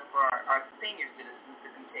no reason for our senior citizens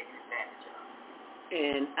to be taken advantage of.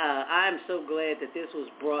 And I'm so glad that this was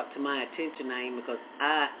brought to my attention, Naeem, because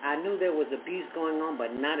I knew there was abuse going on,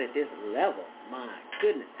 but not at this level. My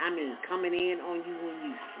goodness. I mean, coming in on you when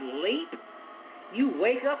you sleep. You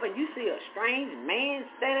wake up and you see a strange man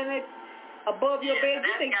standing above your bed.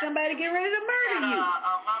 You think somebody get ready to murder you.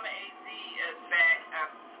 Mama AZ is back.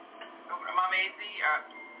 Mama AZ,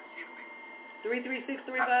 excuse me.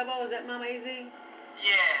 336-350, is that Mama AZ?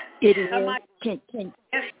 Yeah. It is.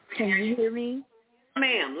 Can you hear me?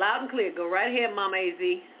 Ma'am, loud and clear. Go right ahead, Mama AZ.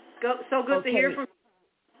 So good to hear from you.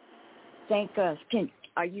 Thank us.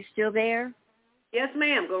 Are you still there? Yes,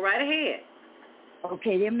 ma'am. Go right ahead.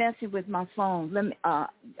 Okay, they're messing with my phone. Let me,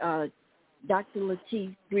 Dr.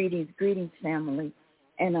 Latif, greetings, family,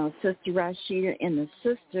 and Sister Rashida and the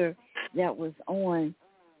sister that was on.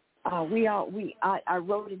 I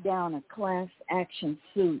wrote it down, a class action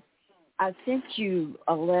suit. I sent you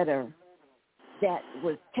a letter that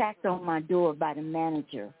was tacked on my door by the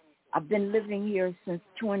manager. I've been living here since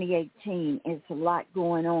 2018. It's a lot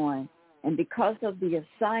going on. And because of the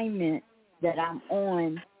assignment that I'm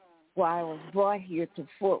on, while I was brought here to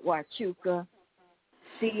Fort Huachuca,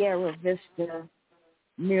 Sierra Vista,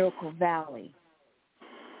 Miracle Valley,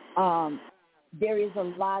 there is a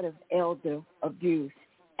lot of elder abuse.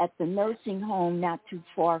 At the nursing home not too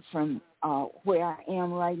far from where I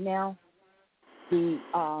am right now,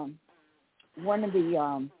 one of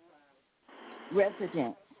the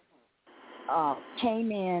residents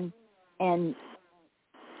came in and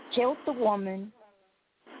killed the woman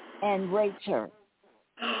and raped her.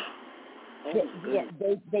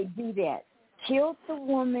 They do that. Killed the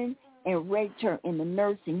woman and raped her in the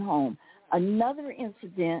nursing home. Another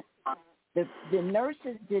incident, the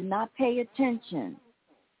nurses did not pay attention.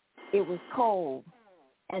 It was cold,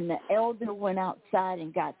 and the elder went outside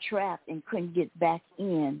and got trapped and couldn't get back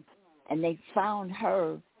in, and they found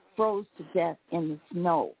her froze to death in the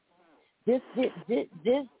snow. This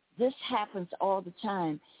happens all the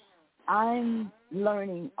time. I'm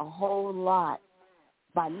learning a whole lot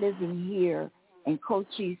by living here in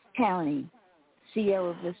Cochise County,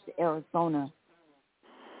 Sierra Vista, Arizona.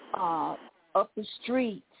 Up the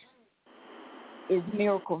street is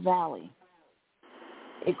Miracle Valley.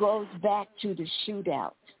 It goes back to the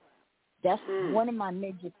shootout. That's one of my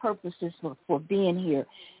major purposes for being here,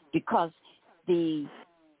 because the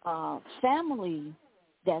family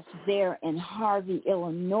that's there in Harvey,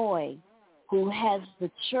 Illinois, who has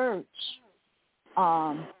the church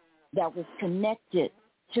that was connected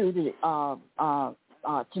to the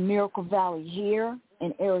to Miracle Valley here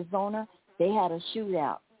in Arizona, they had a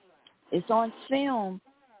shootout. It's on film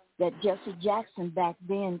that Jesse Jackson back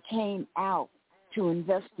then came out to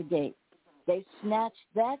investigate. They snatched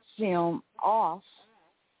that film off,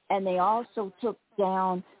 and they also took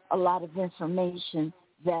down a lot of information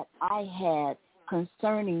that I had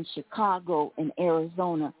concerning Chicago and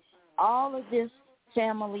Arizona. All of this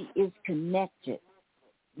family is connected.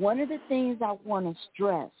 One of the things I want to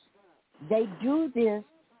stress, they do this,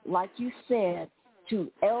 like you said,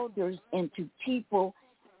 to elders and to people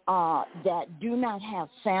that do not have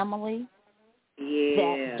family,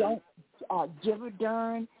 that don't give a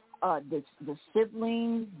darn, the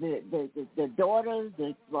siblings, the daughters,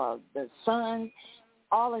 the sons,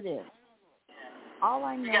 all of this. All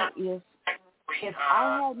I know is if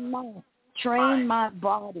I had not trained my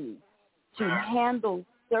body to handle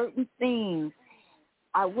certain things,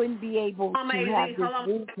 I wouldn't be able to have this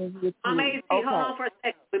vision with you. Okay. Hold on for a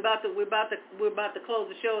second. We're about to close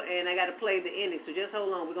the show, and I got to play the ending. So just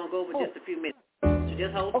hold on. We're gonna go over just a few minutes. So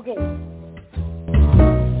just hold. Okay.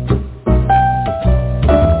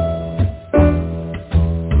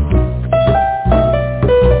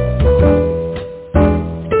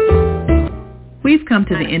 We've come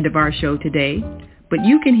to the end of our show today, but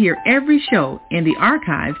you can hear every show in the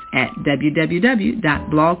archives at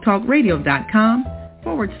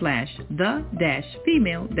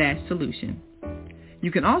www.blogtalkradio.com/the-female-solution.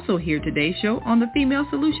 You can also hear today's show on the Female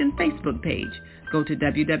Solution Facebook page. Go to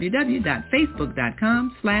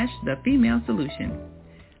www.facebook.com/thefemalesolution.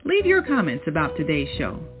 Leave your comments about today's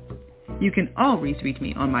show. You can always reach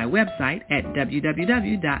me on my website at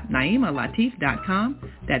www.naimalatif.com.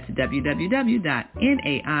 That's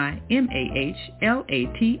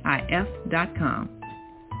www.naimalatif.com.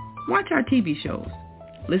 Watch our TV shows,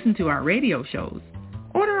 listen to our radio shows,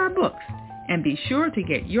 order our books, and be sure to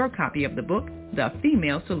get your copy of the book, The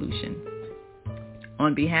Female Solution.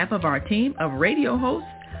 On behalf of our team of radio hosts,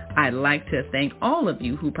 I'd like to thank all of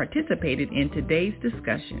you who participated in today's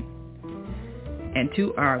discussion. And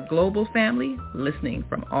to our global family listening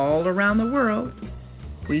from all around the world,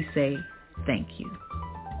 we say thank you.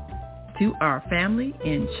 To our family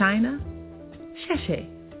in China, Sheshe,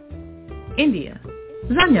 India,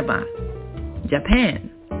 Zanyaba, Japan,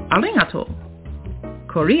 Arigato,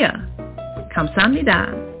 Korea,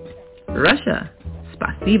 Kamsahamnida, Russia,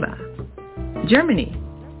 Spasiba, Germany,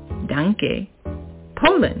 Danke,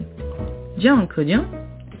 Poland, Dziękuję,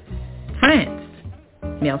 France,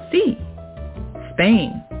 Merci,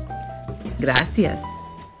 Spain, gracias,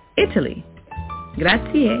 Italy,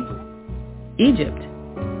 grazie, Egypt,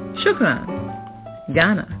 shukran,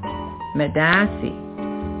 Ghana, medasi,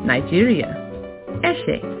 Nigeria,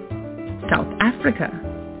 eshe, South Africa,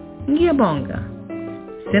 ngiyabonga,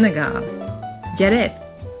 Senegal, Geret,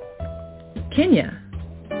 Kenya,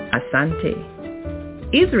 asante,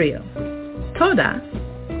 Israel, toda,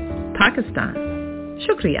 Pakistan,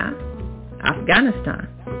 shukriya, Afghanistan,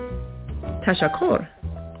 Tashakkur,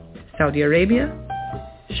 Saudi Arabia,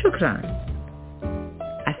 Shukran.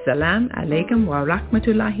 Assalamu alaikum wa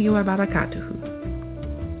rahmatullahi wa barakatuhu.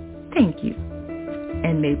 Thank you,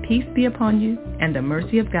 and may peace be upon you and the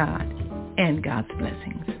mercy of God and God's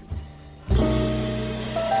blessings.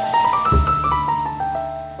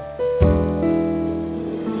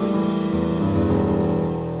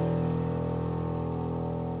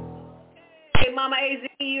 Mama AZ,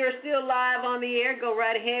 you're still live on the air. Go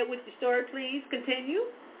right ahead with your story, please. Continue.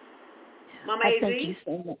 Mama AZ. Thank you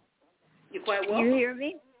so much. You're quite welcome. Can you hear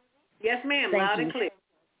me? Yes, ma'am. Thank Loud you. and clear.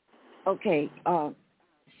 Okay.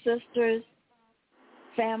 Sisters,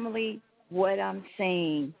 family, what I'm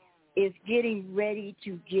saying is getting ready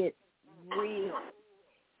to get real.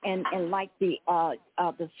 And like the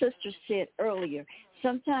sister said earlier,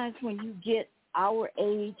 sometimes when you get our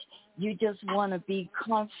age, you just want to be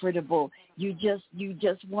comfortable. You just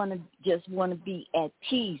want to be at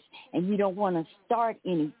peace, and you don't want to start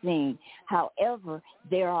anything. However,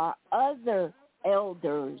 there are other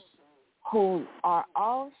elders who are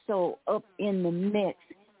also up in the mix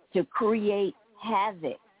to create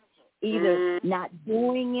havoc, either not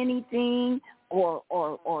doing anything or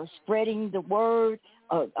spreading the word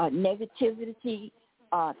of negativity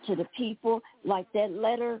to the people. Like that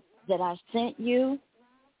letter that I sent you,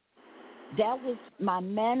 that was my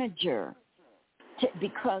manager,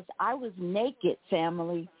 because I was naked,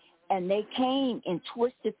 family, and they came and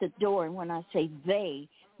twisted the door. And when I say they,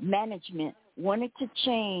 management wanted to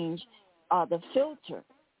change the filter.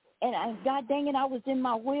 And God dang it, I was in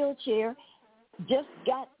my wheelchair, just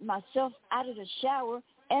got myself out of the shower,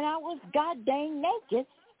 and I was god dang naked,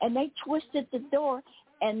 and they twisted the door,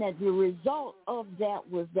 and the result of that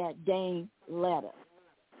was that dang letter.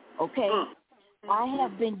 Okay? I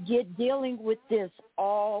have been dealing with this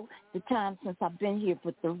all the time since I've been here,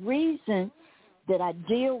 but the reason that I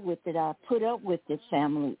deal with it, I put up with this,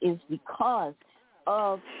 family, is because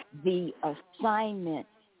of the assignment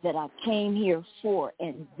that I came here for,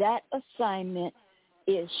 and that assignment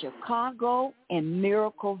is Chicago and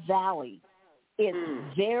Miracle Valley. It's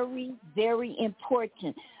very, very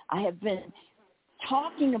important. I have been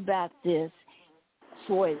talking about this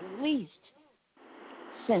for at least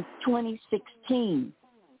since 2016,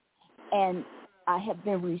 and I have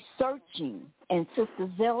been researching. And Sister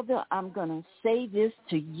Zelda, I'm going to say this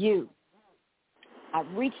to you.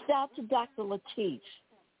 I've reached out to Dr. Latif.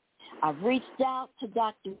 I've reached out to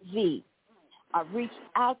Dr. V. I've reached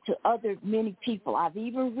out to many people. I've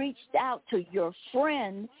even reached out to your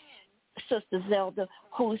friend, Sister Zelda,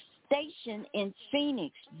 who's stationed in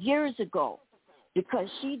Phoenix years ago. because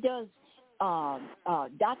she does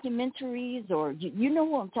documentaries, or you know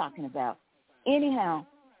what I'm talking about. Anyhow,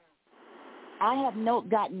 I have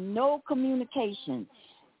gotten no communication.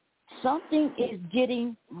 Something is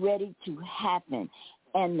getting ready to happen,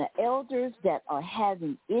 and the elders that are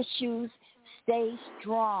having issues, stay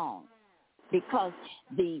strong, because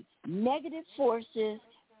the negative forces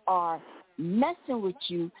are messing with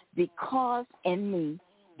you because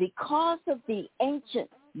of the ancient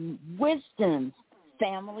wisdoms,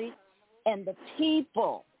 family, and the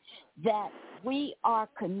people that we are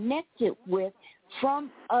connected with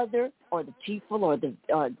from other, or the people, or the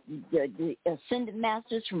ascended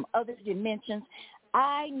masters from other dimensions.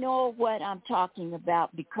 I know what I'm talking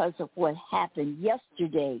about because of what happened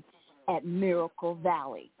yesterday at Miracle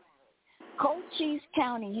Valley. Cochise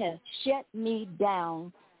County has shut me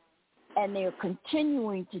down, and they're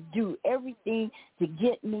continuing to do everything to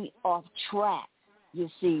get me off track. You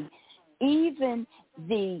see, even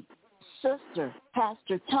the sister,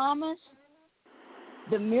 Pastor Thomas,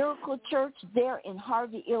 the Miracle Church there in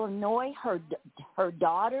Harvey, Illinois, her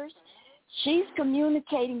daughters, she's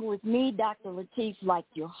communicating with me, Dr. Lateef, like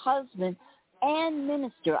your husband and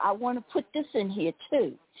minister. I want to put this in here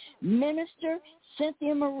too. Minister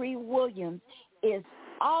Cynthia Marie Williams is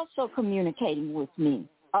also communicating with me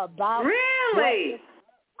about... Really?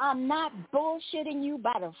 I'm not bullshitting you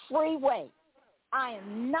by the freeway. I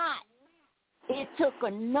am not. It took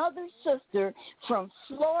another sister from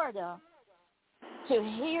Florida to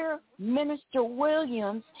hear Minister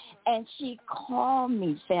Williams, and she calmed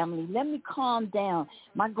me, family. Let me calm down.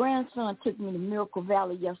 My grandson took me to Miracle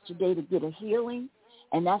Valley yesterday to get a healing,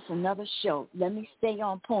 and that's another show. Let me stay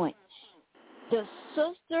on point. The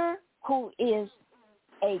sister who is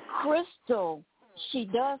a crystal, she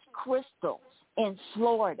does crystals in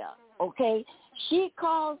Florida, okay? She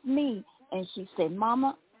calls me, and she said,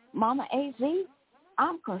 Mama AZ,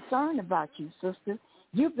 I'm concerned about you, sister.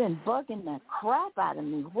 You've been bugging the crap out of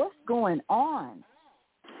me. What's going on?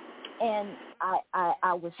 And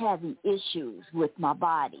I was having issues with my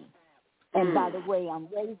body. And by the way, I'm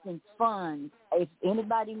raising funds. If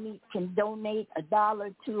anybody can donate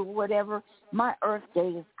 $1, $2, or whatever, my Earth Day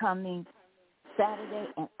is coming Saturday,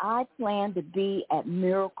 and I plan to be at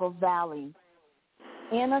Miracle Valley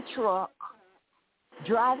in a truck,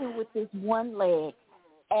 driving with this one leg,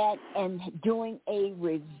 and doing a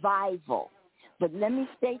revival. But let me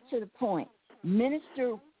stay to the point.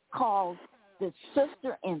 Minister called the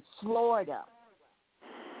sister in Florida,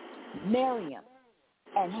 Miriam,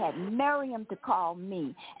 and had Miriam to call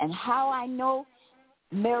me. And how I know,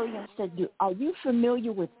 Miriam said, are you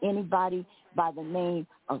familiar with anybody by the name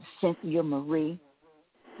of Cynthia Marie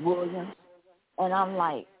Williams? And I'm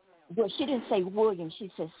like, well, she didn't say Williams.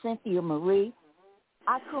 She said Cynthia Marie.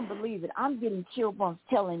 I couldn't believe it. I'm getting chill bumps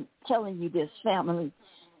telling you this, family.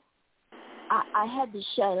 I had to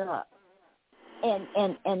shut up.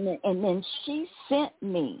 And then she sent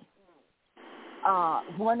me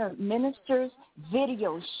one of Minister's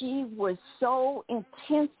videos. She was so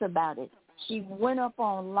intense about it. She went up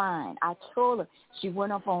online. I told her she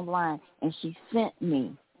went up online, and she sent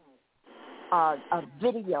me a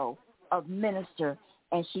video of Minister,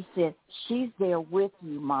 and she said, she's there with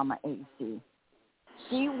you, Mama AC.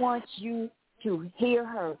 She wants you to hear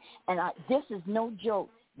her. And this is no joke.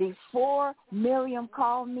 Before Miriam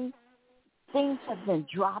called me, things have been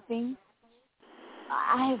dropping.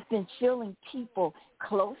 I have been feeling people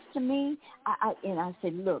close to me. And I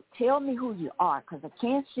said, look, tell me who you are, because I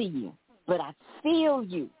can't see you, but I feel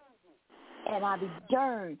you. And I be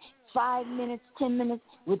darned, 5 minutes, 10 minutes,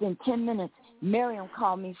 within 10 minutes, Miriam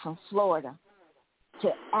called me from Florida to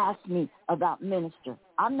ask me about Minister.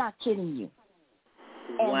 I'm not kidding you.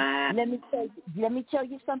 And wow. Let me tell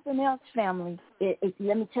you something else, family.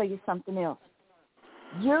 Let me tell you something else.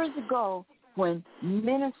 Years ago, when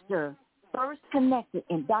Minister first connected,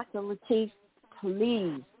 and Dr. Lateef,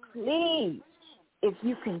 please, if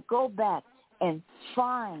you can go back and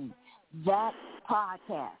find that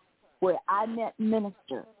podcast where I met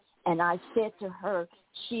Minister, and I said to her,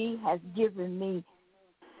 she has given me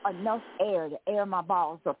enough air to air my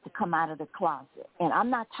balls up to come out of the closet. And I'm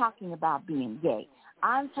not talking about being gay.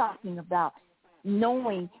 I'm talking about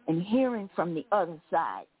knowing and hearing from the other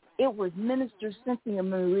side. It was Minister Cynthia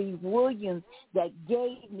Marie Williams that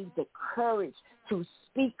gave me the courage to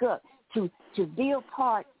speak up, to be a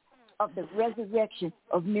part of the resurrection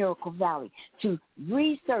of Miracle Valley, to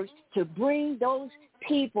research, to bring those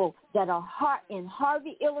people that are in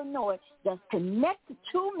Harvey, Illinois, that's connected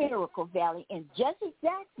to Miracle Valley, and Jesse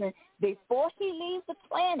Jackson, before he leaves the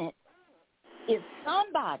planet, if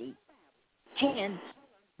somebody can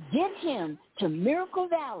Get him to Miracle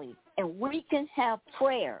Valley, and we can have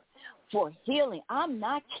prayer for healing. I'm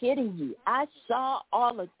not kidding you. I saw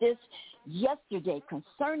all of this yesterday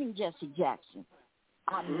concerning Jesse Jackson.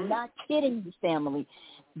 I'm not kidding you, family.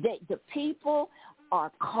 The people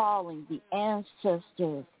are calling, the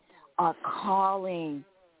ancestors are calling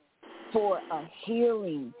for a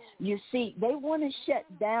healing. You see, they want to shut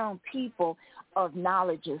down people of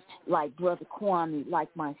knowledges like Brother Kwame, like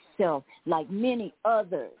myself, like many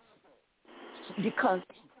others, because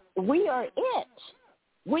we are it.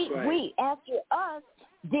 We after us,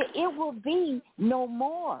 it will be no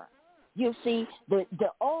more. You see, the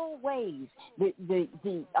old ways,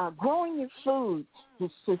 the growing your food, to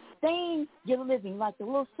sustain your living, like the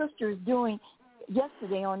little sister is doing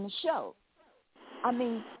yesterday on the show. I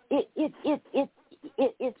mean, it's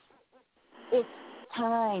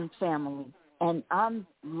time, family, and I'm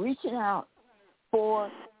reaching out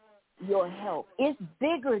for your help. It's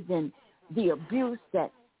bigger than the abuse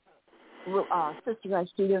that Sister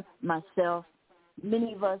Rashida, myself,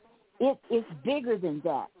 many of us. It's bigger than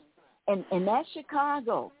that, and that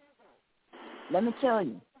Chicago. Let me tell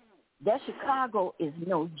you, that Chicago is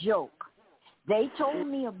no joke. They told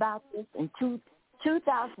me about this in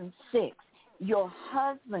 2006. Your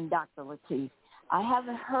husband, Dr. Lateef, I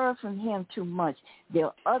haven't heard from him too much. There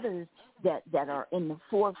are others that are in the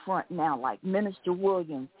forefront now, like Minister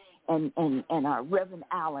Williams and our Reverend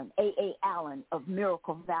Allen, A.A. Allen of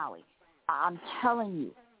Miracle Valley. I'm telling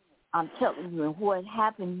you, and what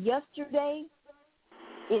happened yesterday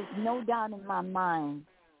is no doubt in my mind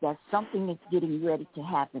that something is getting ready to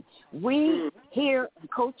happen. We here in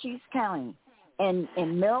Cochise County and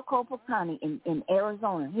in Maricopa County in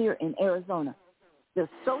Arizona, here in Arizona, the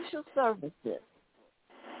social services,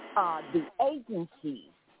 the agencies,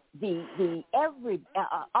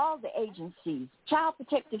 all the agencies, Child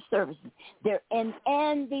Protective Services, and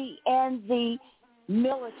the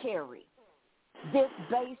military, this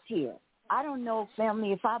base here. I don't know,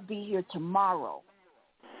 family, if I'll be here tomorrow,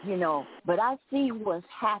 but I see what's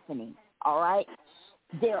happening, all right?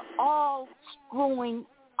 They're all screwing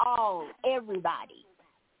everybody,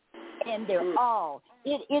 and they're all,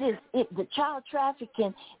 the child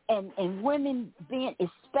trafficking and women being,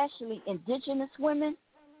 especially indigenous women,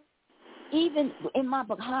 even in my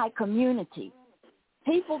Baha'i community,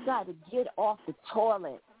 people got to get off the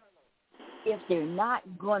toilet if they're not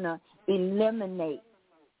going to eliminate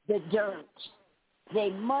the dirt. They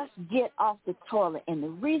must get off the toilet. And the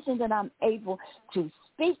reason that I'm able to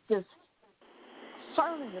speak this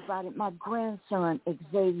firmly about it, my grandson,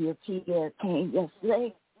 Xavier Pierre, came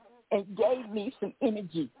yesterday and gave me some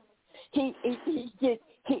energy. If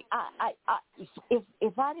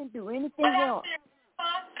I didn't do anything else.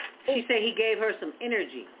 She said he gave her some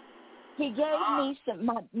energy. He gave me some,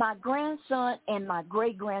 my grandson and my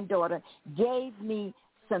great-granddaughter gave me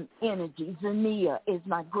some energy. Zania is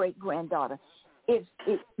my great-granddaughter. If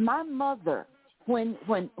my mother, when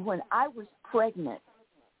I was pregnant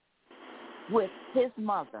with his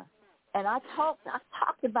mother, and I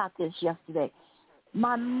talked about this yesterday,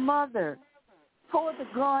 my mother pulled the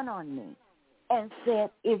gun on me and said,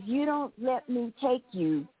 if you don't let me take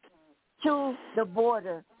you to the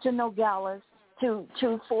border, to Nogales, to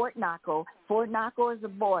Fort Naco. Fort Naco is the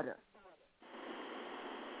border.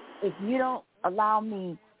 If you don't allow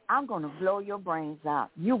me, I'm going to blow your brains out.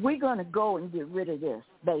 We're going to go and get rid of this,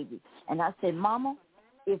 baby. And I said, Mama,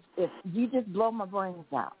 if you just blow my brains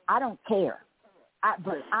out, I don't care.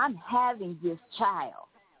 But I'm having this child.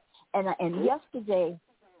 And yesterday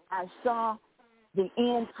I saw the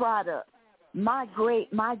end product. My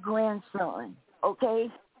grandson,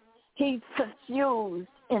 okay? He's confused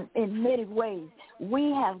in many ways.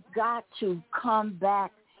 We have got to come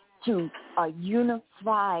back to a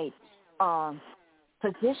unified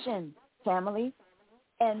position, family.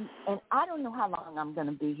 And I don't know how long I'm going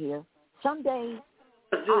to be here. Some days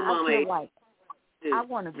I feel like I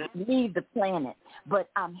want to leave the planet, but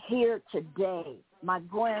I'm here today. My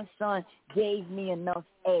grandson gave me enough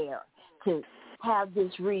air to have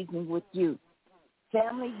this reason with you.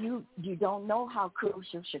 Family, you don't know how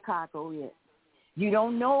crucial Chicago is. You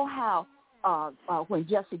don't know how, when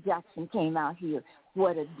Jesse Jackson came out here,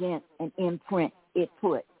 what a dent and imprint it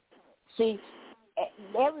put. See,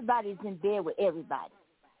 everybody's in bed with everybody,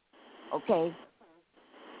 okay?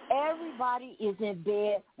 Everybody is in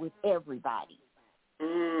bed with everybody.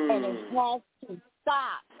 And it has to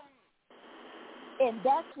stop. And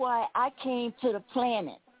that's why I came to the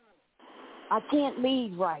planet. I can't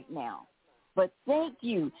leave right now. But thank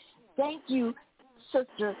you,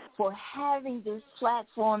 sister, for having this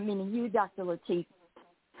platform, meaning you, Dr. Lateef.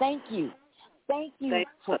 Thank you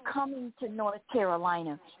for coming to North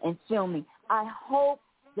Carolina and filming. I hope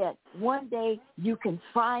that one day you can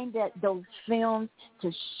find those films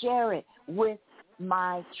to share it with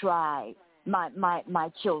my tribe,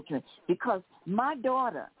 my children, because my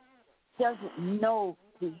daughter doesn't know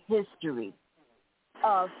the history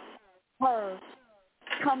of her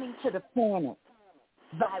coming to the planet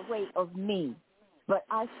by way of me. But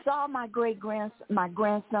I saw my grandson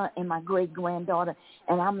and my great-granddaughter,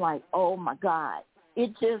 and I'm like, oh my God!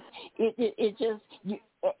 It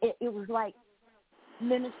was like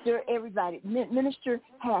Minister, everybody. Minister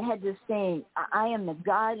had this saying, I am the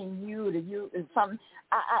God in you, and something.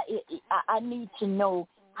 I need to know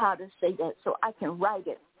how to say that so I can write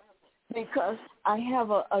it, because I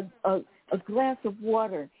have a glass of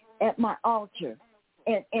water at my altar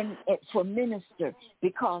and for Minister,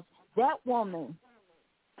 because that woman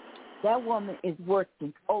is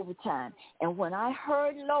working overtime. And when I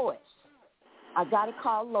heard Lois, I got to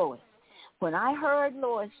call Lois. When I heard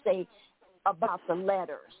Lois say about the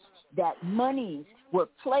letters, that monies were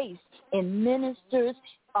placed in Ministers'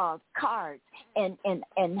 cards and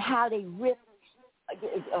how they ripped,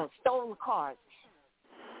 stole the cards,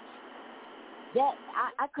 that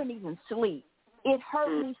I couldn't even sleep. It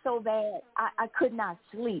hurt me so bad I could not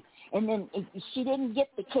sleep. And then she didn't get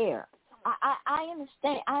the care. I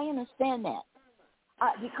understand that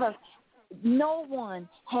because no one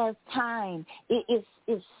has time. It's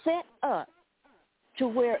set up to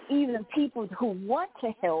where even people who want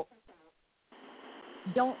to help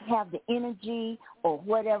don't have the energy or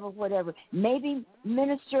whatever. Maybe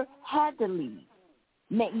Minister had to leave,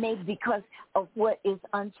 maybe because of what is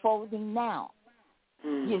unfolding now,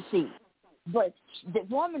 you see. But the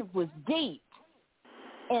woman was deep,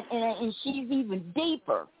 and she's even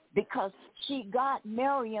deeper, because she got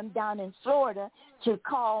Miriam down in Florida to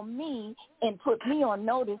call me and put me on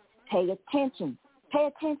notice. Pay attention,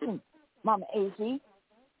 Mama Az. Pay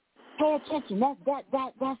attention.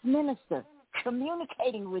 That's Minister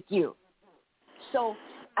communicating with you. So,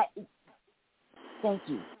 thank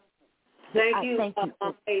you. Thank you, Thank you,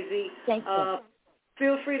 Mama Az. Thank you.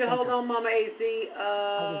 Feel free to hold on, Mama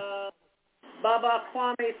Az. Baba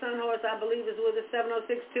Kwame Sunhorse, I believe, is with us,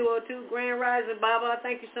 706-202. Grand Rising, Baba,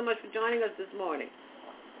 thank you so much for joining us this morning.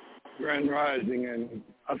 Grand Rising, and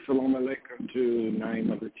assalamu alaikum to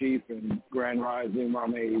Naima Latif, and Grand Rising,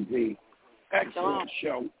 Mama Az. Excellent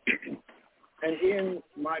show. And in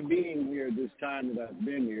my being here this time that I've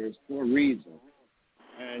been here is for a reason.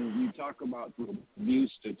 And you talk about the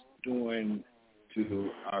abuse that's doing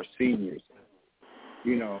to our seniors.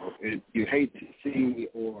 You know, you hate to see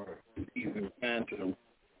or even phantom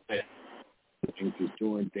that things is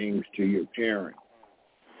doing things to your parent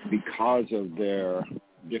because of their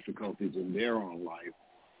difficulties in their own life.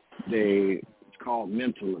 It's called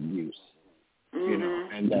mental abuse, you know,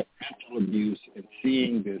 and that mental abuse, and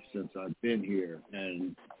seeing this since I've been here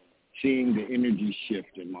and seeing the energy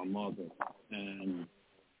shift in my mother and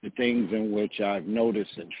the things in which I've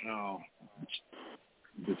noticed and how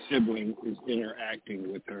the sibling is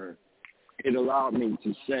interacting with her, it allowed me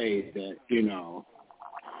to say that, you know,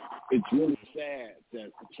 it's really sad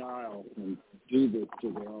that a child can do this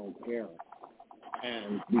to their own parent,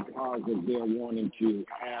 and because of their wanting to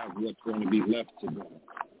have what's going to be left to them.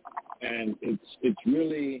 And it's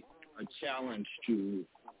really a challenge to,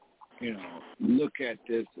 you know, look at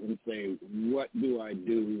this and say, what do I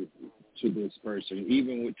do to this person,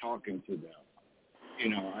 even with talking to them? You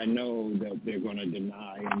know, I know that they're going to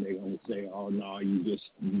deny and they're going to say, oh, no, you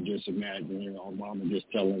just imagine, you know, Mama just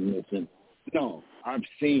telling this. And no, I've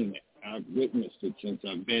seen it. I've witnessed it since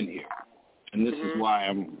I've been here. And this is why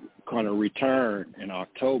I'm going to return in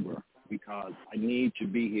October, because I need to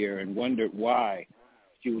be here, and wondered why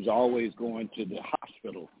she was always going to the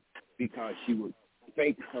hospital, because she would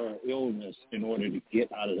fake her illness in order to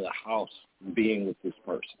get out of the house being with this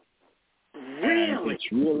person. Really? And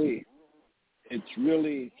it's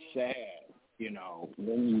really sad, you know,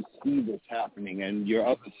 when you see this happening, and your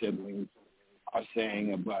other siblings are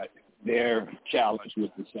saying about their challenge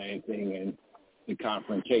with the same thing and the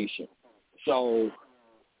confrontation. So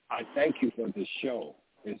I thank you for this show.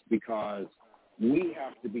 It's because we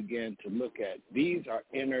have to begin to look at these are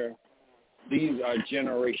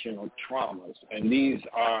generational traumas, and these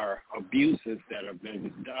are abuses that have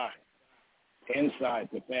been done inside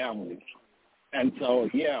the families. And so,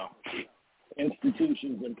 yeah,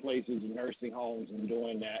 institutions and places and nursing homes and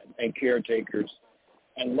doing that, and caretakers.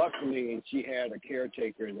 And luckily, she had a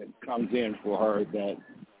caretaker that comes in for her that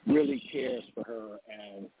really cares for her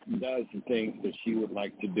and does the things that she would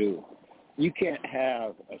like to do. You can't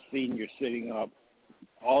have a senior sitting up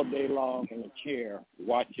all day long in a chair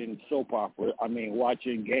watching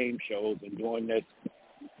watching game shows and doing this.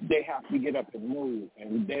 They have to get up and move,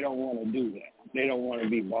 and they don't want to do that. They don't want to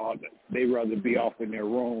be bothered. They rather be off in their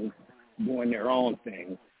room doing their own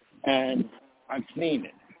thing. And I've seen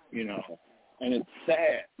it, and it's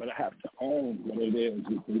sad, but I have to own what it is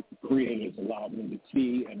the creators allowed me to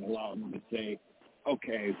see and allowed me to say,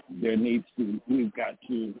 okay, we've got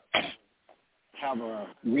to have a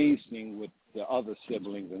reasoning with the other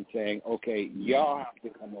siblings and saying, okay, y'all have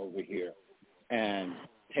to come over here and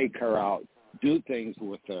take her out, do things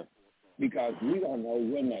with her, because we don't know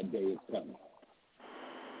when that day is coming.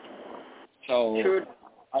 So sure.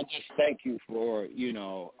 I just thank you for,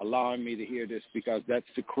 allowing me to hear this, because that's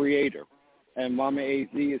the creator. And Mama AZ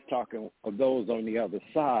is talking of those on the other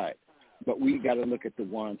side, but we got to look at the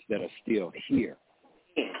ones that are still here.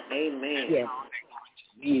 Amen. Yes.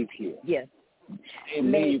 Leave here. Yes.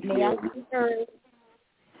 May I be heard?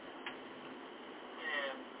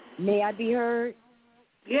 May I be heard?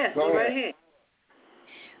 Yes, go right ahead.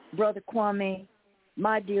 Brother Kwame,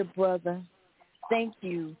 my dear brother, thank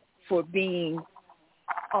you for being,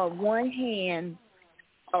 on one hand,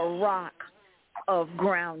 a rock of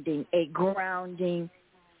grounding, a grounding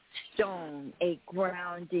stone, a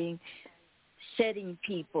grounding setting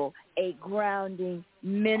people, a grounding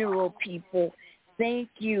mineral people. Thank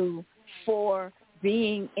you for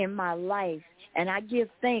being in my life. And I give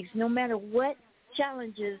thanks no matter what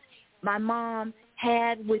challenges my mom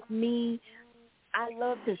had with me. I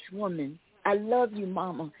love this woman. I love you,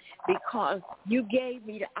 Mama, because you gave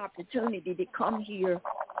me the opportunity to come here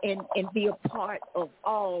and be a part of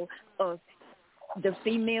all of the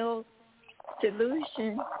female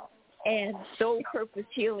solution and soul purpose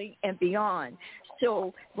healing and beyond.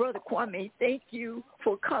 So, Brother Kwame, thank you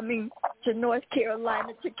for coming to North Carolina,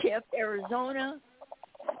 to Camp, Arizona,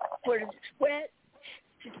 for the sweat.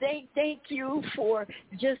 Thank you for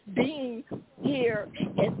just being here,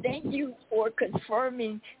 and thank you for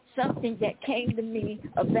confirming something that came to me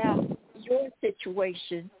about your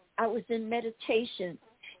situation. I was in meditation,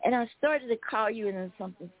 and I started to call you, and then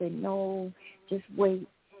something said, no, just wait.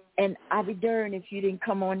 And I'd be darned if you didn't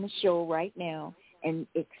come on the show right now and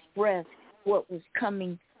express what was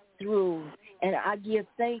coming through. And I give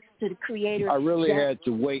thanks to the Creator. I really had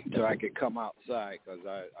to wait until I could come outside, because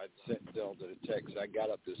I sent Zelda the text. I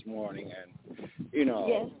got up this morning, and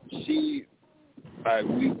yes.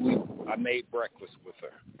 I made breakfast with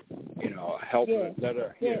her. Help her, let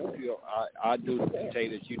her feel. I do the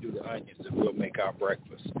potatoes, you do the onions, and we'll make our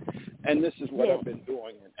breakfast. And this is what I've been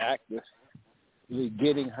doing in actively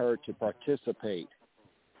getting her to participate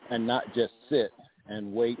and not just sit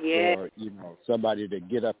and wait for, somebody to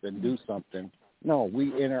get up and do something. No,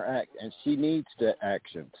 we interact, and she needs the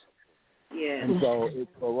actions. Yeah. And so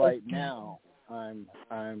for right now, I'm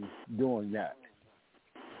doing that.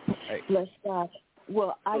 Hey. Bless God.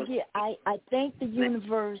 Well, I thank the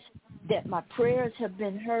universe that my prayers have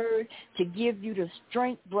been heard to give you the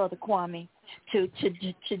strength, Brother Kwame, to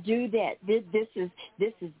do that. This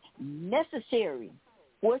is necessary.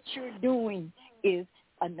 What you're doing is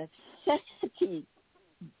a necessity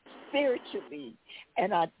spiritually,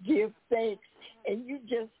 and I give thanks. And you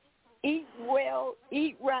just eat well,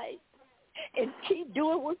 eat right, and keep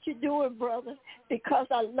doing what you're doing, brother, because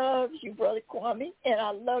I love you, Brother Kwame, and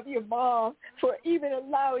I love your mom for even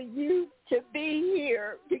allowing you to be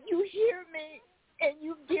here. Do you hear me? And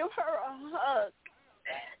you give her a hug.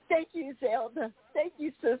 Thank you, Zelda. Thank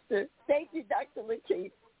you, sister. Thank you, Dr.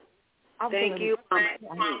 Lakeith. Thank you, Mama.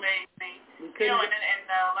 And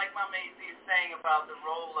like Mama AZ is saying about the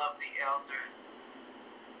role of the elders,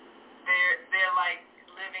 they're like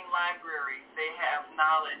living libraries. They have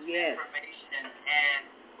knowledge, information, and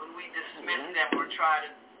when we dismiss them or try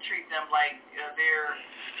to treat them like they're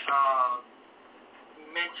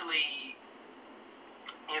mentally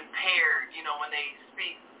impaired, when they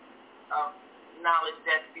speak of knowledge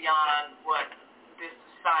that's beyond what this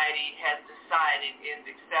society has decided is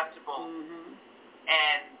acceptable,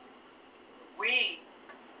 and we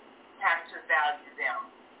have to value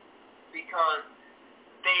them because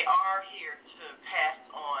they are here to pass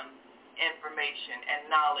on information and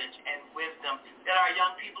knowledge and wisdom that our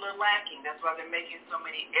young people are lacking. That's why they're making so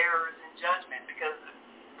many errors in judgment, because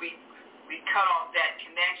we cut off that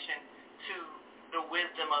connection to the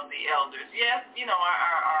wisdom of the elders. Yes,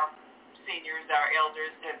 our seniors, our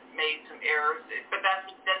elders have made some errors, but that's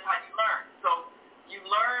how you learn. So you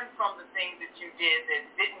learn from the things that you did that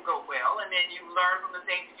didn't go well, and then you learn from the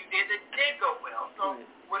things that you did that did go well. So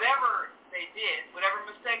whatever they did, whatever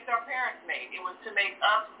mistakes our parents made, it was to make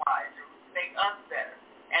us wiser, it was to make us better.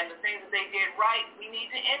 And the things that they did right, we need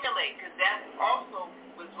to emulate, because that's also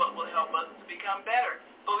what will help us to become better.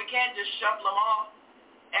 But we can't just shuffle them off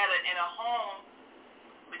in a home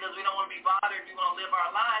because we don't want to be bothered. We want to live our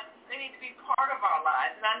lives. They need to be part of our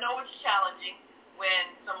lives. And I know it's challenging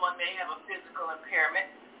when someone may have a physical impairment,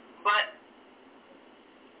 but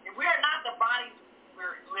if we are not the bodies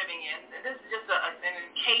we're living in, this is just an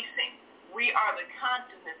encasing. We are the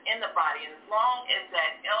consciousness in the body. And as long as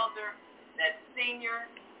that elder, that senior,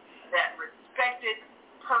 that respected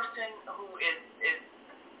person who is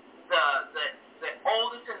the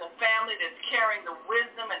oldest in the family that's carrying the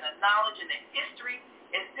wisdom and the knowledge and the history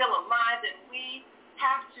is still alive, then we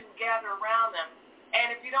have to gather around them.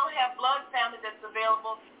 And if you don't have blood family that's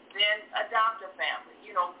available, then adopt a family.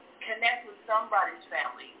 Connect with somebody's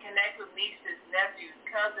family. Connect with nieces, nephews,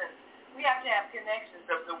 cousins. We have to have connections.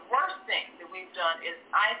 The worst thing that we've done is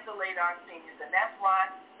isolate our seniors, and that's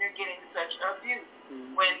why they're getting such abuse.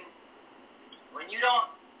 Mm-hmm. When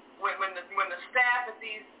the staff at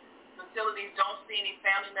these facilities don't see any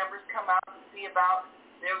family members come out to see about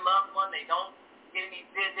their loved one, they don't get any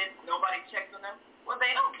visits, nobody checks on them. Well,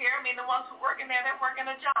 they don't care. I mean, the ones who are working there, they're working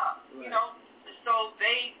a job, right. So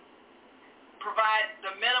they provide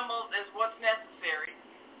the minimal is what's necessary.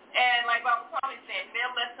 And like Bob was probably saying,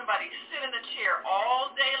 they'll let somebody sit in a chair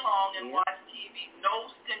all day long and watch TV, no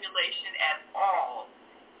stimulation at all,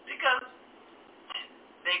 because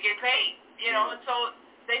they get paid, and so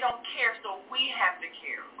they don't care. So we have to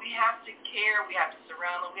care. We have to care. We have to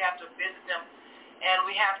surround them. We have to visit them. And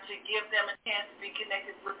we have to give them a chance to be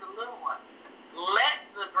connected with the little ones. Let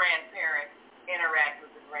the grandparents interact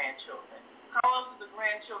with the grandchildren. How else are the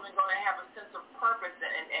grandchildren going to have a sense of purpose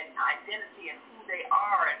and identity and who they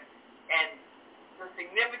are and the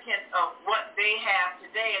significance of what they have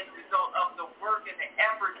today as a result of the work and the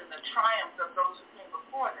efforts and the triumphs of those who came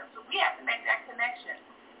before them? So we have to make that connection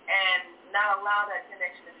and not allow that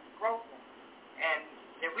connection to be broken. And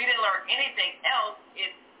if we didn't learn anything else,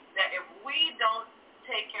 it's that if we don't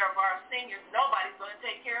take care of our seniors, nobody's going to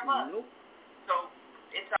take care of us. Nope. So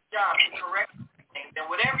it's our job to correct things.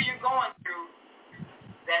 And whatever you're going through,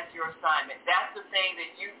 that's your assignment. That's the thing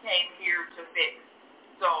that you came here to fix.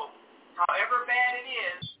 So however bad it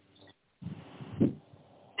is,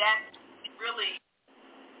 that's really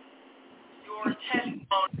your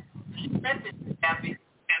testimony, strength that you have because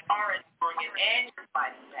you are enduring it and you're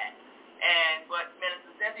fighting back. And what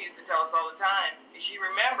Minister Cynthia used to tell us all the time is she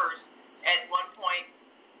remembers at one point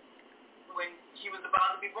when she was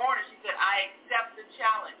about to be born, and she said, I accept the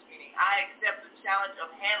challenge, meaning I accept the challenge of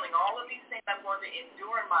handling all of these things I'm going to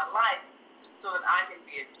endure in my life so that I can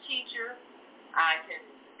be a teacher, I can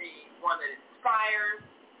be one that inspires,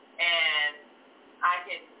 and I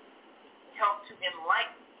can help to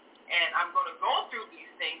enlighten. And I'm going to go through these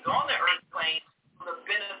things on the earth plane for the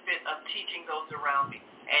benefit of teaching those around me.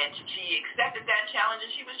 And she accepted that challenge,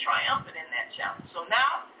 and she was triumphant in that challenge. So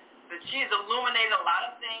now that she's illuminated a lot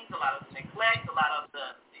of things, a lot of neglect, a lot of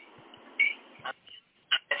that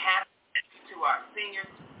happens to our seniors,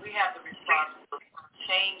 we have the responsibility of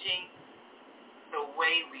changing the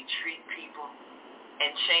way we treat people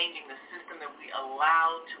and changing the system that we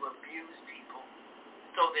allow to abuse people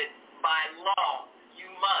so that by law, you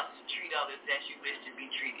must treat others as you wish to be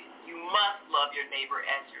treated. You must love your neighbor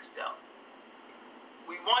as yourself.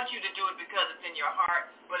 We want you to do it because it's in your heart,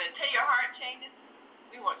 but until your heart changes,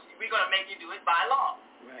 we're going to make you do it by law,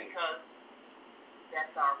 right? Because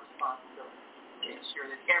that's our responsibility to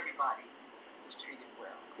ensure that everybody is treated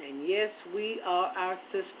well. And yes, we are our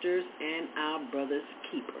sisters and our brothers'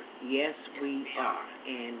 keepers. Yes, we are.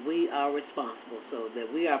 And we are responsible so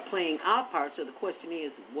that we are playing our part. So the question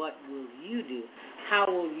is, what will you do?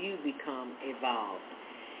 How will you become evolved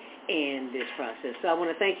in this process? So I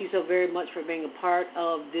want to thank you so very much for being a part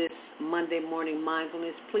of this Monday Morning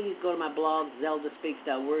Mindfulness. Please go to my blog,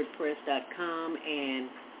 zeldaspeaks.wordpress.com, and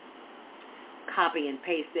copy and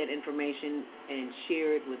paste that information and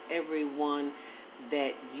share it with everyone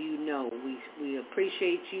that you know. We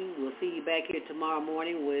appreciate you. We'll see you back here tomorrow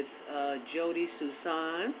morning with Jody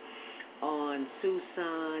Susan on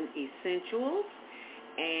Susan Essentials.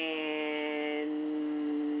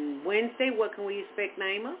 And Wednesday, what can we expect,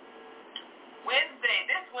 Naima?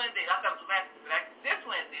 This Wednesday, I thought it was last week, but this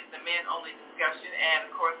Wednesday is the men-only discussion, and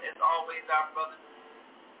of course, as always, our brothers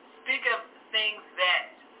speak of things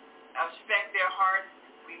that affect their hearts.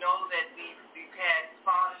 We know that we've had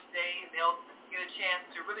Father's Day, and they'll get a chance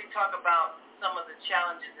to really talk about some of the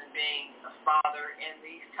challenges in being a father in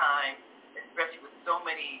these times, especially with so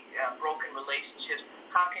many broken relationships.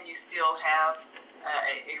 How can you still have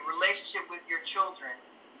a relationship with your children,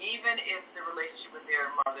 even if the relationship with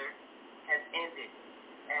their mother has ended?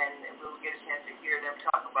 And we'll get a chance to hear them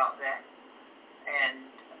talk about that. And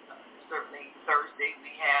certainly Thursday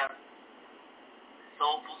we have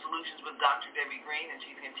Soulful Solutions with Dr. Debbie Green, and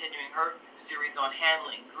she's continuing her series on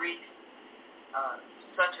handling grief.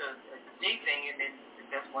 Such a deep thing, and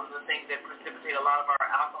that's one of the things that precipitate a lot of our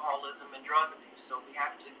alcoholism and drug abuse. So we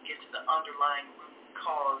have to get to the underlying root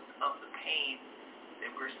cause of the pain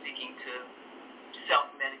that we're seeking to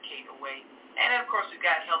self-medicate away. And, of course, we've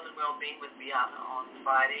got health and well-being with Beata on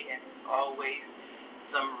Friday, and as always,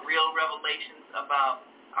 some real revelations about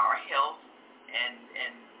our health and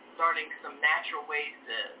starting some natural ways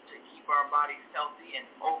to keep our bodies healthy and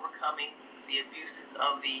overcoming the abuses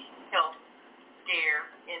of the health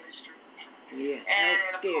scare industry. Yeah, and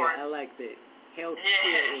health scare. I like that. Health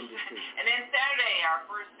scare industry. And then Saturday, our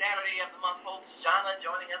first Saturday of the month, host Jana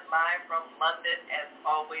joining us live from London, as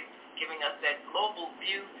always, giving us that global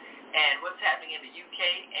view and what's happening in the UK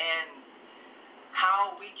and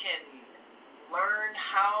how we can learn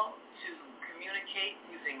how to communicate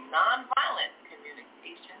using nonviolent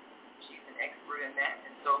communication. She's an expert in that,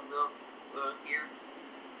 and so we'll hear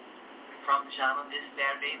from Jana this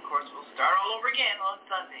Saturday. Of course, we'll start all over again on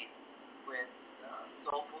Sunday with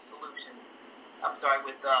Soulful Solutions.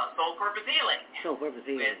 With Soul Purpose Healing. Soul Purpose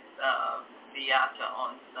Healing. With Beata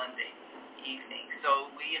on Sunday evening. So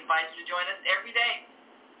we invite you to join us every day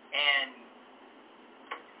and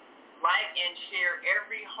like and share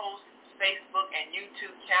every host's Facebook and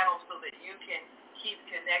YouTube channel so that you can keep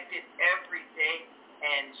connected every day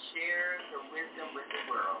and share the wisdom with the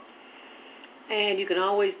world. And you can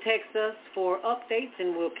always text us for updates,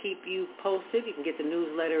 and we'll keep you posted. You can get the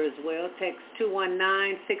newsletter as well. Text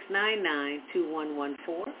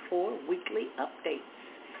 219-699-2114 for weekly updates.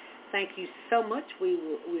 Thank you so much. We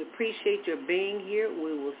appreciate your being here.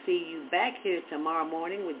 We will see you back here tomorrow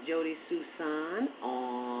morning with Jody Susan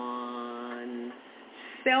on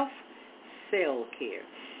self-care.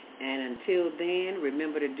 And until then,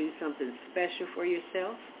 remember to do something special for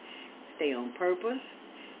yourself. Stay on purpose.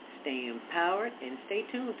 Stay empowered, and stay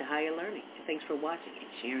tuned to Higher Learning. Thanks for watching and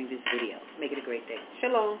sharing this video. Make it a great day.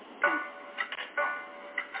 Shalom.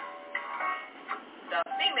 The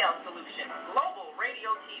Female Solution Global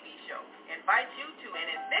Radio TV Show invites you to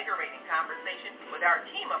an invigorating conversation with our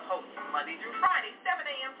team of hosts Monday through Friday, 7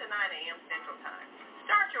 a.m. to 9 a.m. Central Time.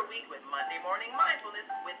 Start your week with Monday Morning Mindfulness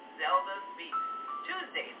with Zelda Speaks.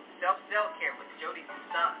 Tuesdays, Self-Care with Jody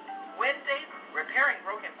Susan. Wednesdays, Repairing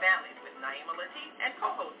Broken Families with Naima Latif and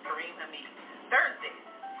co-host Kareem Hamid. Thursdays,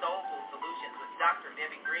 Soulful Solutions with Dr.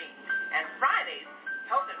 Debbie Green. And Fridays,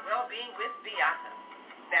 Health and Well-Being with Beata.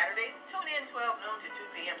 Saturdays, tune in 12 noon to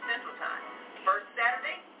 2 p.m. Central Time. First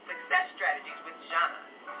Saturday, Success Strategies with Jana.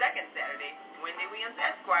 Second Saturday, Wendy Williams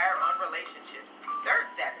Esquire on relationships. Third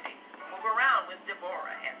Saturday, Move Around with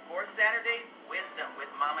Deborah. And fourth Saturday, Wisdom with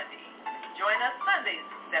Mama D. Join us Sundays,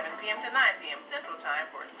 7 p.m. to 9 p.m. Central Time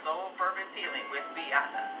for Soul Purpose Healing with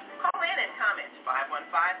Beata. Call in and comment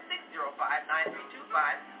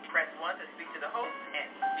 515-605-9325. Press 1 to speak to the host and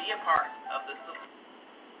be a part of the solution.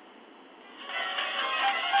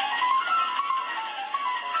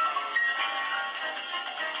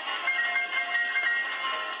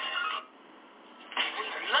 We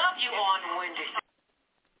love you on Wednesday.